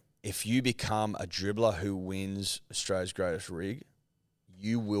know. If you become a dribbler who wins Australia's greatest rig,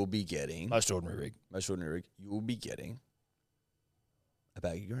 you will be getting Most ordinary rig. most ordinary rig. You will be getting a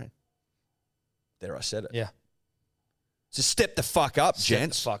baggy green. There, I said it. Yeah. So step the fuck up, Step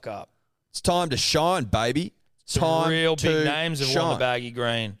gents. the fuck up. It's time to shine, baby. Some Time real to big names have worn the shine. baggy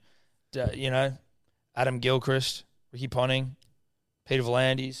green. Adam Gilchrist, Ricky Ponting, Peter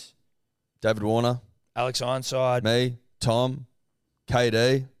Volandis, David Warner, Alex Ironside, me, Tom,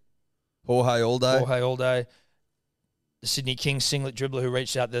 KD, Jorge all day. Jorge all day. The Sydney Kings singlet dribbler who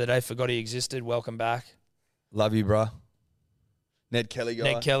reached out the other day, forgot he existed. Welcome back. Love you, bruh. Ned Kelly guy.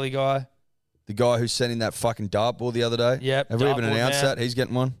 Ned Kelly guy. The guy who sent in that fucking dartboard the other day. Yep, Have we even dartboard announced man. that? He's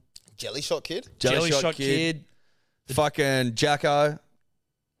getting one. Jelly shot kid. Jelly Shot Kid. Fucking Jacko.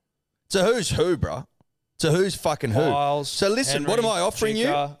 It's a who's who, bruh. It's a who's fucking who. Miles, So listen, what am Henry, I offering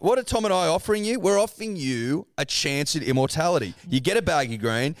Chica. you? What are Tom and I offering you? We're offering you a chance at immortality. You get a baggy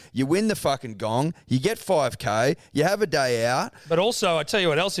green, you win the fucking gong, you get 5K, you have a day out. But also, I tell you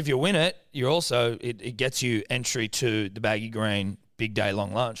what else, if you win it, you're also it gets you entry to the baggy green big day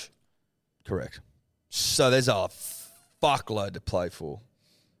long lunch. Correct. So there's a fuckload to play for.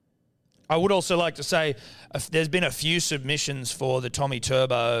 I would also like to say there's been a few submissions for the Tommy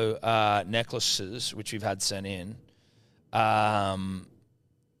Turbo necklaces, which we've had sent in.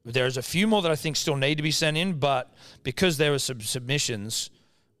 There's a few more that I think still need to be sent in, but because there were some submissions,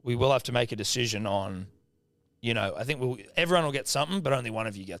 we will have to make a decision on, I think everyone will get something, but only one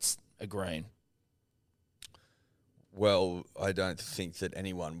of you gets a green. Well, I don't think that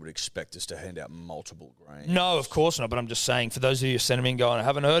anyone would expect us to hand out multiple grains. No, of course not, but I'm just saying, for those of you who sent them in going, I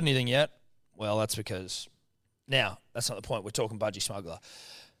haven't heard anything yet, well, that's because... Now, that's not the point. We're talking Budgie Smuggler.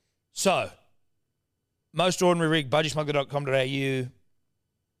 So, most ordinary rig, budgiesmuggler.com.au.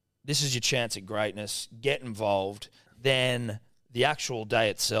 This is your chance at greatness. Get involved. Then the actual day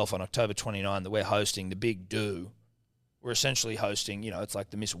itself on October 29 that we're hosting, the big do, we're essentially hosting, it's like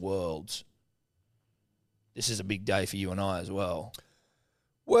the Miss Worlds. This is a big day for you and I as well.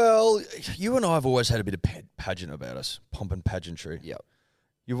 Well, you and I have always had a bit of pageant about us, pomp and pageantry. Yep.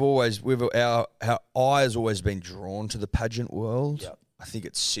 Our eye has always been drawn to the pageant world. Yep. I think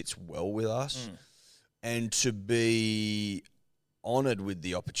it sits well with us. And to be honoured with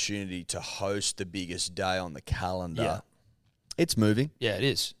the opportunity to host the biggest day on the calendar, it's moving. Yeah, it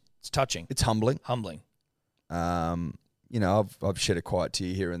is. It's touching. It's humbling. Humbling. I've shed a quiet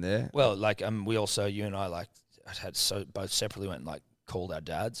tear here and there. Well, we also, you and I, both separately went and, called our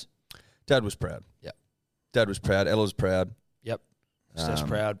dads. Dad was proud. Yep. Dad was proud. Ella's proud. Yep. Steph's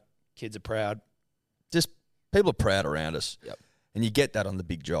proud. Kids are proud. Just people are proud around us. Yep. And you get that on the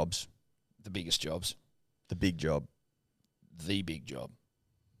big jobs. The biggest jobs. The big job. The big job.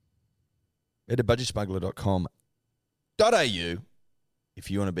 Head to budgiesmuggler.com.au if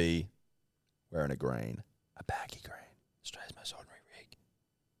you want to be wearing a green, a baggy green. Australia's most ordinary rig.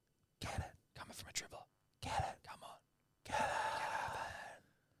 Get it. Coming from a dribbler. Get it. Come on. Get it.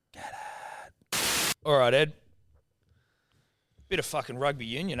 Get it. All right, Ed. Bit of fucking rugby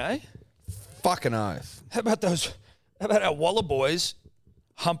union, eh? Fucking oath. How about our Waller boys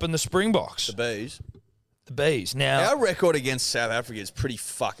humping the Springboks? The bees. The Bees. Now, Our record against South Africa is pretty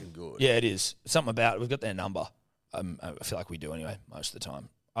fucking good. yeah, it is. Something about it. We've got their number. I feel like we do anyway, most of the time.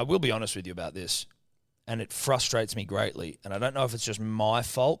 I will be honest with you about this, and it frustrates me greatly. And I don't know if it's just my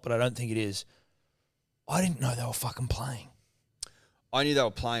fault, but I don't think it is. I didn't know they were fucking playing. I knew they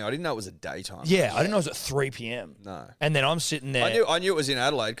were playing. I didn't know it was a daytime. Yeah, I didn't know it was at 3 p.m. No. And then I'm sitting there. I knew it was in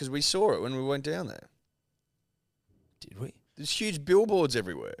Adelaide because we saw it when we went down there. Did we? There's huge billboards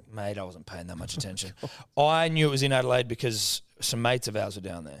everywhere. Mate, I wasn't paying that much attention. I knew it was in Adelaide because some mates of ours were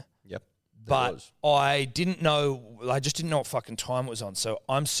down there. Yep. But I didn't know, I just didn't know what fucking time it was on. So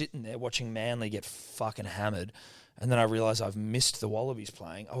I'm sitting there watching Manly get fucking hammered. And then I realised I've missed the Wallabies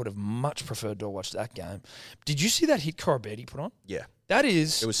playing. I would have much preferred to watch that game. Did you see that hit Corabetti put on? Yeah. That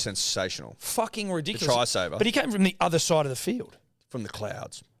is It was sensational. fucking ridiculous. The try saver. But he came from the other side of the field. From the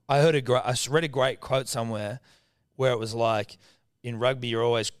clouds. I read a great quote somewhere where it was like, in rugby, you're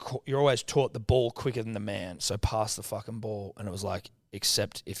always taught the ball quicker than the man, so pass the fucking ball. And it was like,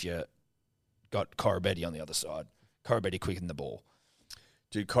 except if you got Corabetti on the other side. Corabetti quicker than the ball.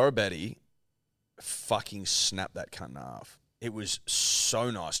 Dude, Corabetti fucking snapped that cunt in half. It was so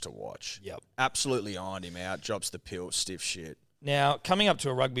nice to watch. Yep. Absolutely ironed him out, drops the pill, stiff shit. Now, coming up to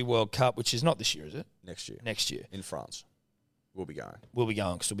a Rugby World Cup, which is not this year, is it? Next year. Next year. In France. We'll be going. We'll be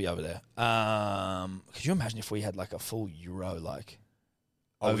going because we'll be over there. Could you imagine if we had like a full Euro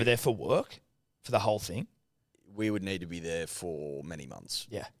over there for work? For the whole thing? We would need to be there for many months.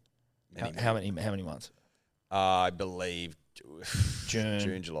 Yeah. How many months? I believe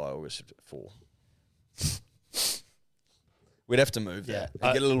June, July, August, 4. We'd have to move there Yeah.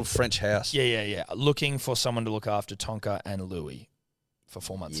 and get a little French house. Yeah. Looking for someone to look after Tonka and Louis for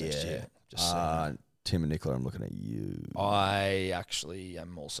 4 months next year. Just saying. Tim and Nicola, I'm looking at you. I actually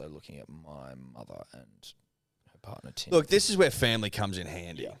am also looking at my mother and her partner Tim. Look, this is where family comes in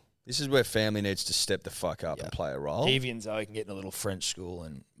handy. Yeah. This is where family needs to step the fuck up and play a role. Evie and Zoe can get in a little French school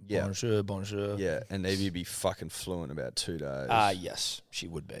and Yeah. bonjour. Yeah, and Evie would be fucking fluent about 2 days. Yes, she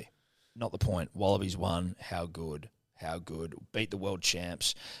would be. Not the point. Wallabies won. How good. Beat the world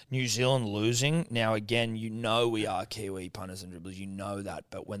champs. New Zealand losing. Now, again, you know we are Kiwi punters and dribblers. You know that.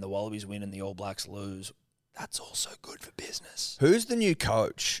 But when the Wallabies win and the All Blacks lose, that's also good for business. Who's the new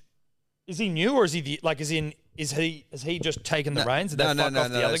coach? Is he new or is he has he just taken the reins? Did they fuck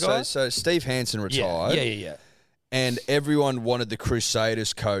off the other guy? So Steve Hansen retired. Yeah. And everyone wanted the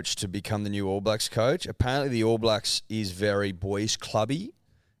Crusaders coach to become the new All Blacks coach. Apparently, the All Blacks is very boys clubby.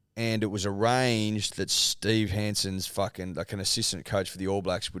 And it was arranged that Steve Hansen's fucking, like an assistant coach for the All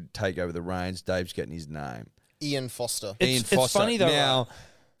Blacks, would take over the reins. Dave's getting his name. Ian Foster. Ian Foster. It's funny though. Now,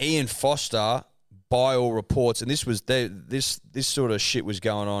 Ian Foster, by all reports, and this sort of shit was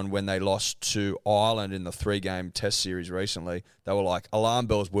going on when they lost to Ireland in the 3-game Test series recently. They were like, alarm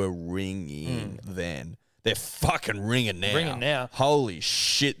bells were ringing then. They're fucking ringing now. Ringing now. Holy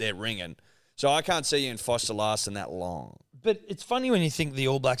shit, they're ringing. So I can't see Ian Foster lasting that long. But it's funny when you think the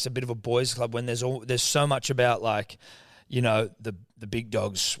All Blacks are a bit of a boys' club when there's so much about like, you know, the big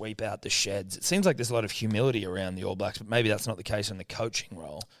dogs sweep out the sheds. It seems like there's a lot of humility around the All Blacks, but maybe that's not the case in the coaching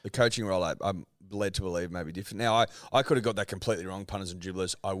role. The coaching role, I'm led to believe, may be different. Now, I could have got that completely wrong, punters and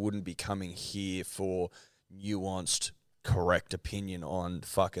dribblers. I wouldn't be coming here for nuanced, correct opinion on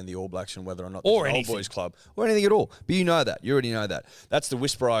fucking the All Blacks and whether or not Or there's an anything. Old Boys club or anything at all. But you know that. You already know that. That's the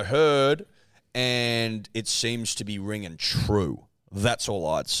whisper I heard, and it seems to be ringing true. That's all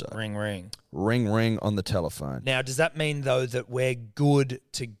I'd say. Ring, ring. Ring, ring on the telephone. Now, does that mean, though, that we're good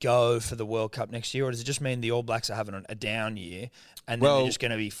to go for the World Cup next year, or does it just mean the All Blacks are having a down year and then they're just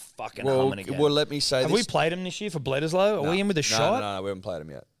going to be fucking humming again? Well, let me say Have this. we played them this year for Bledisloe? Are we in with a shot? No, we haven't played them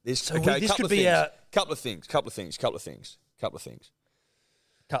yet. This So this could be couple of things.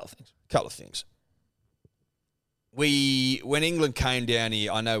 When England came down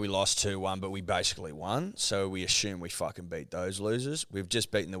here, I know we lost 2-1, but we basically won. So we assume we fucking beat those losers. We've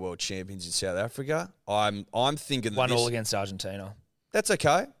just beaten the world champions in South Africa. I'm thinking that 1-1 against Argentina. that's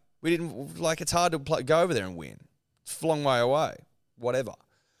okay. We didn't it's hard to go over there and win. It's a long way away. Whatever.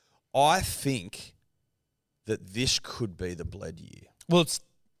 I think that this could be the Bled year. Well,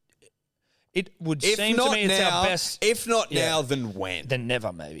 it would seem to me it's our best. If not Yeah. now, then when? Then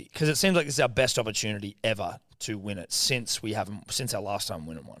never, maybe, because it seems like this is our best opportunity ever to win it since our last time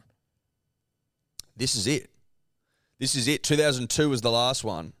winning one. This is it. 2002 was the last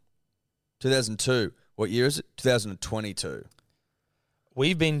one. 2002. What year is it? 2022.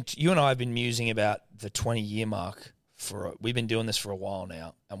 You and I have been musing about the 20-year mark we've been doing this for a while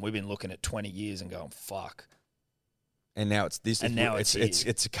now, and we've been looking at 20 years and going, fuck. And now it's this. And now it's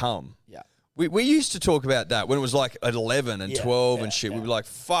a come. Yeah. We used to talk about that when it was like at 11 and 12 and shit. yeah. We'd be like,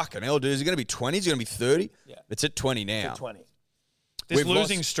 fucking hell, dude. Is it going to be 20? Is it going to be 30? Yeah. It's at 20 now. 20. This We've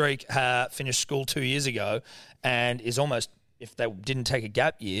losing lost- streak finished school 2 years ago and is almost, if they didn't take a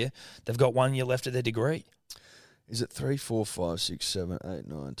gap year, they've got 1 year left of their degree. Is it 3, 4, 5, 6, 7, 8,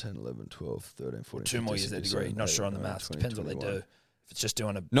 9, 10, 11, 12, 13, 14, 2 more 15, years of their 16, degree. Not 17, sure on the 18, maths. 20, Depends what they 21. do. If it's just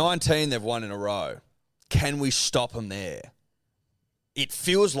doing a 19 they've won in a row. Can we stop them there? It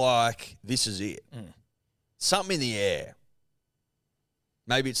feels like this is it. Something in the air.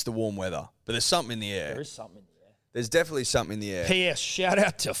 Maybe it's the warm weather, but there's something in the air. There is something in the air. There's definitely something in the air. P.S. Shout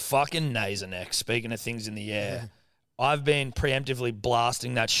out to fucking Nasonex. Speaking of things in the air, I've been preemptively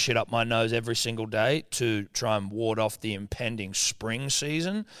blasting that shit up my nose every single day to try and ward off the impending spring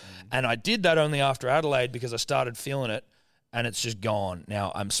season. And I did that only after Adelaide because I started feeling it, and it's just gone.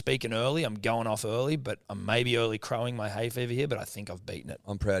 Now, I'm speaking early. I'm going off early, but I'm maybe early crowing my hay fever here, but I think I've beaten it.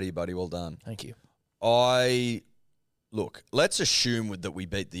 I'm proud of you, buddy. Well done. Thank you. Look, let's assume that we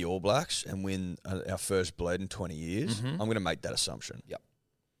beat the All Blacks and win our first bled in 20 years. I'm going to make that assumption. Yep.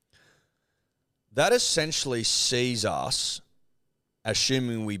 That essentially sees us,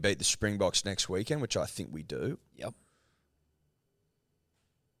 assuming we beat the Springboks next weekend, which I think we do. Yep.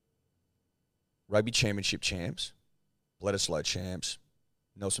 Rugby Championship champs, Bledisloe champs,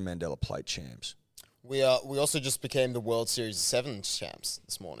 Nelson Mandela Plate champs. We also just became the World Series Sevens champs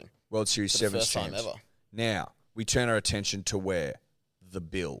this morning. World Series For the Sevens first time champs. ever. Now, we turn our attention to where? The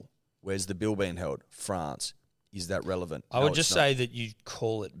bill. Where's the bill being held? France. Is that relevant? I No, would just it's not. say that you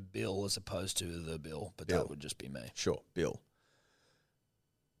call it Bill as opposed to the Bill, but Bill. that would just be me. Sure, bill.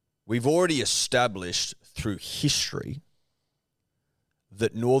 We've already established through history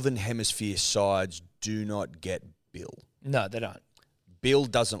that Northern Hemisphere sides do not get bill. No, they don't. Bill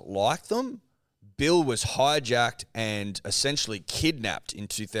doesn't like them. Bill was hijacked and essentially kidnapped in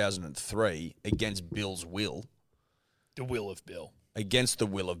 2003 against Bill's will. The will of Bill. Against the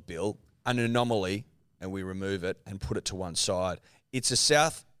will of Bill, an anomaly, and we remove it and put it to one side. It's a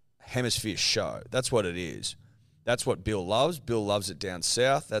South Hemisphere show. That's what it is. That's what Bill loves. Bill loves it down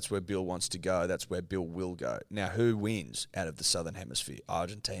south. That's where Bill wants to go. That's where Bill will go. Now, who wins out of the Southern Hemisphere?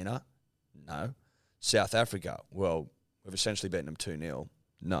 Argentina? No. South Africa? Well, we've essentially beaten them 2-0.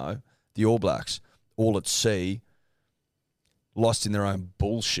 No. The All Blacks, all at sea, lost in their own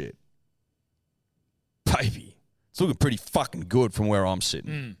bullshit. Baby. It's looking pretty fucking good from where I'm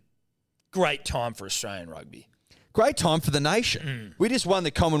sitting. Great time for Australian rugby. Great time for the nation. We just won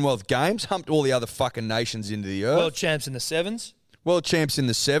the Commonwealth Games, humped all the other fucking nations into the earth. World champs in the sevens. World champs in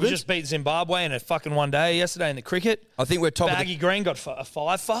the We sevens. just beat Zimbabwe in a fucking one day yesterday in the cricket. I think we're top Baggy Green got a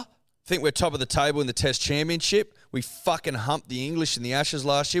fifer. think we're top of the table in the Test Championship. We fucking humped the English in the Ashes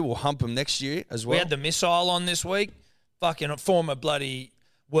last year. We'll hump them next year as well. We had the missile on this week. Fucking former bloody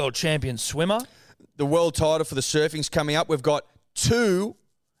world champion swimmer. The world title for the surfing's coming up. We've got 2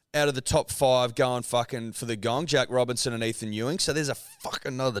 out of the top 5 going fucking for the gong, Jack Robinson and Ethan Ewing. So there's a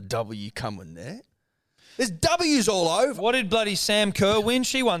fucking another W coming there. There's W's all over. What did bloody Sam Kerr win?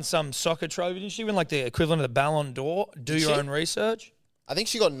 She won some soccer trophy. Didn't she win like the equivalent of the Ballon d'Or? Do your she? own research. I think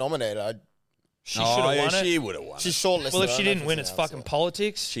she got nominated. She should have won it. She would have won She's it. shortlisted. Well, if I she don't know didn't win, it's it's announced fucking yet.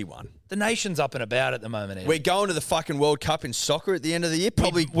 politics. She won. The nation's up and about at the moment. Ian. We're going to the fucking World Cup in soccer at the end of the year.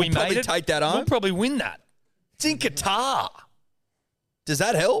 We'll made probably it. take that We'll home. probably win that. It's in Qatar. Does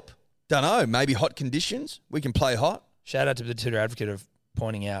that help? Don't know. Maybe hot conditions. We can play hot. Shout out to the Twitter advocate of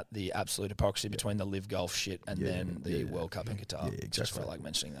pointing out the absolute hypocrisy between the live golf shit and then the World Cup in Qatar. Yeah, Just exactly. for like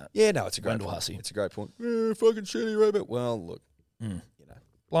mentioning that. Yeah, no, it's a great Wendell point. Hussey. It's a great point. Fucking shitty, Robert. Well, look, you know,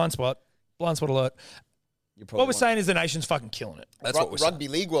 Blind spot. Blind spot alert. you What we're saying is the nation's fucking killing it. That's what we're saying. Rugby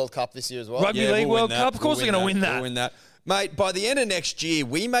League World Cup this year as well. Rugby League World Cup? Of course we're going to win that. We'll win that. Mate, by the end of next year,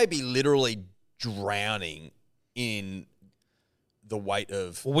 we may be literally drowning in the weight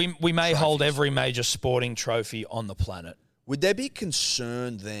of... We may hold every major sporting trophy on the planet. Would there be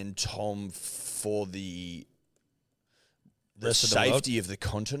concern then, Tom, for the Rest of the world? safety of the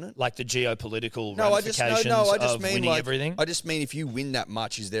continent? Like the geopolitical I just ramifications of mean winning like, everything. I just mean if you win that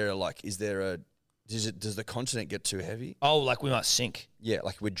much, does the continent get too heavy? Oh, like we might sink. Yeah,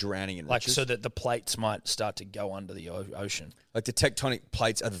 like we're drowning in Like riches. so that the plates might start to go under the ocean. Like the tectonic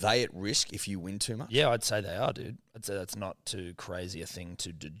plates, are they at risk if you win too much? Yeah, I'd say they are, dude. I'd say that's not too crazy a thing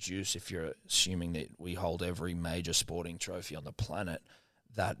to deduce if you're assuming that we hold every major sporting trophy on the planet,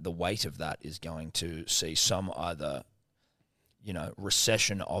 that the weight of that is going to see some either,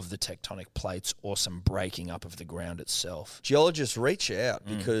 recession of the tectonic plates or some breaking up of the ground itself. Geologists reach out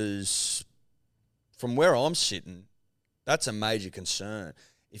because from where I'm sitting, that's a major concern.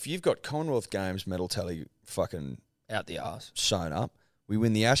 If you've got Commonwealth Games medal tally fucking Out the arse. sewn up, we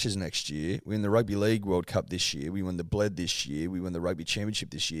win the Ashes next year, we win the Rugby League World Cup this year, we win the Bled this year, we win the Rugby Championship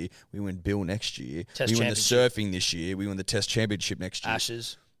this year, we win Bill next year, Test we win the Championship. surfing this year, we win the Test Championship next year.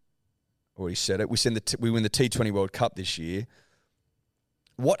 Ashes. Already said it. We win the T20 World Cup this year.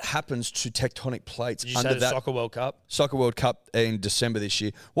 What happens to tectonic plates Did you under say the that Soccer World Cup? Soccer World Cup in December this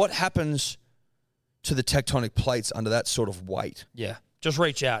year? What happens to the tectonic plates under that sort of weight? Yeah. Just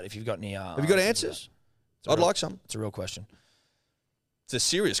reach out if you've got any. Have you got answers? I'd like some. It's a real question. It's a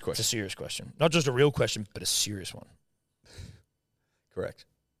serious It's a question. serious question. Not just a real question, but a serious one. Correct.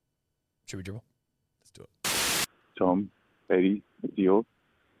 Should we dribble? Let's do it. Tom, Eddie, Dior,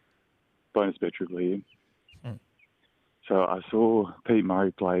 bonus bet triple here. So I saw Pete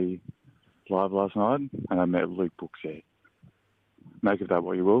Murray play live last night, and I met Luke Brooks there. Make of that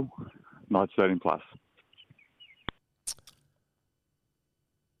what you will. Knights 13 plus.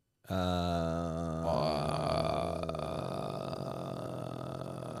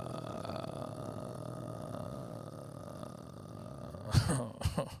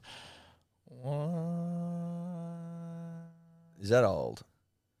 Is that old?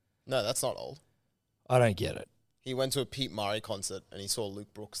 No, that's not old. I don't get it. He went to a Pete Murray concert and he saw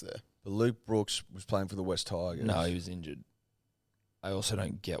Luke Brooks there. But Luke Brooks was playing for the West Tigers. No, he was injured. I also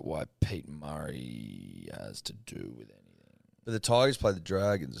don't get why Pete Murray has to do with anything. But the Tigers play the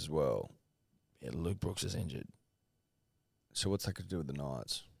Dragons as well. Yeah, Luke Brooks is injured. So what's that got to do with the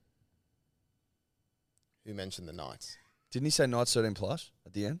Knights? Who mentioned the Knights? Didn't he say Knights 13 plus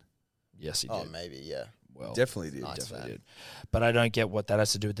at the end? Yes, he Oh, did. maybe, yeah. Well, Definitely did. Knights definitely fan. did. But I don't get what that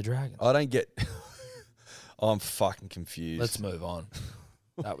has to do with the Dragons. I don't get. I'm fucking confused. Let's move on.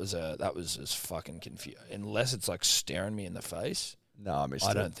 That was as fucking confused. Unless it's like staring me in the face. No, I missed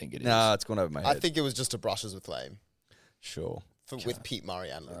I it. don't think it is. Nah, it's gone over my head. I think it was just a brushes with lame Sure. with Pete Murray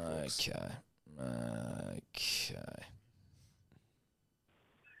and Luke Brooks. Okay.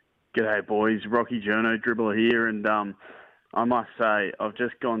 G'day, boys. Rocky Journo, dribbler here, and I must say I've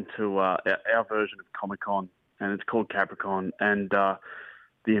just gone to our version of Comic-Con, and it's called Capricorn, and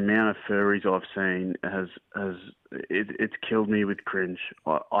the amount of furries I've seen it's killed me with cringe.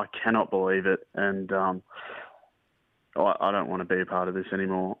 I cannot believe it, and I don't want to be a part of this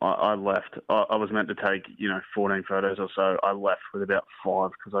anymore. I left. I was meant to take 14 photos or so. I left with about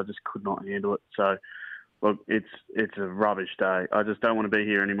 5 because I just could not handle it. So. Look, it's a rubbish day. I just don't want to be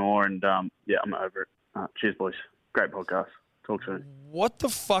here anymore, and I'm over it. Cheers, boys. Great podcast. Talk soon. What the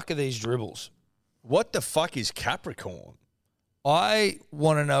fuck are these dribbles? What the fuck is Capricorn? I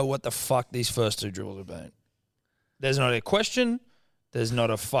want to know what the fuck these first two dribbles have been. There's not a question. There's not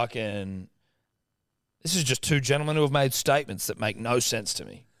a fucking... This is just two gentlemen who have made statements that make no sense to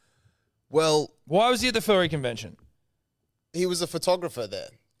me. Well, Why was he at the furry convention? He was a photographer there.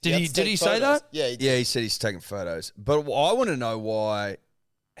 Did had he- to did take he say photos. that? Yeah, he did. yeah, he said he's taking photos. But I want to know why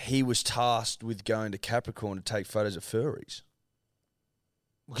he was tasked with going to Capricorn to take photos of furries.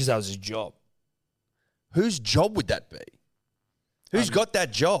 Because that was his job. Whose job would that be? Who's got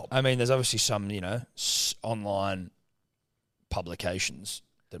that job? I mean, there's obviously some, online publications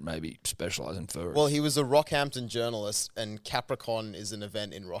that maybe specialise in furries. Well, he was a Rockhampton journalist, and Capricorn is an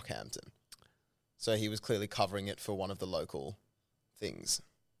event in Rockhampton. So he was clearly covering it for one of the local things.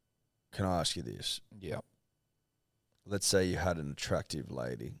 Can I ask you this? yeah. Let's say you had an attractive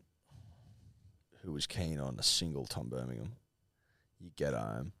lady who was keen on a single Tom Birmingham. You get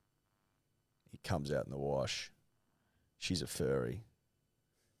home. He comes out in the wash. She's a furry.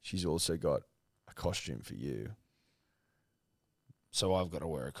 She's also got a costume for you. So I've got to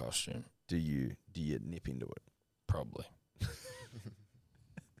wear a costume, Do you nip into it? probably.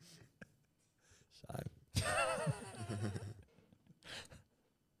 Same.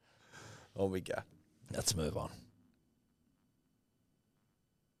 On we go. Let's move on.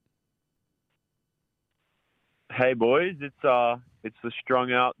 Hey boys, it's the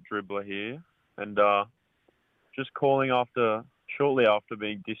strung out dribbler here, and just calling shortly after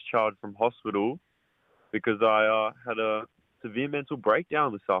being discharged from hospital because I had a severe mental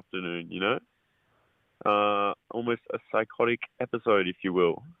breakdown this afternoon. Almost a psychotic episode, if you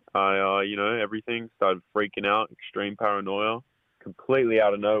will. I everything started freaking out, extreme paranoia, completely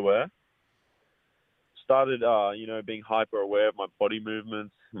out of nowhere. Started being hyper aware of my body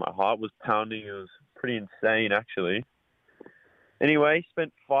movements. My heart was pounding. It was pretty insane, actually. Anyway,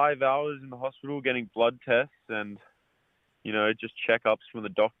 spent 5 hours in the hospital getting blood tests and, just checkups from the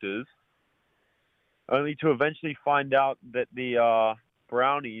doctors, only to eventually find out that the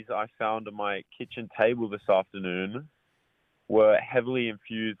brownies I found on my kitchen table this afternoon were heavily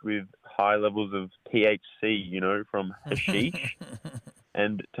infused with high levels of THC, from hashish.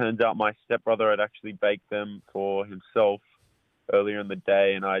 And it turns out my stepbrother had actually baked them for himself earlier in the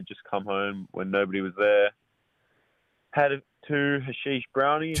day, and I had just come home when nobody was there. Had 2 hashish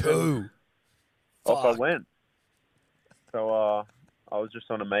brownies. Two. Off I Fuck. went. So I was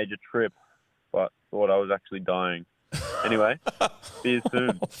just on a major trip, but thought I was actually dying. Anyway, see you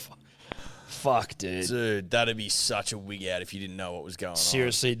soon. Fuck, dude. Dude, that'd be such a wig out if you didn't know what was going on.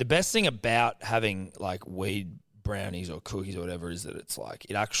 Seriously, the best thing about having like weed brownies or cookies or whatever is that it's like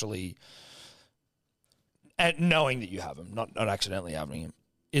it actually and knowing that you have them, not accidentally having them,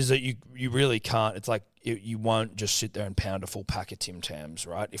 is that you really can't. It's like you won't just sit there and pound a full pack of Tim Tams,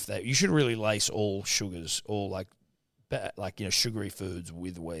 right? You should really lace all sugars, all like sugary foods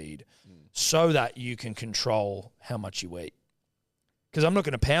with weed, so that you can control how much you eat. Because I'm not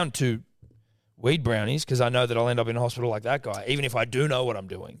going to pound 2 weed brownies because I know that I'll end up in a hospital like that guy, even if I do know what I'm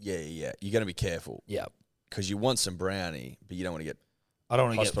doing. Yeah. You're going to be careful. Yeah. Because you want some brownie, but you don't want to get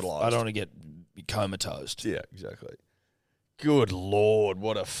hospitalized. I don't want to get comatose. Yeah, exactly. Good Lord,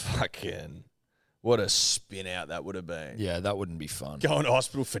 what a spin out that would have been. Yeah, that wouldn't be fun. Going to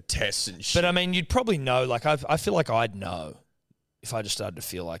hospital for tests and shit. But I mean, you'd probably know. Like, I feel like I'd know if I just started to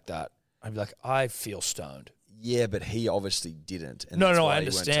feel like that. I'd be like, I feel stoned. Yeah, but he obviously didn't. And No, that's why I he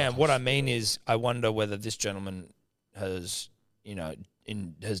went to understand. What I hospital. mean is, I wonder whether this gentleman has,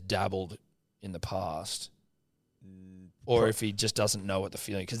 has dabbled in the past, or if he just doesn't know what the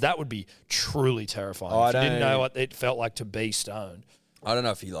feeling. Because that would be truly terrifying. If you didn't know what it felt like to be stoned. I don't know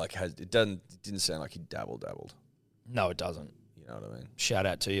if he has. It didn't sound like he dabbled. No, it doesn't. You know what I mean? Shout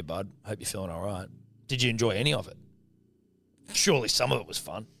out to you, bud. Hope you're feeling all right. Did you enjoy any of it? Surely some of it was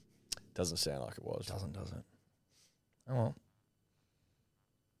fun. Doesn't sound like it was. Doesn't it? Oh well.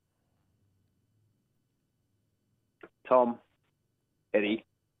 Tom, Eddie,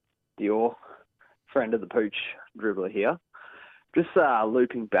 Dior, friend of the pooch dribbler here. Just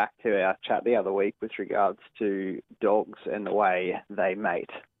looping back to our chat the other week with regards to dogs and the way they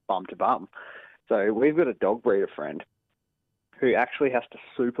mate bum to bum. So we've got a dog breeder friend who actually has to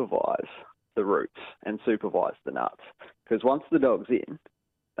supervise the roots and supervise the nuts. Because once the dog's in,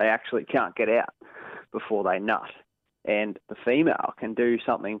 they actually can't get out before they nut. And the female can do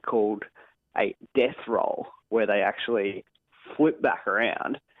something called a death roll, where they actually flip back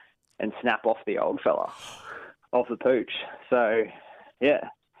around and snap off the old fella off the pooch. So, yeah,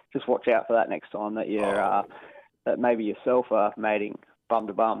 just watch out for that next time that you're that maybe yourself are mating bum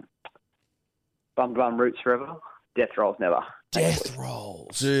to bum. Bum to bum roots forever. Death rolls never. Death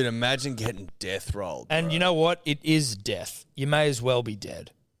rolls. Dude, imagine getting death rolled. And bro. you know what? It is death. You may as well be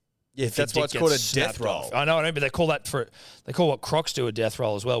dead. Yeah, If that's your why it's dick called a gets death snapped roll. off. I know, but they call what Crocs do a death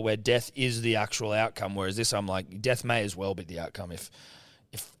roll as well, where death is the actual outcome. Whereas this, I'm like, death may as well be the outcome if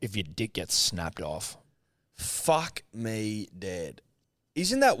your dick gets snapped off. Fuck me dead.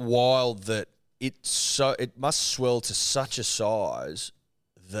 Isn't that wild that it must swell to such a size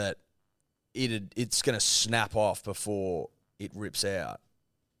that it's going to snap off before it rips out?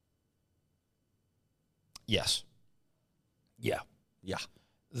 Yes. Yeah. Yeah.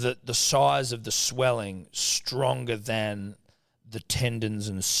 The size of the swelling stronger than the tendons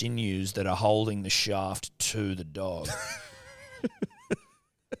and sinews that are holding the shaft to the dog.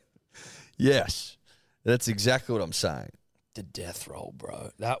 Yes. That's exactly what I'm saying. The death roll, bro.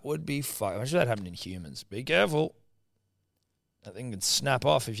 That would be fuck. Imagine that happened in humans. Be careful. That thing can snap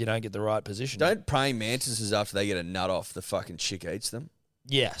off if you don't get the right position. Don't praying mantises after they get a nut off, the fucking chick eats them?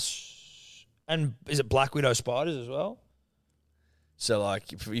 Yes. And is it black widow spiders as well? So,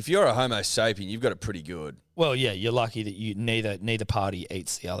 like, if you're a Homo sapien, you've got it pretty good. Well, yeah, you're lucky that you neither party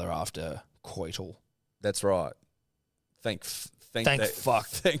eats the other after coital. That's right. Thank fuck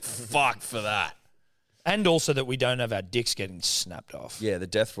for that. And also that we don't have our dicks getting snapped off. Yeah, the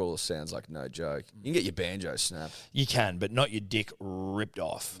death roll sounds like no joke. You can get your banjo snapped. You can, but not your dick ripped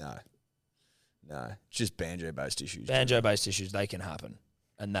off. No, it's just banjo-based issues. Banjo-based issues, they can happen.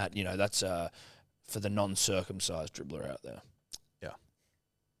 And that, that's for the non-circumcised dribbler out there. Yeah.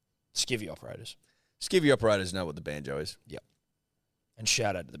 Skivvy operators. Skivvy operators know what the banjo is. Yep. And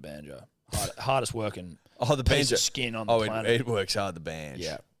shout out to the banjo. Hardest working the piece banjo of skin on the planet. It works hard, the banjo.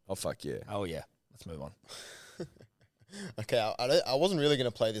 Yeah. Oh, fuck yeah. Oh, yeah. Let's move on. Okay, I wasn't really going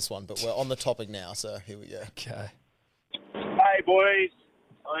to play this one, but we're on the topic now, so here we go. Okay. Hey, boys.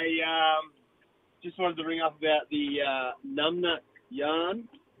 I just wanted to ring up about the numbnut yarn.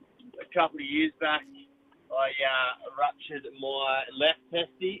 A couple of years back, I ruptured my left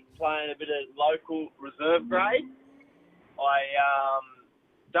testy playing a bit of local reserve grade. I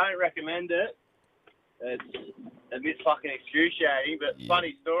don't recommend it. It's a bit fucking excruciating, but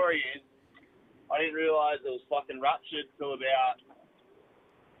funny story is I didn't realise it was fucking ruptured till about,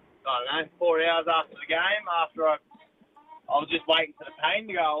 4 hours after the game, after I was just waiting for the pain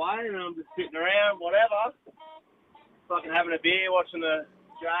to go away, and I'm just sitting around, whatever, fucking having a beer, watching the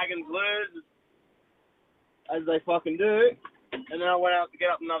Dragons lose, as they fucking do, and then I went out to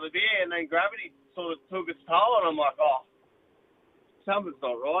get up another beer, and then gravity sort of took its toll, and I'm like, something's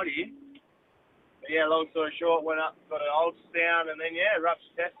not right here. But yeah, long story short, went up, got an ultrasound, and then,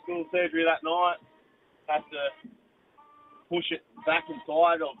 ruptured testicle surgery that night. Had to push it back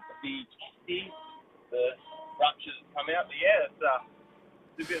inside of the testes the ruptures that come out. But yeah, it's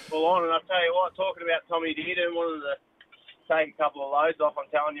a bit full on. And I tell you what, talking about Tommy Dearden, wanted to take a couple of loads off.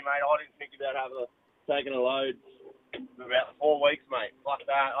 I'm telling you, mate, I didn't think about taking a load for about 4 weeks, mate. Like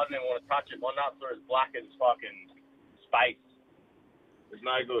that, I didn't even want to touch it. My nuts are as black as fucking space. It's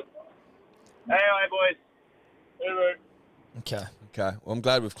no good. Anyway, boys. Okay. Okay. Well, I'm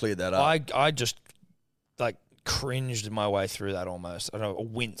glad we've cleared that up. I just like cringed my way through that almost. I don't know,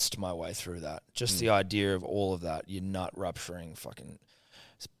 winced my way through that. Just the idea of all of that, your nut rupturing, fucking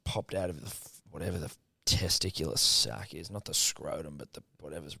it's popped out of whatever the testicular sac is, not the scrotum, but the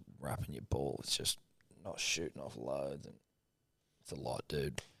whatever's wrapping your ball. It's just not shooting off loads. And it's a lot,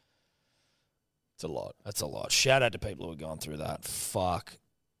 dude. It's a lot. That's a lot. Shout out to people who have gone through that. Fuck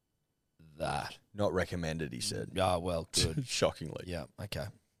that. Not recommended, he said. Oh, well, good. Shockingly. Yeah, okay.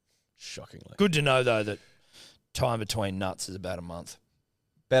 Shockingly. Good to know, though, that time between nuts is about a month.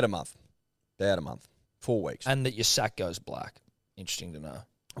 About a month. 4 weeks. And that your sac goes black. Interesting to know.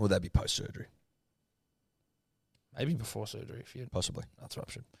 Will that be post-surgery? Maybe before surgery if you Possibly. nuts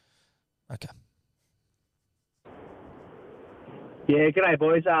ruptured. Okay. Yeah, g'day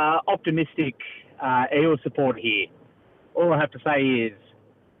boys. Optimistic Eels support here. All I have to say is,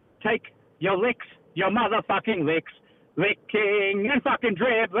 take your licks, your motherfucking licks, licking and fucking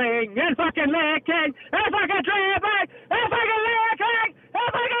dribbling and fucking licking and fucking dribbling and fucking licking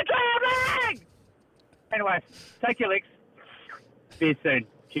and fucking dribbling! Anyway, take your licks. See you soon.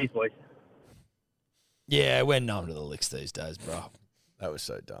 Cheers, boys. Yeah, we're numb to the licks these days, bro. That was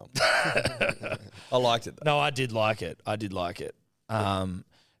so dumb. I liked it, though. No, I did like it.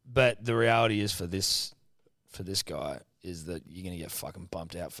 But the reality is for this guy is that you're going to get fucking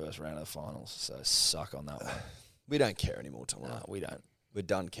bumped out first round of the finals. So suck on that one. We don't care anymore, Tom. No, we don't. We're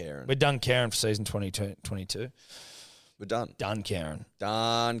done caring. We're done caring for season 22. We're done. Done caring.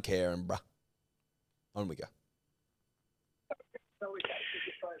 Done caring, bruh. On we go.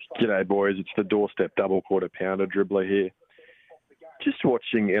 G'day, boys. It's the doorstep double quarter pounder dribbler here. Just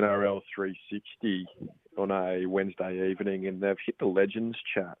watching NRL 360 on a Wednesday evening, and they've hit the Legends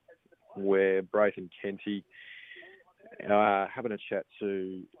chat where Braith and Kenty having a chat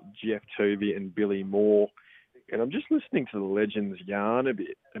to Jeff Tuvey and Billy Moore. And I'm just listening to the Legends yarn a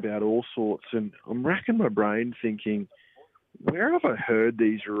bit about all sorts, and I'm racking my brain thinking, where have I heard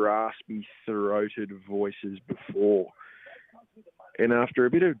these raspy, throated voices before? And after a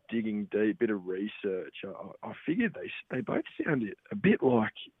bit of digging deep, bit of research, I figured they both sounded a bit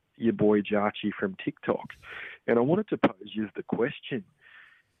like your boy Jarchi from TikTok. And I wanted to pose you the question.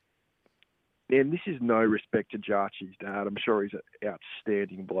 And this is no respect to Jarchi's dad. I'm sure he's an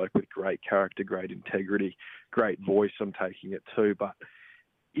outstanding bloke with great character, great integrity, great voice. I'm taking it too. But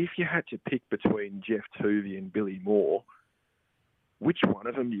if you had to pick between Jeff Tuvey and Billy Moore, which one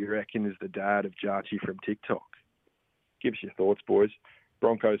of them do you reckon is the dad of Jarchi from TikTok? Give us your thoughts, boys.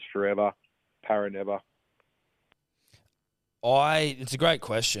 Broncos forever, Para never. It's a great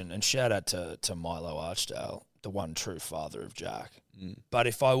question, and shout out to Milo Archdale, the one true father of Jack. But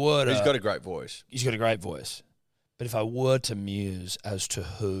if I were to... He's got a great voice. He's got a great voice. But if I were to muse as to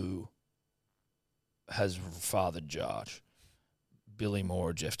who has fathered Jarch, Billy Moore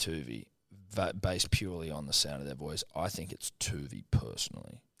or Jeff Tuvey, based purely on the sound of their voice, I think it's Tuvey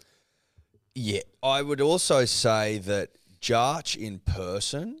personally. Yeah, I would also say that Jarch in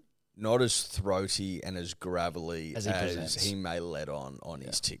person, not as throaty and as gravelly as he may let on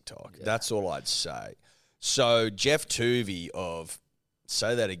his TikTok. Yeah. That's all I'd say. So Jeff Tuvey of,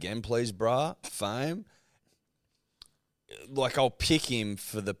 say that again please, brah, fame, like I'll pick him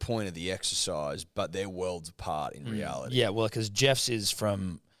for the point of the exercise, but they're worlds apart in reality. Yeah, well, because Jeff's is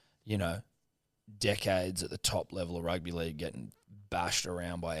from, decades at the top level of rugby league getting bashed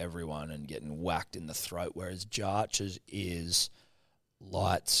around by everyone and getting whacked in the throat, whereas Jarch's is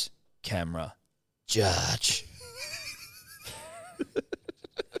lights, camera, Jarch.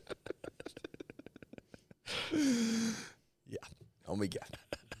 Yeah, on we go.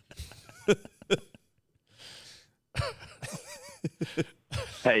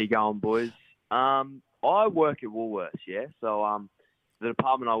 How you going, boys? I work at Woolworths, yeah. So the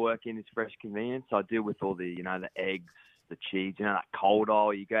department I work in is fresh convenience. So I deal with all the, the eggs, the cheese, that cold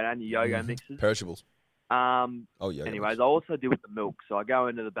oil. You go down your yo-go mixes. Perishables. Anyways, I also deal with the milk. So I go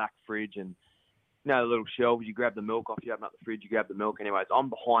into the back fridge and, the little shelves, you grab the milk off, you open up the fridge, you grab the milk. Anyways, I'm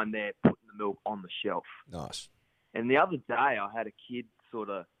behind there putting the milk on the shelf. Nice. And the other day I had a kid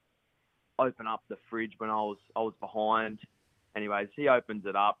sort of open up the fridge when I was behind. Anyways, he opens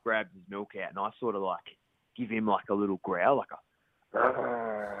it up, grabs his milk out, and I sort of give him a little growl,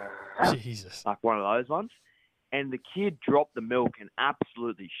 Jesus, like one of those ones. And the kid dropped the milk and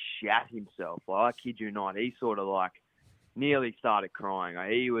absolutely shat himself. Like, I kid you not, he sort of like nearly started crying.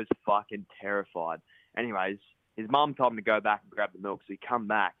 He was fucking terrified. Anyways, his mum told him to go back and grab the milk. So he come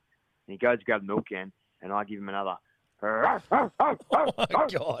back and he goes to grab the milk again, and I give him another. Oh my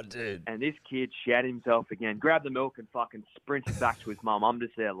God, dude. And this kid shat himself again, grabbed the milk and fucking sprinted back to his mum. I'm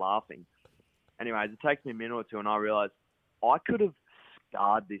just there laughing. Anyways, it takes me a minute or two and I realise I could have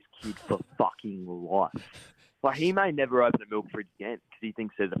scarred this kid for fucking life. Like, he may never open a milk fridge again because he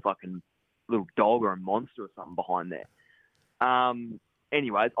thinks there's a fucking little dog or a monster or something behind there.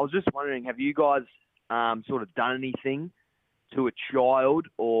 Anyways, I was just wondering, have you guys sort of done anything to a child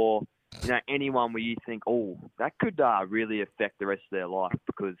or, you know, anyone where you think, oh, that could really affect the rest of their life?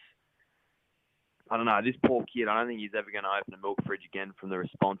 Because, I don't know, this poor kid, I don't think he's ever going to open a milk fridge again from the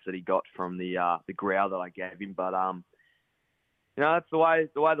response that he got from the growl that I gave him. But, you know, that's the way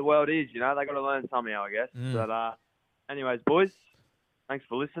the world is, you know. They got to learn somehow, I guess. But, anyways, boys, thanks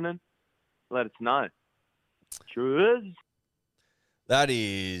for listening. Let us know. Cheers. That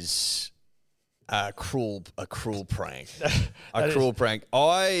is a cruel prank. Prank.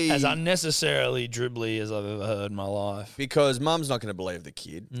 As unnecessarily dribbly as I've ever heard in my life. Because mum's not going to believe the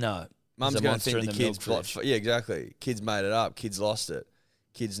kid. No. Mum's going to think the kid's... Yeah, exactly. Kid's made it up. Kid's lost it.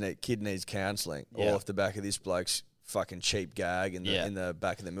 Kid needs counselling. Yeah. All off the back of this bloke's fucking cheap gag in the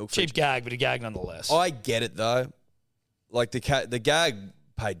back of the milk fridge. Cheap gag, but a gag nonetheless. I get it, though. Like, the gag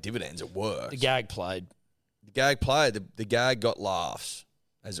paid dividends. It worked. The gag played. The gag got laughs,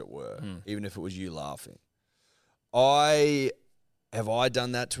 as it were, even if it was you laughing. Have I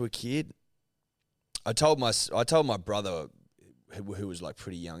done that to a kid? I told my brother, who was like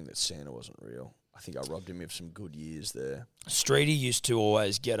pretty young, that Santa wasn't real. I think I robbed him of some good years there. Streety used to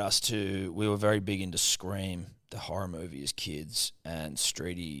always get us to. We were very big into Scream, the horror movie, as kids, and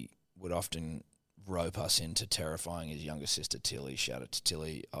Streety would often rope us into terrifying his younger sister Tilly. Shout out to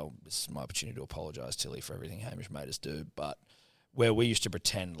Tilly. Oh, this is my opportunity to apologise, Tilly, for everything Hamish made us do. But where we used to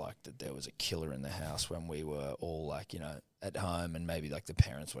pretend like that there was a killer in the house when we were all like, you know, at home, and maybe like the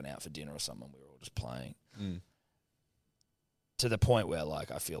parents went out for dinner or something. We were all just playing. To the point where,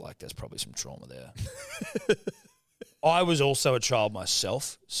 like, I feel like there's probably some trauma there. I was also a child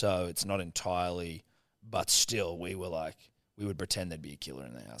myself, so it's not entirely, but still, we would pretend there'd be a killer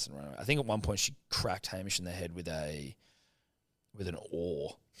in the house and run away. I think at one point she cracked Hamish in the head with an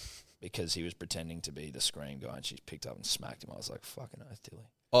oar because he was pretending to be the Scream guy, and she picked up and smacked him. I was like, fucking oath, Tilly.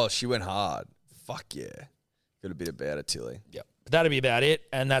 Oh, she went hard. Fuck yeah. Got a bit about it, Tilly. Yep. But that'd be about it,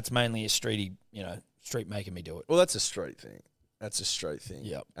 and that's mainly a streety, you know, street making me do it. Well, that's a street thing.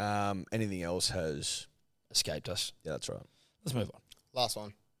 Yep. Anything else has escaped us. Yeah, that's right. Let's move on. Last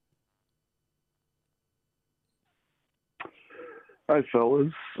one. Hey,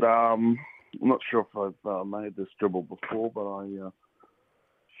 fellas. I'm not sure if I've made this dribble before, but I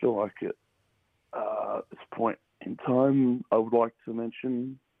feel like at this point in time, I would like to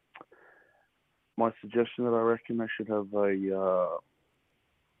mention my suggestion that I reckon they should have a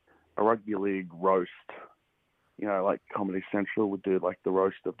rugby league roast. You know, like Comedy Central would do, like the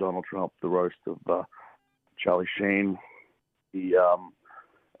roast of Donald Trump, the roast of Charlie Sheen.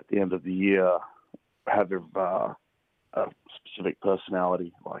 At the end of the year, have a specific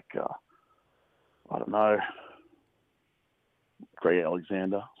personality, like I don't know, Greg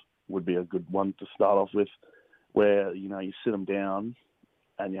Alexander would be a good one to start off with, where, you know, you sit them down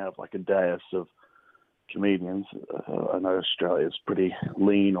and you have like a dais of comedians. I know Australia's pretty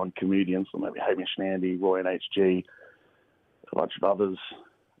lean on comedians, so maybe Hamish and Andy, Roy and HG, a bunch of others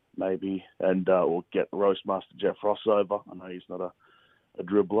maybe, and we'll get the roast master Jeff Ross over. I know he's not a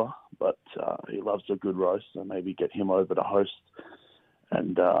dribbler, but he loves a good roast, so maybe get him over to host,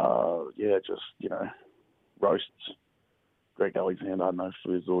 and just, you know, roasts Greg Alexander, I know,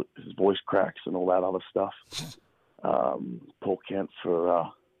 for his voice cracks and all that other stuff. Paul Kent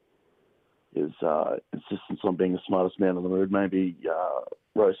for his insistence on being the smartest man in the room. Maybe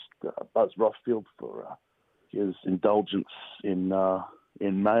roast Buzz Rothfield for his indulgence in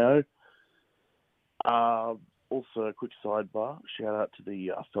mayo. Also, a quick sidebar, shout out to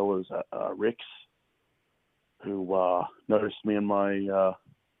the fellas at Rick's who noticed me in my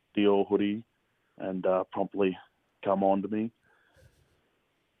Dior hoodie and promptly come on to me.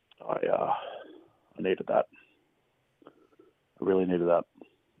 I needed that. I really needed that.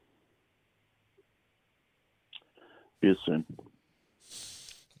 See you soon.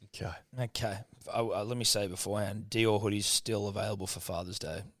 Okay. Let me say beforehand, Dior hoodies still available for Father's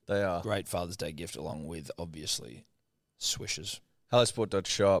Day. They are. Great Father's Day gift, along with, obviously, swishes.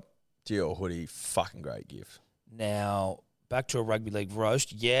 Hellosport.shop, Dior hoodie, fucking great gift. Now, back to a rugby league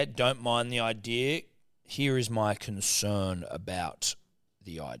roast. Yeah, don't mind the idea. Here is my concern about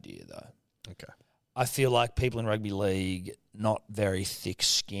the idea, though. Okay. I feel like people in rugby league not very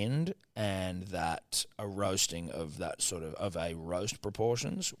thick-skinned, and that a roasting of that sort of a roast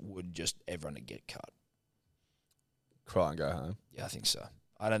proportions would just everyone would get cut. Cry and go home. Yeah, I think so.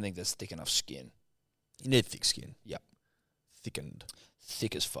 I don't think there's thick enough skin. You need thick skin. Yep. Thickened.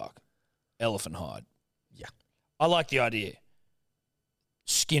 Thick as fuck. Elephant hide. Yeah. I like the idea.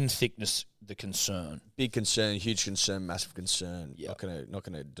 Skin thickness, the concern. Big concern, huge concern, massive concern. Yep. Not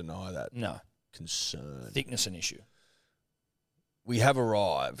gonna deny that. No. Concern. Thickness an issue. We have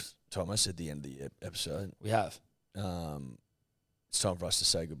arrived, Thomas, at the end of the episode. We have. It's time for us to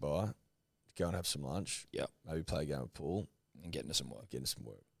say goodbye. Go and have some lunch. Yep. Maybe play a game of pool. And get into some work.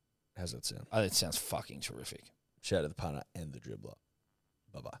 How's that sound? I think it sounds fucking terrific. Shout out to the punter and the dribbler.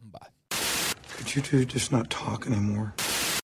 Bye-bye. Bye. Could you two just not talk anymore?